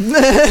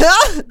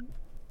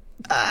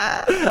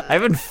 I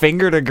haven't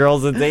fingered a girl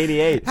since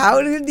 88.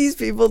 How did these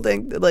people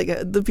think, like,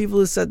 the people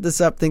who set this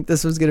up think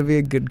this was going to be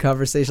a good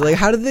conversation? Like,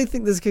 how did they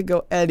think this could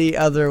go any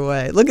other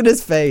way? Look at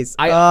his face.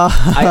 I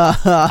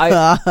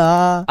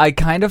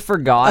kind of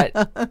forgot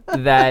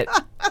that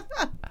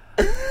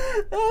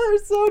Oh,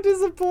 they're so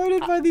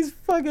disappointed by these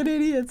fucking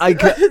idiots. I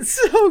cou- It's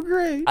so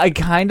great. I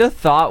kind of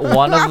thought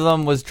one of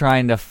them was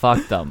trying to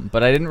fuck them,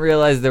 but I didn't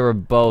realize they were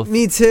both.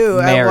 Me too.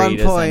 At one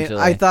married, point,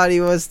 essentially. I thought he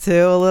was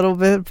too a little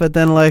bit, but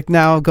then like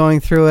now going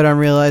through it, I'm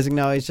realizing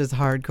no, he's just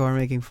hardcore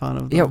making fun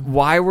of them. Yeah,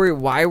 why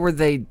were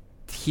they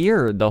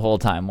here the whole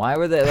time? Why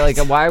were they like?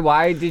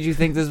 Why did you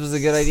think this was a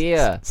good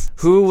idea?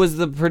 Who was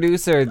the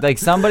producer? Like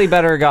somebody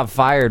better have got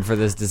fired for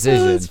this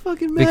decision. Oh, it's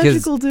fucking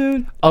magical,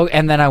 dude. Oh,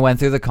 and then I went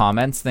through the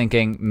comments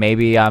thinking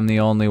maybe I'm the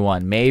only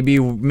one. Maybe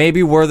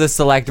we're the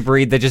select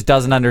breed that just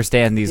doesn't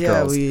understand these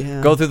girls.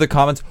 Go through the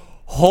comments.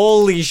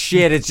 Holy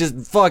shit, it's just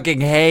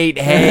fucking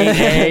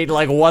hate.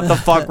 Like, what the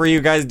fuck were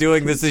you guys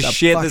doing? This is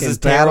shit. This is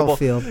terrible.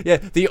 Yeah,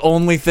 the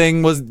only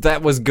thing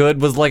that was good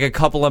was like a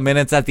couple of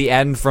minutes at the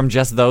end from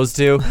just those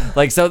two.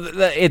 Like, so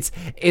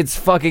it's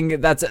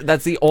fucking,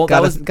 that's the old,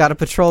 Gotta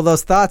patrol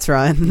those thoughts,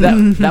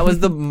 Ryan. that was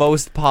the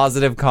most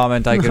positive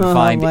comment I could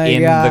find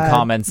in the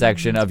comment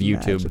section of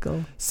YouTube.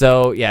 Magical.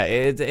 So, yeah,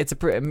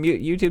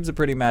 YouTube's a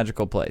pretty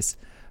magical place.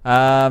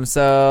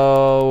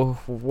 So,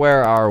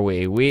 where are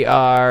we? We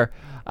are...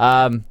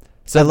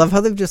 So I love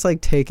how they've just like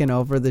taken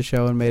over the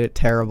show and made it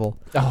terrible.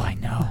 Oh, I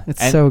know.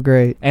 It's so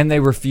great. And they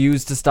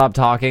refuse to stop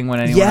talking when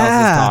anyone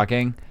else is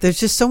talking. There's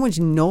just so much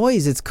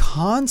noise. It's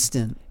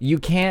constant. You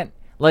can't,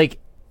 like,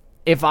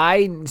 if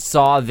I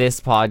saw this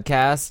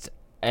podcast,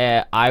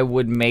 I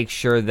would make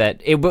sure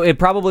that it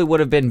probably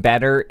would have been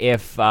better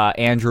if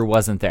Andrew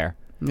wasn't there.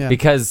 Yeah.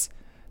 Because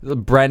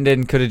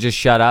Brendan could have just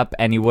shut up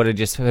and he would have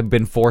just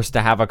been forced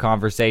to have a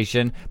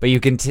conversation, but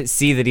you can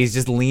see that he's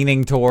just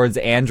leaning towards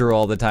Andrew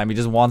all the time. He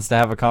just wants to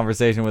have a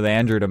conversation with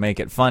Andrew to make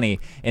it funny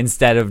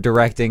instead of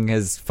directing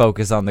his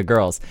focus on the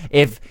girls.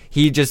 If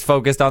he just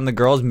focused on the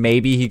girls,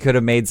 maybe he could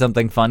have made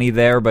something funny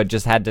there, but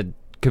just had to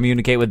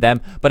communicate with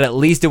them. But at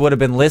least it would have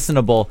been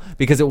listenable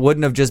because it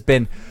wouldn't have just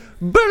been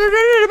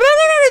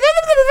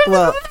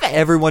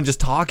everyone just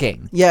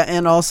talking. Yeah,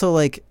 and also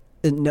like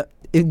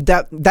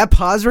that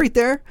pause right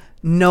there,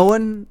 no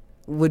one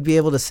would be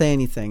able to say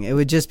anything. It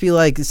would just be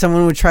like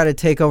someone would try to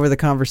take over the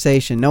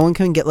conversation. No one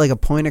can get like a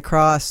point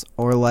across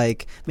or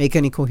like make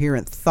any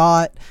coherent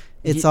thought.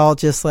 It's all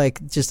just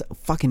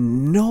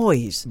fucking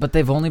noise. But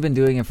they've only been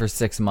doing it for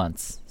 6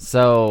 months.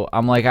 So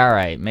I'm like, all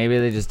right, maybe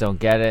they just don't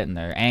get it and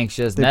they're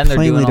anxious. They and then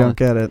plainly don't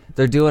get it.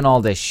 They're doing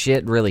all this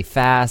shit really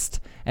fast.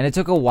 And it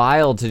took a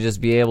while to just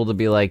be able to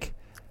be like,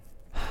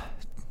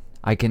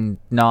 I can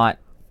not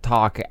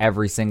talk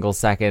every single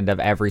second of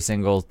every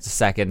single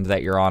second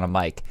that you're on a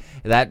mic.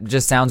 That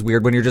just sounds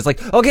weird when you're just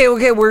like, okay,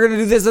 we're gonna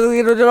do this.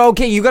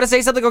 Okay, you gotta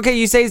say something. Okay,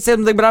 you say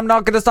something, but I'm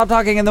not gonna stop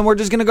talking, and then we're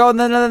just gonna go, and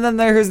then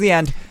here's the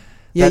end.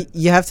 Yeah,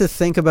 you have to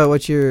think about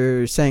what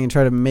you're saying and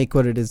try to make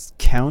what it is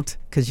count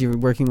because you're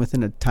working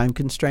within a time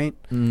constraint.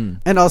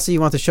 And also you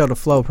want the show to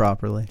flow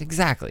properly.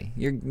 Exactly.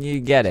 You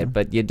get it,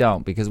 but you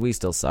don't because we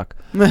still suck.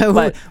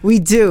 But we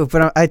do,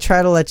 but I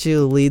try to let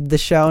you lead the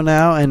show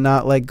now and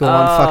not like go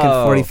on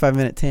fucking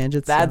 45-minute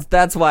tangents.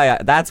 That's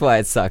why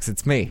it sucks.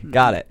 It's me.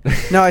 Got it.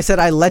 No, I said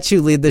I let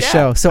you lead the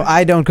show, so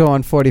I don't go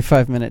on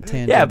 45-minute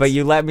tangents. Yeah, but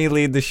you let me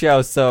lead the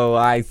show,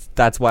 so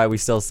that's why we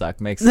still suck.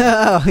 Makes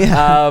sense. No,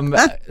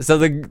 yeah. So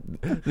the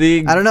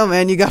I don't know,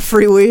 man. You got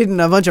free weed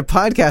and a bunch of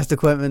podcast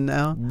equipment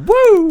now.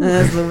 Woo!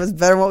 It's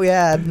better than what we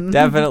had.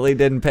 Definitely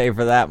didn't pay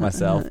for that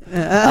myself.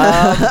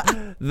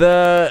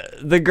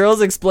 The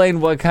girls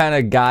explain what kind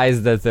of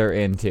guys that they're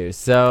into.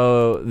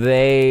 So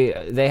they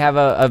have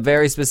a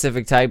very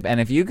specific type, and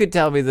if you could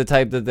tell me the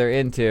type that they're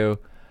into,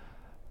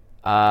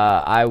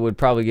 I would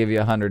probably give you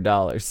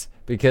 $100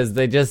 because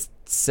they just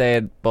say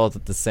it both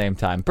at the same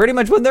time. Pretty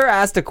much when they're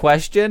asked a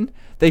question,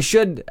 they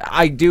should.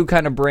 I do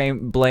kind of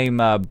blame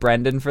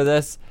Brendan for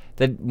this.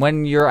 That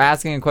when you're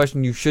asking a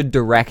question, you should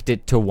direct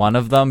it to one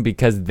of them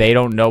because they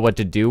don't know what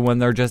to do when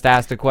they're just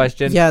asked a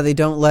question. Yeah, they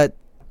don't let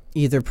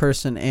either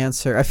person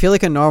answer. I feel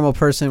like a normal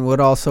person would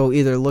also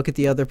either look at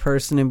the other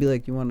person and be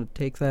like, you want to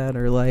take that?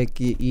 Or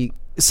like,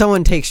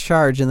 someone takes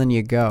charge and then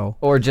you go.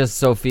 Or just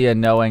Sophia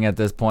knowing at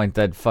this point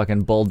that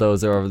fucking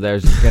bulldozer over there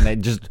is just going to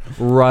just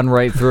run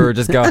right through her,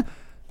 just go...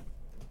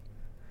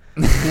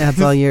 Yeah, it's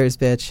all yours,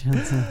 bitch.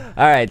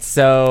 All right,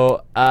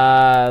 so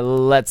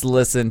let's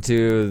listen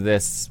to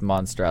this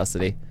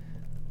monstrosity.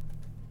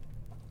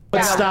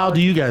 What style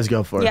do you guys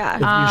go for? Yeah.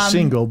 If you're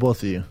single,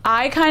 both of you.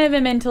 I kind of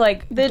am into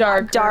like The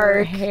dark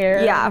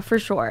hair. Yeah, for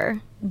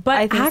sure. But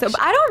I think so.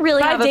 But I don't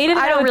really have dated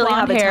I don't really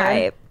have a hair.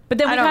 type. But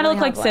then we I don't kind of really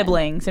look like have one.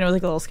 siblings, and it was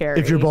like a little scary.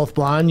 If you're both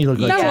blonde, you look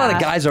like... Not a lot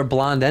of guys are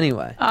blonde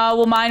anyway.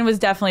 Well, mine was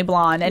definitely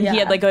blonde, and he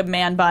had like a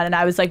man bun, and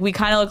I was like, we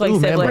kind of look like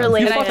siblings.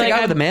 You And I fucked feel a like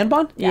guy with a man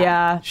bun?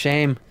 Yeah.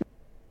 Shame.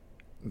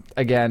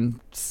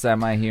 Again,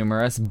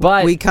 semi-humorous,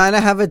 but... We kind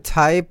of have a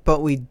type,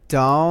 but we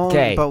don't.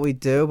 'Kay. But we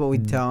do, but we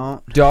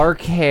don't.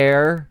 Dark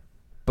hair,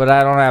 but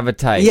I don't have a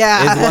type.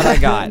 Yeah. Is what I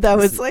got. That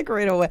was like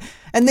right away.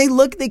 And they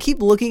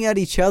keep looking at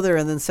each other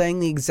and then saying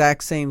the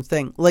exact same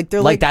thing. Like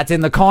they're like that's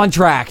in the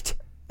contract.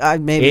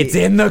 Maybe It's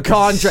in the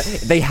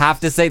contract. They have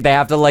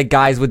to like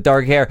guys with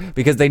dark hair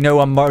because they know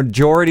a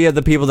majority of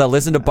the people that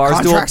listen to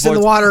Barstool contracts in the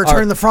water.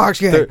 Turn the frogs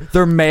game.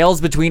 They're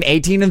males between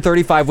 18 and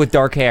 35 with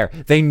dark hair.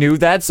 They knew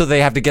that, so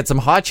they have to get some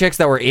hot chicks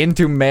that were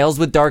into males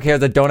with dark hair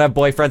that don't have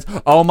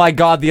boyfriends. Oh my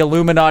God, the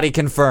Illuminati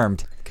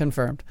confirmed.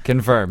 Confirmed.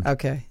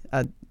 Okay.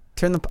 I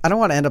don't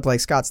want to end up like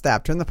Scott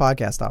Stapp. Turn the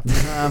podcast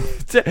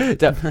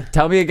off.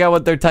 Tell me again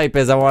what their type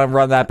is. I want to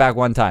run that back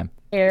one time.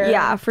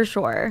 Yeah, for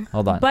sure.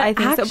 Hold on. But I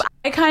think so.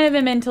 I kind of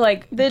am into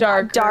like The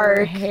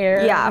dark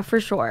hair. Yeah, for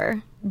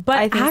sure. But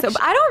I think so.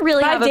 But I don't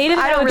really have dated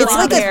I don't them really It's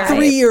long like hair. a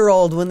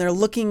 3-year-old when they're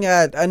looking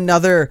at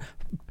another,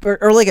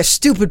 or like a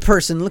stupid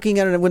person looking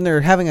at it when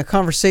they're having a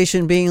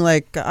conversation, being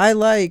like, "I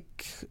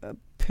like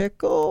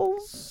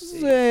pickles,"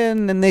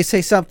 and they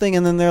say something,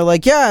 and then they're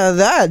like,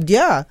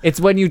 "Yeah."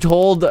 It's when you're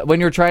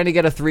trying to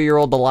get a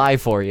 3-year-old to lie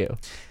for you.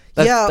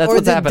 That's or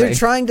what's happening. they're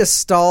trying to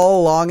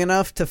stall long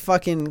enough to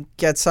fucking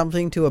get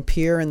something to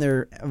appear in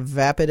their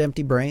vapid,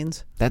 empty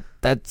brains.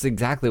 That's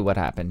exactly what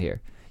happened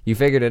here. You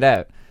figured it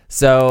out.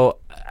 So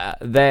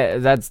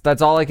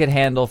that's all I could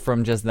handle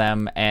from just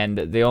them. And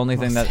the only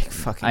thing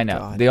that I know,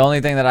 God. the only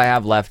thing that I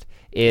have left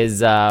is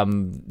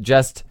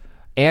just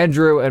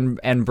Andrew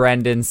and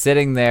Brendan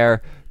sitting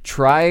there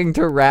trying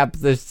to wrap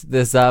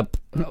this up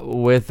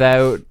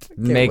without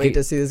Wait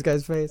to see this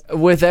guy's face.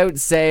 without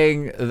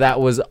saying that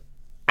was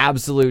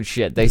absolute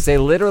shit. They say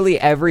literally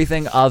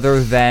everything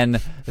other than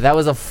that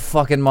was a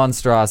fucking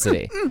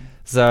monstrosity.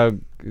 So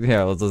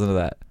yeah, let's listen to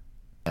that.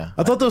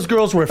 I thought those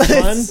girls were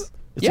fun.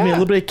 It's gonna be a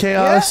little bit of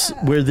chaos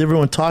with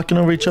everyone talking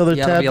over each other.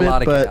 Yeah, there'll be a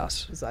lot of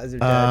chaos. His eyes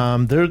are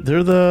dead.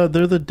 They're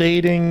the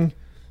dating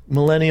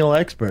millennial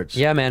experts.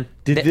 Yeah, man.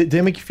 Did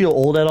they make you feel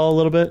old at all a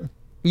little bit?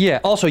 Yeah.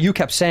 Also, you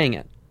kept saying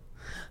it.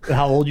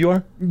 How old you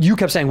are? You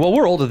kept saying, "Well,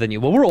 we're older than you.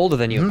 Well, we're older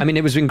than you." I mean,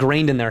 it was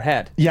ingrained in their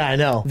head. Yeah, I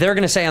know. They're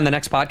going to say on the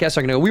next podcast,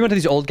 they're going to go, "We went to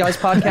these old guys'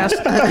 podcast."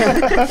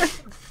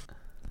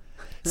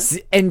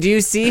 And do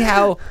you see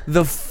how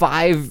the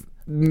 5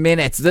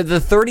 minutes, the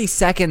 30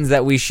 seconds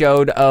that we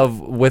showed of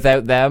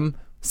without them,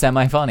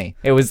 semi-funny.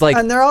 It was like...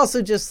 And they're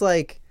also just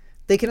like,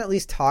 they can at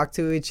least talk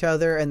to each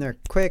other, and they're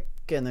quick,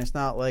 and there's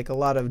not like a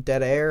lot of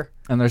dead air.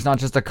 And there's not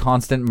just a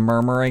constant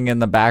murmuring in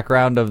the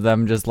background of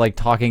them just like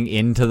talking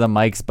into the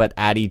mics but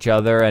at each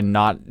other and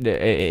not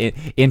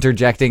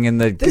interjecting in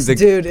the... This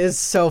dude is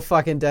so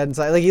fucking dead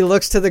inside. Like, he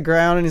looks to the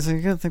ground and he's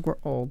like, I think we're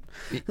old.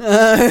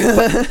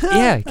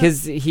 Yeah,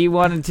 because he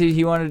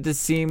wanted to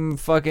seem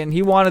fucking...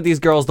 He wanted these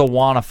girls to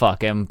want to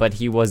fuck him, but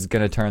he was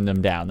going to turn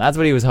them down. That's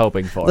what he was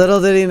hoping for.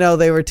 Little did he know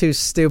they were too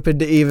stupid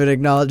to even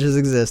acknowledge his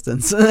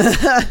existence.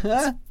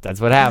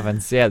 That's what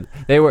happens. Yeah,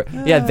 they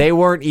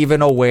weren't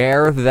even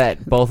aware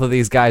that both of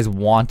these guys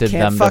wanted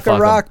them to fuck a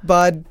rock, them.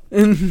 bud.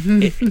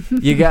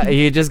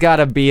 You just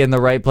gotta be in the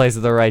right place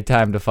at the right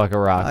time to fuck a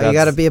rock. You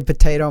gotta be a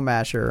potato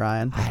masher,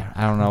 Ryan.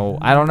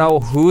 I don't know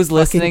who's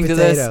listening to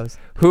potatoes.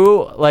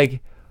 this.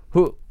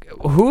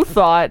 Who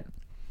thought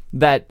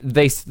that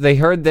they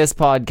heard this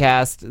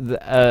podcast?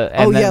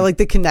 Like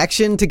the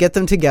connection to get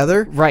them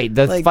together. Right,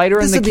 the like, fighter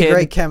and the this would kid. be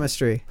great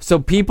chemistry. So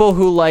people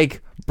who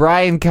like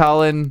Brian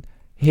Cullen,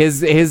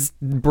 his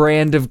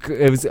brand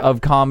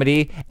of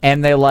comedy,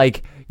 and they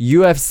like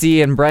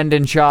UFC and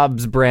Brendan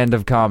Schaub's brand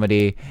of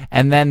comedy,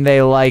 and then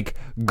they like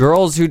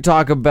girls who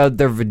talk about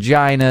their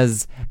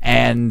vaginas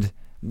and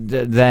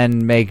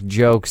then make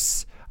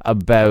jokes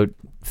about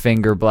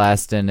finger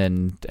blasting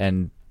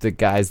and the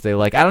guys they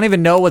like. I don't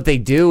even know what they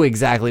do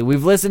exactly.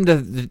 We've listened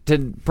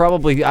to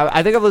probably,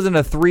 I think I've listened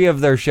to 3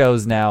 of their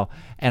shows now,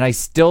 and I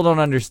still don't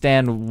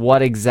understand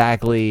what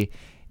exactly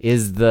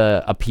is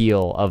the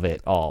appeal of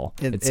it all.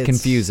 It's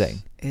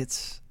confusing.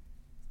 It's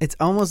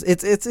almost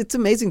it's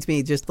amazing to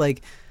me, just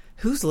like,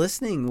 who's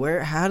listening,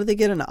 how do they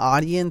get an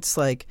audience?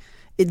 Like,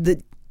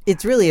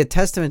 it's really a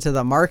testament to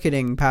the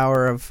marketing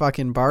power of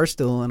fucking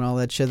Barstool and all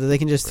that shit, that they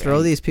can just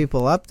throw these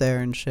people up there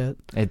and shit.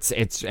 It's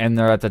and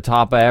they're at the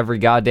top of every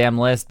goddamn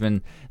list,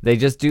 and they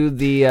just do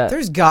the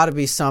there's got to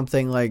be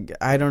something, like,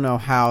 I don't know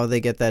how they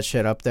get that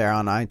shit up there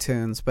on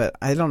iTunes, but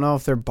I don't know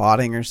if they're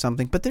botting or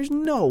something, but there's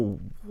no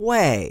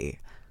way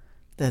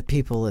that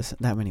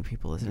many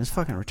people listen. It's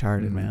fucking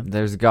retarded, man.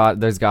 There's got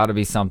to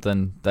be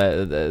something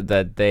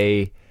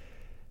that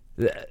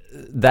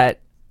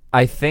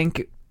I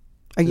think.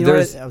 You know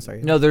what? I'm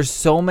sorry. No, there's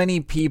so many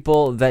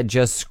people that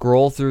just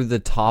scroll through the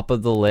top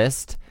of the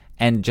list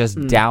and just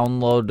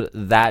download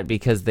that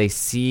because they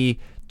see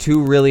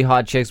 2 really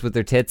hot chicks with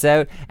their tits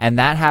out, and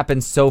that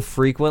happens so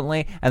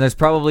frequently. And there's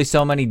probably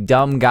so many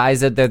dumb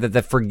guys out there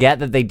that forget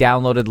that they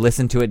downloaded,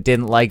 listened to it,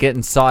 didn't like it,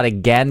 and saw it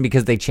again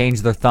because they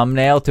changed their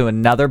thumbnail to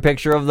another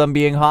picture of them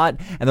being hot,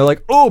 and they're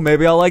like, oh,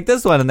 maybe I'll like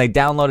this one, and they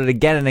download it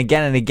again and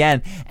again and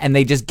again, and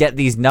they just get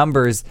these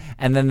numbers,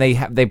 and then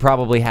they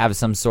probably have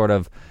some sort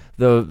of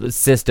the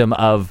system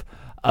of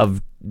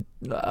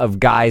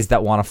guys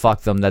that want to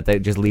fuck them, that they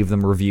just leave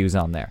them reviews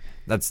on there.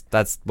 That's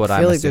what I'm assuming. I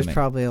feel like there's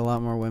probably a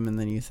lot more women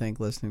than you think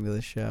listening to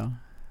this show.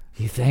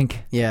 You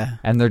think? Yeah.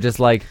 And they're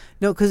just like...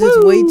 No, because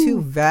it's way too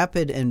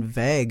vapid and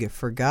vague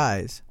for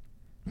guys.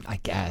 I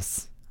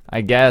guess.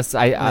 I guess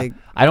I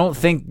don't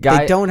think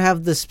they don't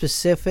have the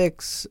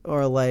specifics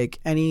or like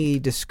any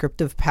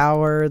descriptive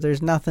power.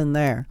 There's nothing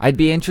there. I'd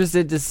be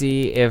interested to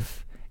see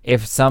if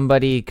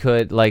somebody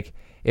could like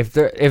if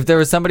there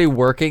was somebody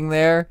working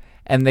there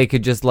and they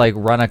could just like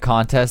run a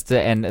contest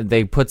and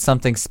they put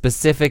something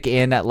specific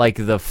in at like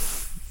the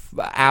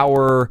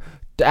hour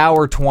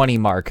 20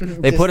 mark.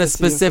 They put a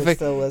specific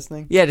still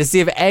listening. Yeah, to see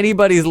if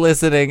anybody's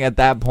listening at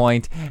that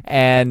point,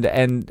 and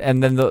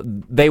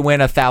then they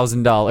win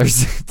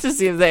 $1,000 to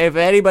see if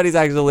anybody's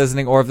actually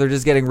listening, or if they're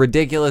just getting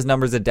ridiculous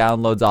numbers of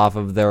downloads off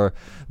of their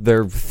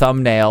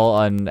thumbnail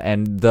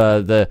and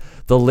the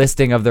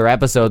listing of their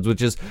episodes,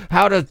 which is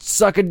how to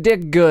suck a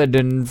dick good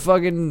and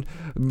fucking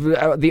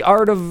the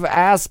art of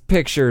ass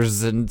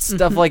pictures and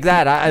stuff like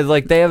that. I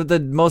like they have the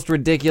most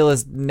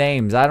ridiculous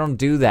names. I don't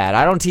do that.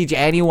 I don't teach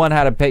anyone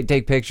how to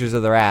take pictures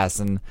of their ass,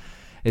 and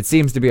it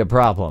seems to be a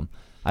problem.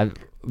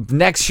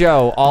 Next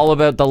show, all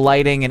about the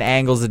lighting and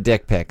angles of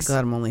dick pics. God,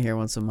 I'm only here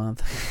once a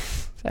month.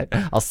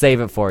 I'll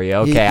save it for you.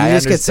 Okay, I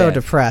just get so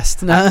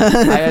depressed.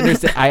 I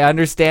understand. I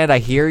understand. I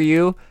hear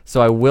you.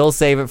 So I will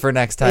save it for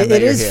next time.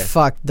 It is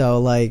fucked though.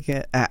 Like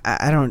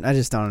I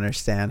just don't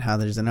understand how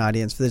there's an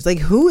audience for this. Like,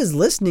 who is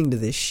listening to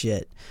this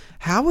shit?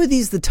 How are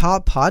these the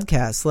top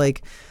podcasts?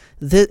 Like,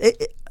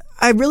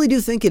 I really do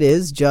think it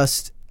is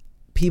just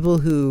people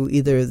who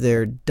either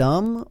they're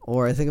dumb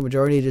or I think a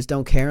majority just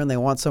don't care and they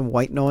want some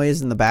white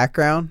noise in the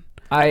background.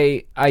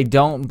 I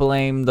don't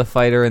blame the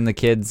fighter and the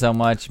kid so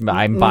much.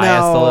 I'm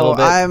biased a little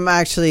bit. I'm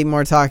actually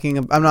more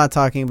talking. I'm not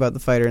talking about the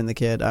fighter and the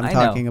kid. I'm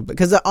talking about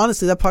because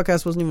honestly, that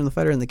podcast wasn't even the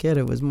fighter and the kid.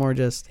 It was more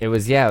just. It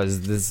was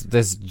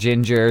this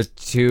ginger,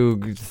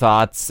 two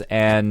thoughts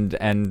and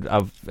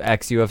a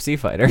ex UFC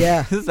fighter.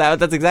 Yeah,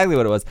 that's exactly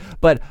what it was.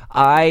 But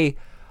I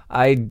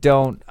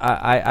don't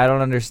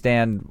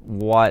understand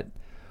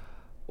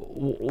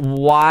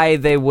why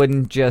they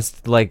wouldn't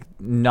just like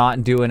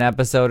not do an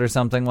episode or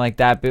something like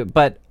that,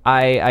 but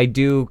I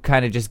do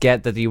kind of just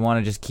get that you want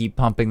to just keep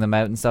pumping them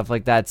out and stuff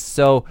like that,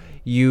 so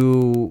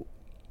you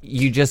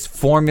just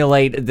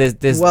formulate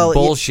this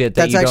bullshit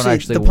that you don't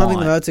actually want. The pumping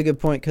them out's a good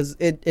point because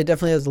it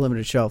definitely has a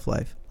limited shelf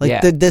life.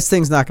 Like this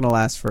thing's not going to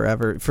last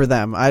forever for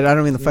them. I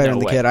don't mean the fighter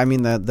and the kid. I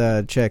mean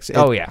the chicks.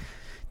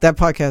 That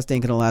podcast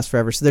ain't going to last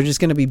forever, so they're just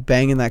going to be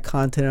banging that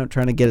content out,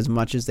 trying to get as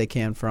much as they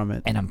can from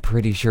it. And I'm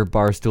pretty sure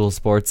Barstool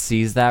Sports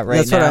sees that right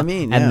now. That's what I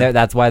mean, and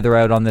that's why they're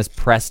out on this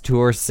press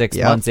tour 6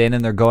 months in,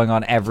 and they're going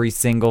on every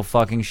single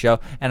fucking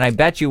show. And I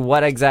bet you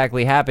what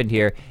exactly happened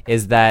here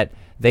is that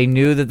they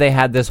knew that they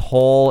had this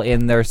hole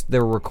in their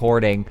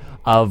recording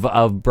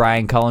of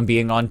Brian Cullen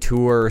being on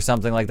tour or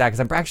something like that, because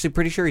I'm actually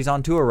pretty sure he's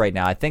on tour right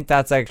now. I think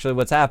that's actually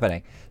what's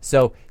happening.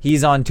 So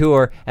he's on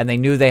tour, and they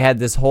knew they had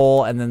this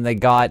hole, and then they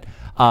got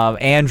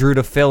Andrew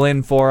to fill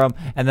in for him,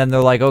 and then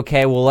they're like,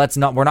 okay, well,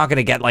 we're not going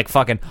to get like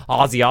fucking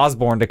Ozzy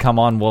Osbourne to come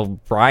on while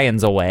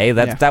Brian's away.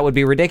 That would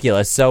be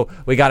ridiculous. So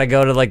we got to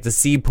go to like the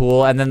C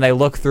pool, and then they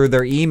look through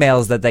their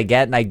emails that they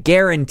get, and I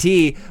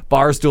guarantee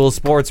Barstool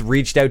Sports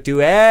reached out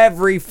to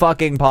every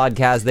fucking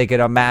podcast they could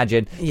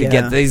imagine to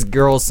get these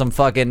girls some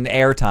fucking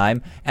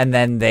airtime, and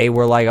then they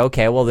were like,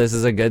 okay, well, this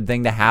is a good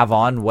thing to have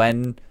on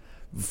when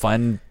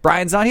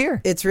Brian's not here.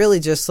 It's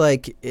really just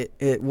like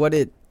what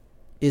it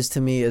is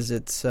to me is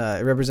it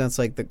represents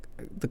like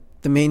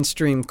the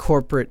mainstream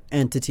corporate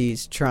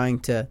entities trying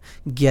to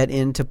get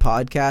into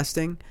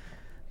podcasting,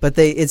 but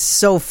it's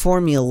so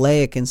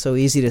formulaic and so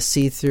easy to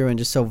see through and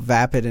just so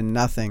vapid and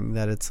nothing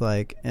that it's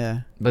like,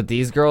 But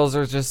these girls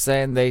are just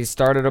saying they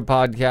started a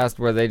podcast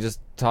where they just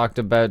talked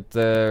about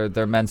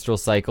their menstrual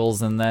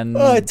cycles, and then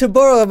to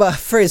borrow a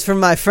phrase from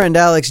my friend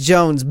Alex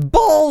Jones,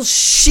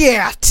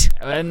 bullshit.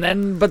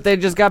 But they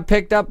just got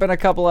picked up in a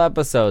couple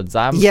episodes.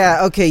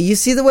 Okay, you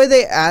see the way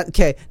they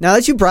okay, now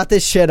that you brought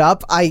this shit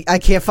up, I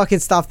can't fucking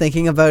stop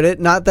thinking about it.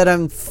 Not that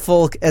I'm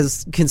full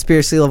as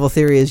conspiracy level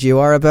theory as you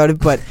are about it,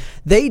 but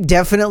they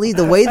definitely,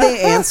 the way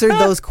they answered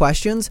those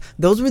questions,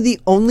 those were the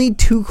only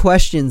 2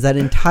 questions that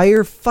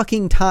entire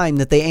fucking time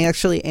that they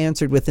actually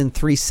answered within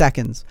 3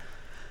 seconds.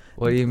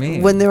 What do you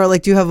mean? When they were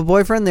like, do you have a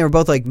boyfriend? They were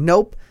both like,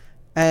 nope.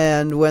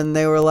 And when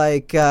they were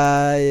like,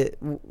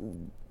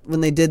 when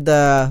they did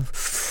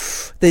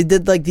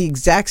like the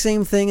exact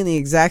same thing in the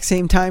exact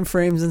same time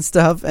frames and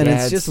stuff, and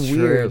it's just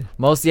weird.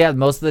 Most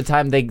of the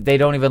time they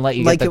don't even let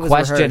you get the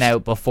question rehearsed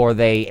out before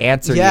they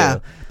answer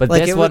you. But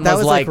like this one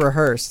was like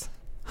rehearsed.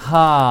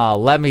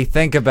 Let me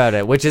think about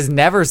it, which is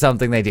never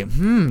something they do.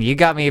 You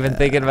got me even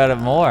thinking about it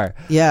more.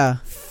 Yeah.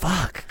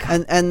 Fuck.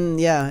 And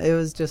yeah, it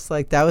was just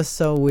like, that was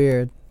so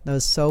weird. That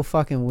was so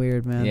fucking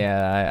weird, man. Yeah,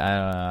 I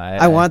don't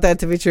know. I want that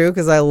to be true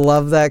because I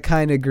love that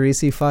kind of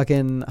greasy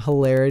fucking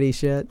hilarity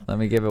shit. Let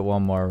me give it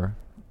one more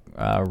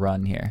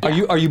run here.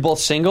 Are you both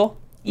single?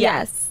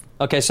 Yes.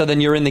 Okay, so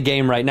then you're in the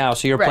game right now.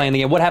 So you're Right. playing the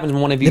game. What happens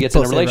when one of you gets in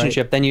a Both say right.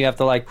 relationship? Then you have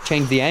to like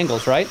change the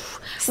angles, right?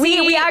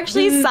 We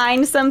actually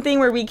signed something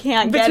where we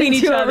can't get Between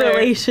each into a other.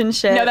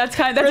 relationship. No, that's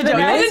a joke.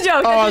 It's a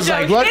joke. Oh, I was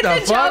like, what the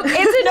fuck? It's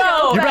a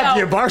joke. You're about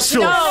to get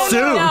Barstool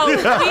soon. No, we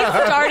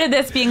started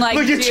this being like,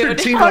 Look at your dude.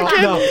 team.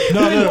 No.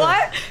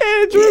 What?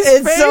 Andrew's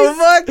It's face. so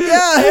fucked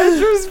up.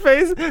 Andrew's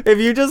face. If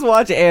you just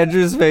watch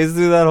Andrew's face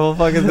through that whole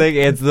fucking thing,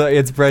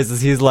 it's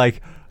priceless. He's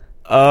like,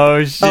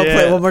 oh shit. Oh,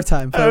 play it one more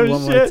time. Play it Oh,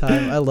 one more shit.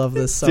 time. I love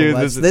this so Dude,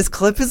 much. This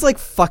clip is like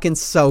fucking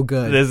so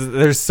good.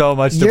 There's so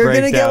much to You're break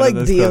gonna get down like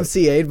in this clip.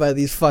 DMCA'd by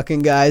these fucking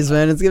guys,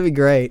 man. It's gonna be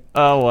great.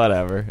 Oh,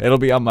 whatever. It'll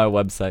be on my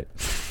website.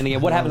 And again,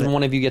 what happens when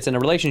one of you gets in a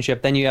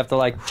relationship? Then you have to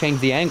like change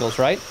the angles,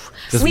 right?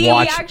 Just We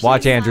watch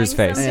actually Andrew's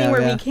signed face. something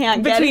where we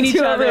can't get Between each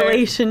into a other.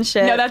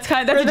 relationship. No, that's a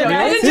joke. For the It's a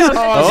guys. joke.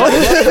 Oh.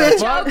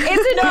 It's a joke.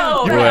 It's a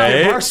joke.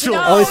 Wait.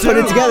 Barstool. Oh, he's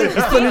putting it together.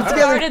 He's putting it We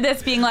together. started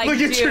this being like, Look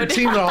at your dude.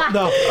 team. No.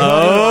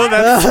 Oh,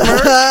 that's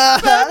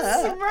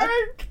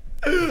smirk.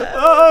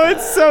 Oh,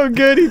 it's so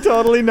good. He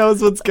totally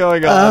knows what's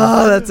going on.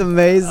 Oh, that's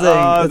amazing.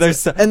 Oh,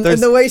 and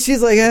the way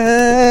she's like,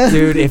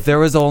 Dude, if there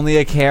was only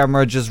a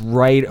camera just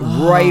right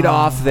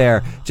off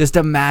there, just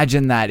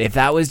imagine that. If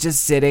that was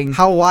just sitting,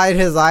 how wide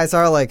his eyes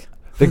are, like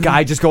the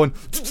guy just going,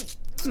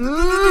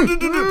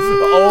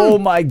 oh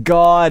my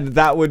god,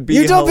 that would be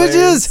you dumb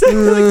hilarious.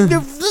 bitches.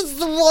 This is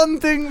the one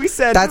thing we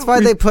said. That's why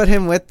they put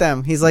him with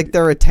them. He's like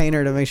their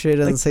retainer to make sure he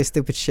doesn't say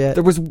stupid shit.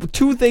 There was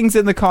 2 things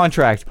in the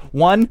contract.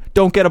 1,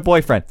 don't get a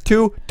boyfriend.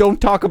 2,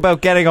 don't talk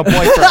about getting a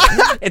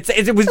boyfriend.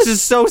 It was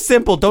just so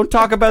simple. Don't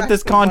talk about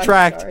this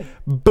contract.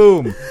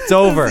 Boom. It's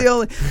over.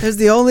 There's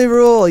the only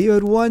rule. You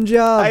had one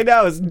job. I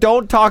know.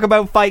 Don't talk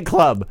about Fight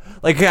Club.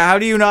 Like, how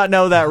do you not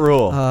know that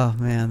rule? Oh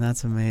man,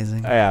 that's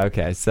amazing. Yeah.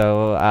 Okay.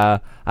 So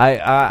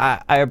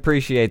I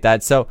appreciate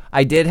that. So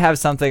I did have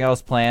something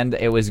else planned.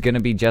 It was gonna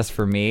be just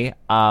for me.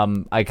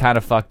 I kind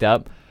of fucked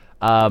up.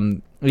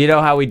 You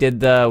know how we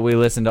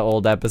listened to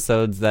old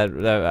episodes? That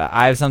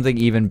I have something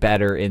even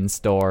better in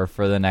store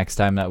for the next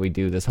time that we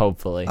do this.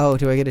 Hopefully. Oh,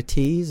 do I get a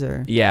tease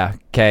or? Yeah.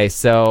 Okay.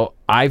 So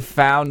I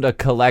found a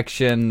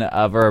collection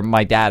of, or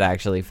my dad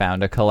actually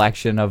found a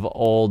collection of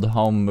old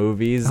home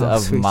movies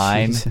of sweet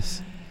mine.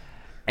 Jesus.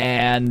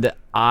 And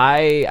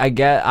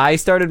I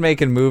started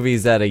making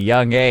movies at a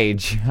young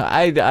age.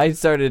 I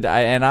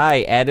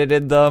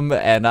edited them,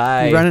 and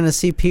You running a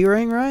CP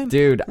ring, Ryan?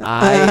 dude,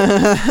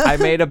 I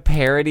made a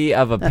parody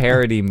of a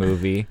parody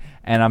movie,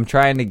 and I'm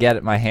trying to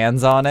get my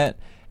hands on it.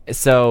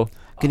 So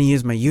Gonna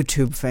use my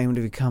YouTube fame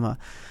to become a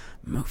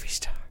movie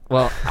star.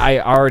 well, I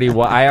already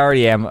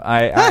am.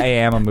 I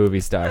am a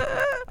movie star.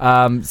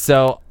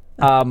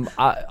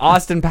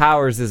 Austin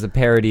Powers is a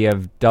parody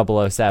of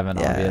 007,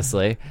 Yeah.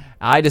 obviously.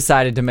 I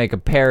decided to make a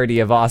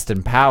parody of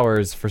Austin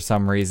Powers for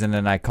some reason,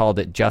 and I called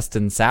it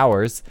Justin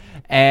Sowers.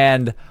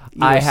 And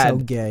I You're had so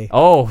gay.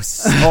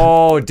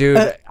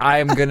 Dude, I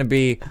am gonna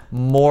be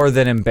more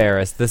than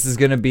embarrassed. This is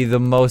gonna be the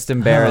most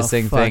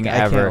embarrassing fuck, thing I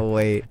ever. can't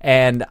wait.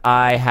 And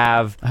I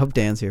have I hope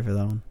Dan's here for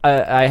that one.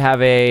 I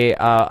have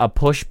a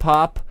push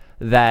pop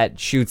that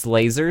shoots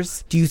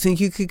lasers. Do you think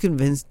you could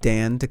convince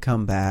Dan to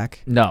come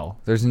back? No,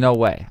 there's no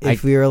way.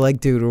 If we were like,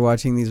 dude, we're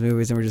watching these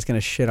movies and we're just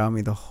gonna shit on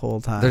me the whole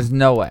time. There's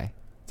no way.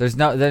 There's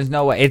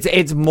no way.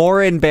 It's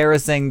more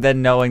embarrassing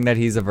than knowing that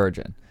he's a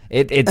virgin.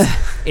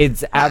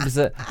 It's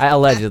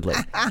allegedly.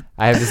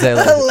 I have to say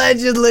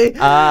allegedly.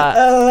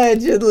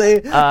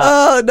 Allegedly.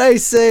 Oh,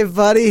 nice save,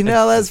 buddy.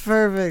 No, that's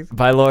perfect.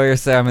 By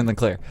lawyers say I'm in the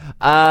clear.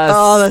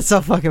 Oh, that's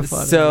so fucking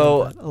funny.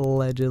 So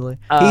allegedly,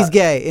 he's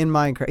gay in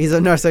Minecraft.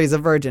 He's a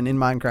virgin in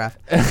Minecraft.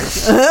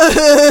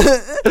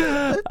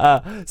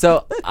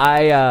 So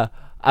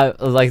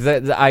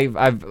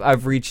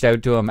I've reached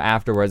out to him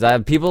afterwards.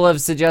 People have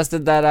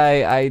suggested that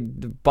I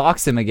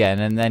box him again,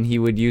 and then he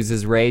would use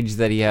his rage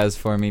that he has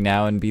for me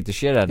now and beat the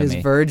shit out of His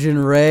me. virgin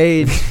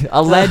rage.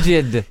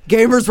 Alleged.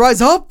 Gamers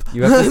rise up.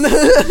 You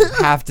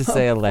have to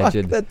say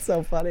alleged. Fuck, that's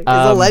so funny. His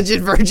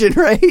alleged virgin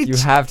rage. You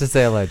have to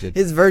say alleged.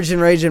 His virgin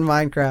rage in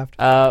Minecraft.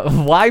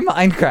 Why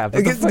Minecraft?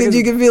 Because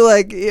you can be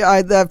like,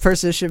 that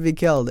person should be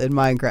killed in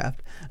Minecraft.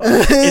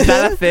 Is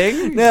that a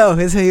thing? No,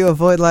 it's how you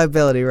avoid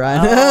liability,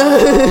 Ryan.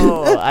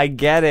 Oh, I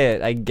get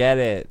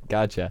it.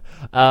 Gotcha.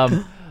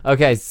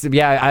 Okay, so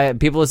yeah,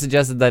 people have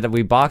suggested that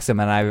we box him,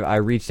 and I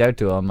reached out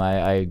to him.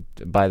 I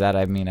by that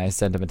I mean I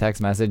sent him a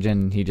text message,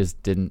 and he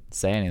just didn't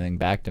say anything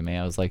back to me.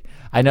 I was like,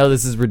 I know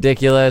this is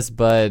ridiculous,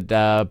 but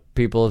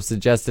people have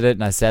suggested it,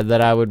 and I said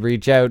that I would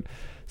reach out.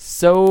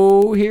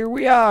 So here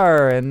we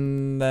are,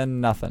 and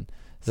then nothing.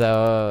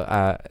 So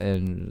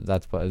and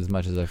that's as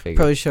much as I figured.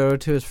 Probably showed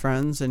it to his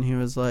friends, and he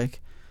was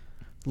like,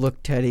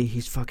 "Look, Teddy,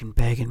 he's fucking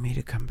begging me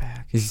to come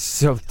back. He's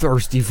so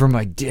thirsty for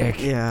my dick."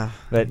 Yeah,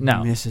 but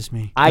no, he misses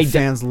me. The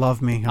fans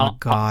love me. Oh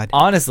God.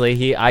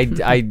 Honestly, I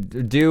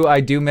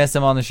do miss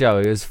him on the show.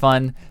 It was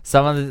fun.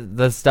 Some of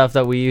the stuff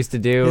that we used to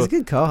do. He's a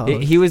good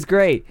co-host. He was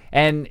great,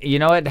 and you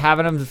know what?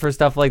 Having him for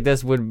stuff like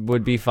this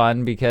would be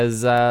fun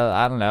because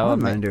I don't know. I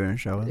wouldn't mind doing a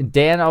show with him.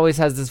 Dan always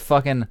has this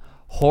fucking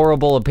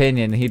horrible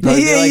opinion. He'd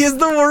probably be like, he has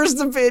the worst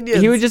opinion.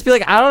 he would just be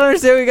like, I don't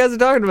understand what you guys are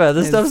talking about.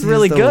 This stuff's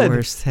really the good.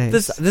 Worst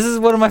taste. This is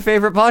one of my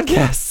favorite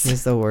podcasts.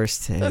 He's the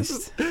worst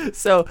taste.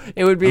 So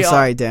it would be. I'm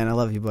sorry, Dan. I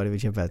love you, buddy,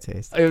 but you have bad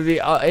taste. It would be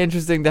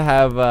interesting to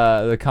have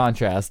the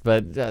contrast,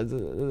 but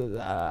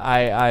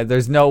I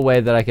there's no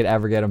way that I could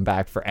ever get him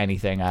back for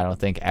anything. I don't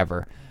think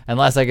ever,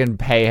 unless I can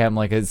pay him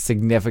like a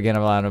significant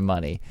amount of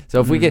money.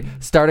 So if we could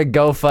start a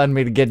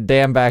GoFundMe to get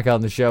Dan back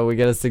on the show, we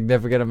get a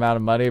significant amount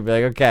of money. It'd be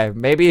like, okay,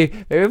 maybe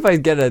if I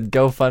get a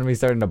GoFundMe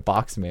starting to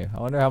box me, I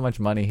wonder how much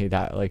money he'd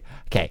have. Like,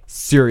 okay,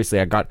 seriously,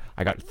 I got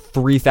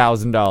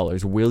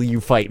 $3,000. Will you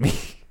fight me?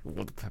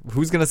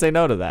 Who's gonna say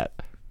no to that?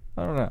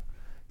 I don't know.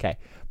 Okay,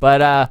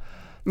 but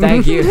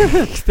thank you,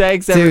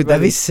 thanks everybody. Dude,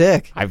 that'd be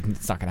sick.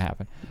 It's not gonna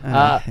happen.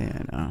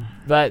 Yeah, no.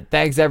 But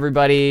thanks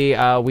everybody.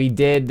 We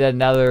did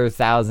another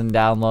 1,000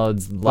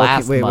 downloads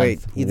last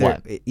month. Wait.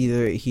 What?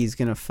 Either he's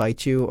gonna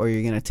fight you, or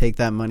you're gonna take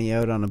that money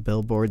out on a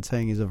billboard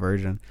saying he's a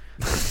virgin.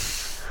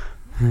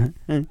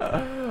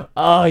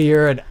 Oh,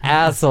 you're an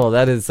asshole.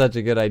 That is such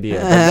a good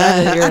idea.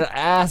 You're an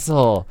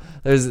asshole.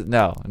 There's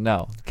no.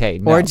 Okay,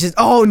 no. Or just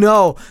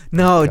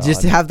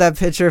just have that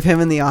picture of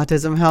him in the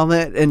autism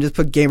helmet and just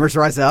put Gamers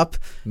Rise Up.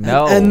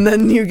 No. And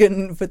then you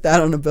can put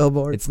that on a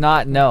billboard. It's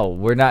not. No,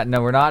 we're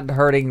not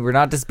hurting. We're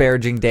not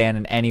disparaging Dan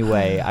in any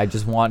way. I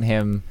just want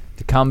him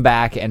to come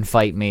back and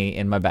fight me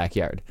in my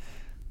backyard.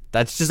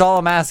 That's just all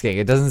I'm asking.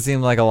 It doesn't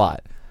seem like a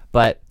lot,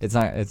 but it's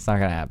not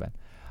gonna happen.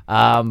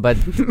 But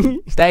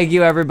thank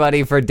you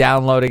everybody for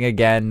downloading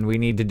again. We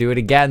need to do it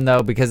again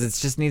though, because it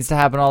just needs to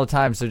happen all the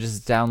time. So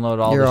just download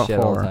all the shit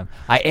all the time.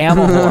 I am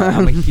a whore.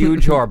 I'm a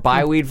huge whore.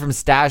 Buy weed from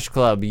Stash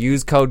Club.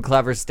 Use code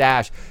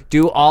CleverStash.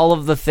 Do all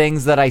of the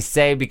things that I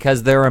say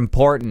because they're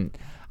important.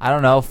 I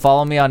don't know.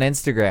 Follow me on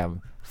Instagram.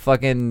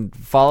 Fucking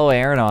follow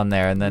Aaron on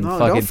there, and then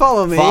don't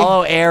follow me.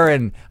 Follow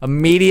Aaron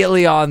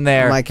immediately on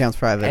there. My account's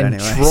private and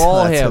anyway.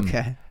 Troll so that's him.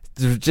 Okay.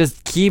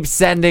 Just keep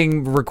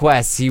sending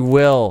requests. He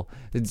will.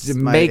 My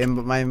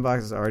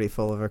inbox is already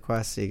full of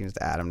requests, so you can just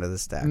add them to the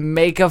stack.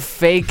 Make a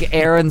fake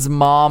Aaron's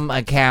mom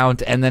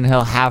account, and then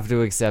he'll have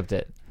to accept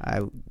it.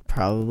 I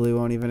probably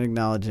won't even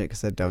acknowledge it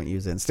because I don't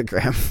use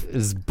Instagram.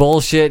 It's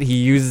bullshit. He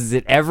uses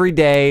it every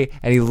day,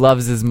 and he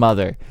loves his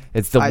mother.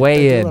 It's the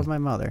way in. I love my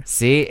mother.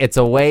 See, it's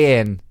a way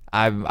in.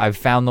 I've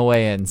found the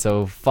way in,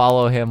 so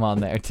follow him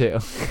on there too.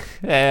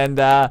 And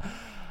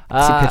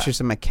see pictures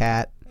of my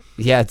cat.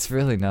 Yeah, it's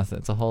really nothing.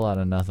 It's a whole lot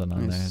of nothing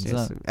on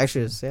there.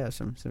 Actually,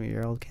 some of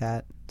your old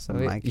cat, some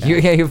of my cat.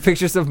 You have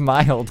pictures of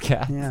my old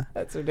cat. Yeah,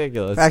 that's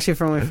ridiculous. Actually,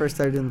 from when we first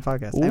started doing the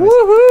podcast. Anyways.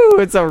 Woohoo!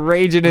 It's a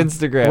raging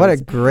Instagram. What a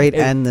great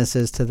end this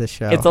is to the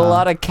show. It's a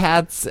lot of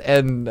cats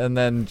and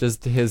then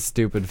just his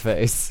stupid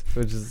face,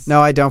 which is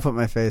no. I don't put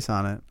my face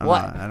on it.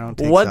 I don't.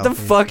 Take what selfies, the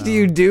fuck do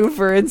you do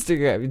for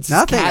Instagram? It's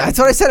nothing. That's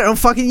what I said. I don't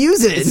fucking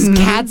use it. It's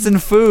cats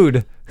and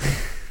food.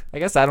 I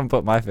guess I don't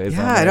put my face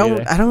on there.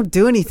 Yeah, I don't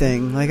do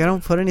anything. Like, I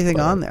don't put anything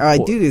on there. Or I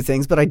do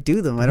things, but I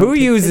do them. I don't. Who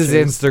uses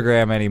pictures.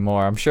 Instagram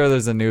anymore? I'm sure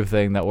there's a new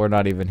thing that we're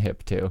not even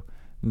hip to.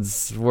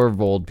 We're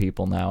old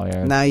people now,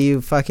 Aaron. Now you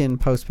fucking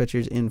post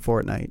pictures in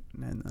Fortnite,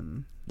 and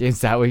then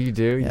is that what you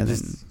do? Yeah,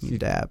 you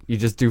dab. You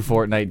just do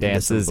Fortnite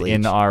dances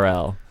in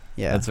RL.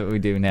 Yeah, that's what we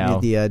do now.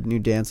 The new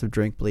dance of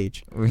drink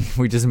bleach.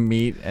 We just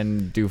meet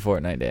and do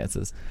Fortnite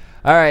dances.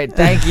 All right,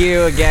 thank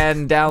you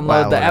again.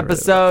 Download the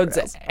episodes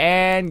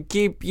and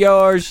keep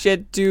your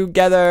shit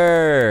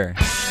together.